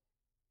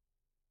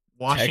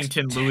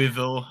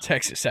 Louisville.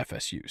 Texas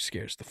FSU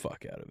scares the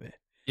fuck out of it.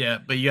 Yeah,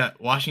 but you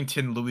got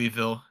Washington,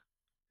 Louisville,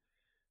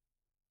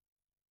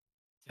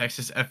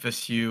 Texas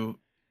FSU,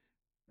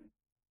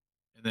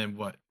 and then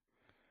what?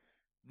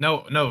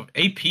 No,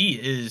 AP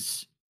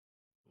is,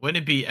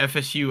 wouldn't it be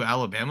FSU,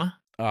 Alabama?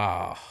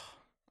 I'm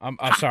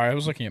sorry, I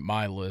was looking at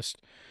my list.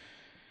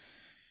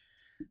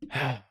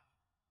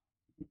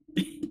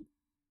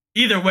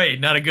 Either way,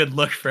 not a good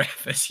look for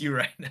FSU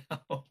right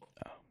now.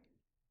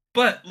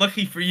 But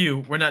lucky for you,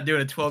 we're not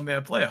doing a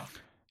 12-man playoff.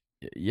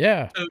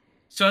 Yeah.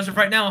 So as of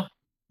right now,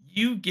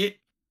 you get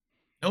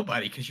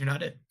nobody because you're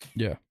not in.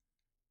 Yeah.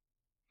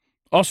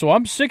 Also,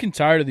 I'm sick and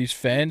tired of these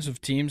fans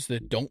of teams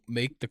that don't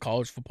make the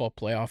college football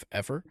playoff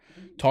ever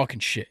talking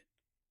shit.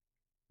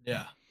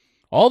 Yeah.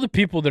 All the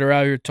people that are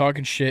out here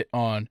talking shit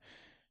on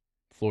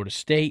Florida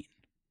State,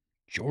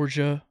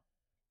 Georgia,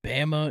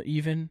 Bama,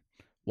 even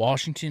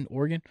Washington,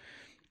 Oregon.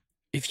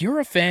 If you're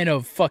a fan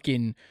of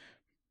fucking,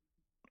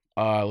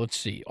 let's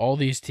see, all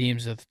these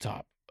teams at the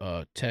top,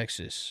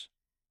 Texas,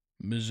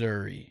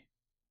 Missouri,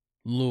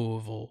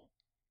 Louisville,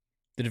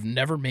 that have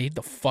never made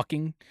the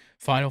fucking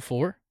Final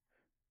Four.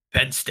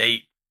 Penn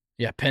State.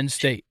 Yeah, Penn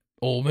State,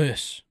 Ole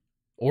Miss,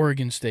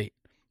 Oregon State.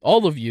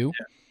 All of you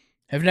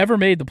have never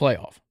made the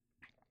playoff.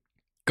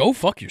 Go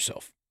fuck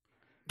yourself.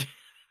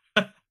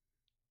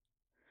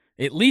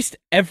 At least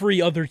every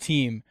other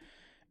team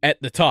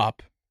at the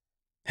top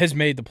has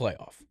made the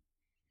playoff.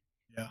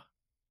 Yeah.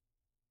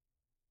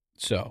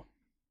 So,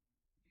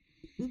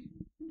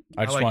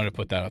 I just wanted to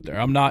put that out there.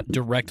 I'm not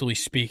directly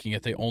speaking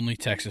at the only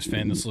Texas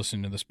fan that's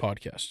listening to this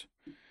podcast.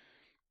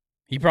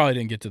 He probably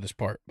didn't get to this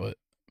part, but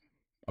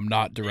I'm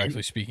not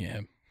directly speaking at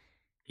him.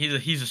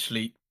 He's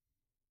asleep.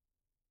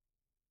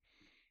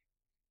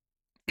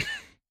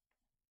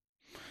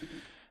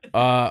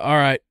 All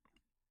right.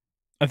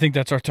 I think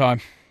that's our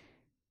time.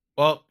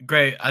 Well,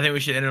 great. I think we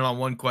should end it on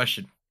one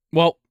question.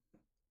 Well,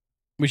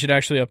 we should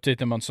actually update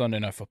them on Sunday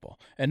Night Football.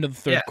 End of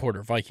the third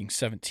quarter, Vikings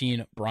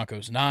 17,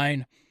 Broncos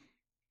 9.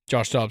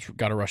 Josh Dobbs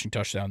got a rushing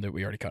touchdown that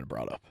we already kind of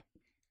brought up.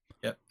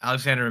 Yep.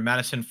 Alexander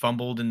Madison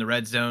fumbled in the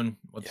red zone.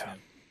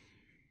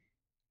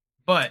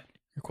 But,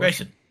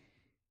 Grayson,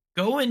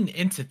 going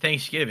into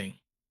Thanksgiving,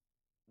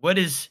 what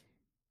is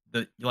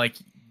the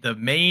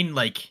main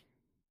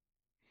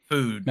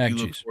food Mac you and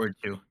look cheese. forward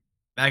to?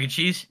 Mac and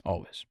cheese?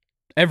 Always.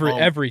 Every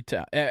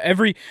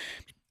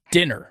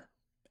dinner,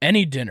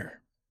 any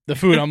dinner, the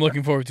food I'm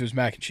looking forward to is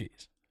mac and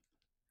cheese.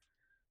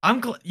 I'm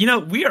glad,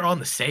 we are on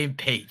the same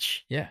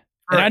page. Yeah.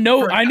 And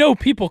I know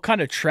people kind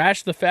of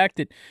trash the fact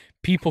that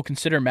people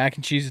consider mac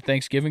and cheese a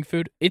Thanksgiving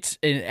food. It's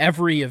an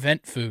every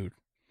event food.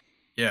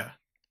 Yeah.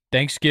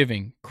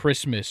 Thanksgiving,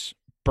 Christmas,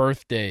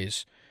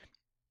 birthdays,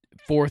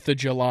 4th of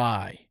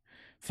July,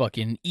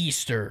 fucking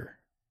Easter.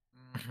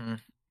 Mm-hmm.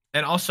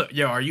 And also,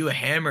 are you a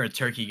ham or a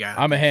turkey guy?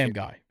 I'm a ham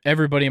guy.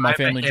 Everybody in my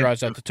family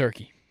drives out the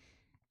turkey.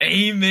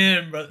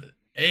 Amen, brother.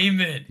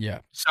 Amen. Yeah.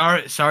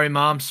 Sorry,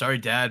 mom. Sorry,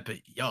 dad. But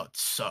y'all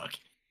suck.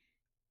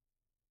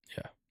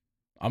 Yeah.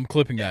 I'm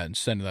clipping that and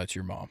sending that to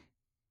your mom.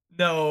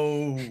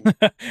 No.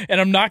 And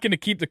I'm not going to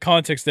keep the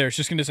context there. It's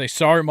just going to say,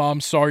 sorry,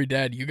 mom. Sorry,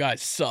 dad. You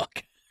guys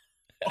suck.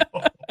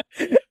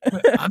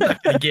 I'm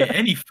not going to get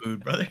any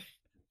food, brother.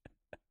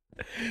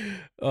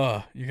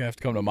 You're going to have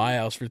to come to my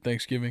house for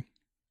Thanksgiving.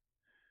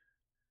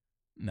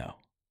 No.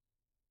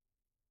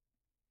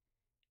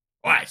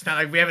 Why? It's not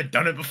like we haven't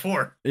done it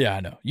before. Yeah, I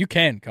know. You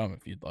can come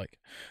if you'd like.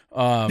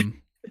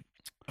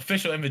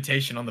 Official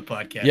invitation on the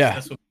podcast. Yeah.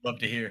 That's what we'd love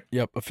to hear.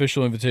 Yep,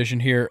 official invitation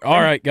here.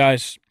 All right,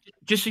 guys.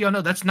 Just so y'all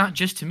know, that's not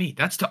just to me.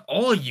 That's to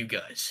all you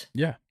guys.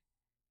 Yeah.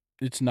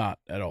 It's not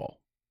at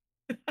all.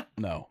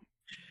 No.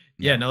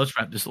 Yeah, no, let's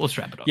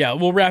wrap it up. Yeah,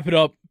 we'll wrap it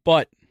up,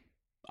 but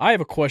I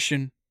have a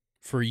question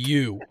for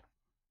you.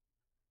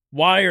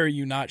 Why are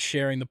you not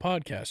sharing the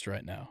podcast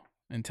right now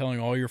and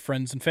telling all your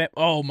friends and family?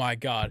 Oh, my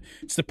God.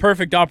 It's the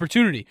perfect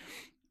opportunity.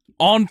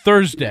 On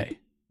Thursday,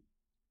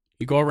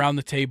 you go around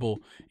the table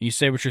and you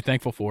say what you're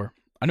thankful for.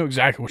 I know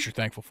exactly what you're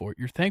thankful for.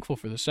 You're thankful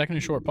for the Second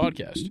and Short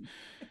podcast.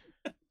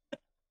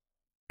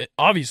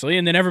 Obviously,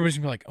 and then everybody's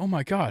going to be like, oh,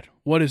 my God,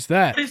 what is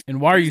that? And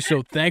why are you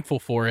so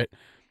thankful for it?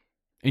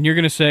 And you're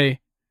going to say,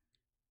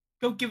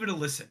 go give it a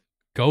listen.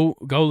 Go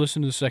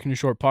listen to the Second and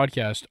Short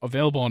podcast,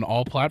 available on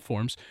all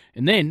platforms.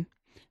 And then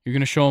you're going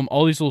to show them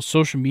all these little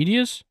social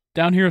medias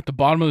down here at the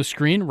bottom of the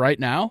screen right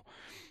now.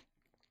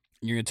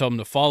 You're going to tell them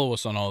to follow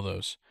us on all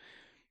those.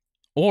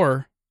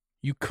 Or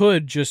you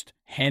could just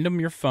hand them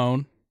your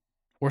phone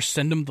or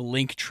send them the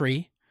link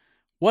tree,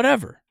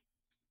 whatever.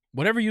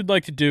 Whatever you'd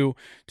like to do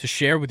to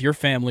share with your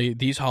family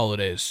these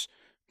holidays,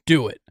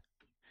 do it.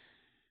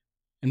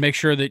 And make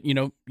sure that,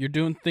 you're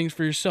doing things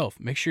for yourself.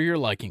 Make sure you're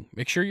liking.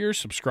 Make sure you're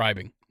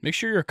subscribing. Make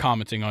sure you're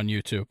commenting on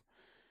YouTube.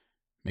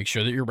 Make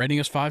sure that you're rating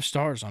us 5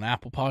 stars on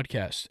Apple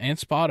Podcasts and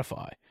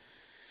Spotify.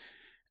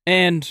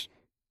 And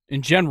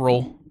in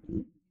general,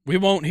 you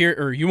won't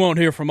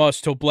hear from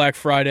us till Black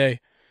Friday.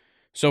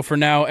 So for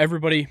now,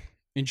 everybody,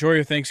 enjoy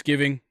your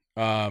Thanksgiving.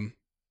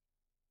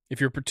 If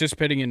you're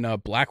participating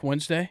in Black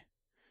Wednesday,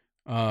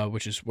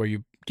 which is where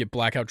you get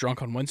blackout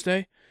drunk on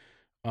Wednesday,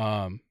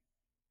 good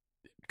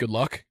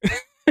luck.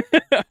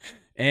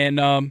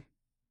 And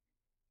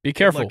be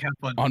careful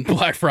on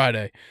Black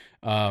Friday.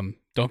 Don't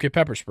get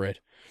pepper sprayed.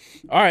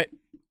 All right,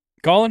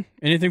 Colin,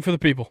 anything for the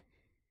people?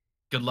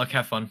 Good luck.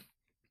 Have fun.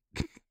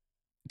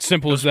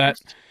 Simple as that.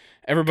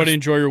 Everybody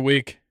enjoy your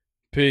week.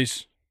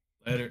 Peace.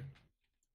 Later.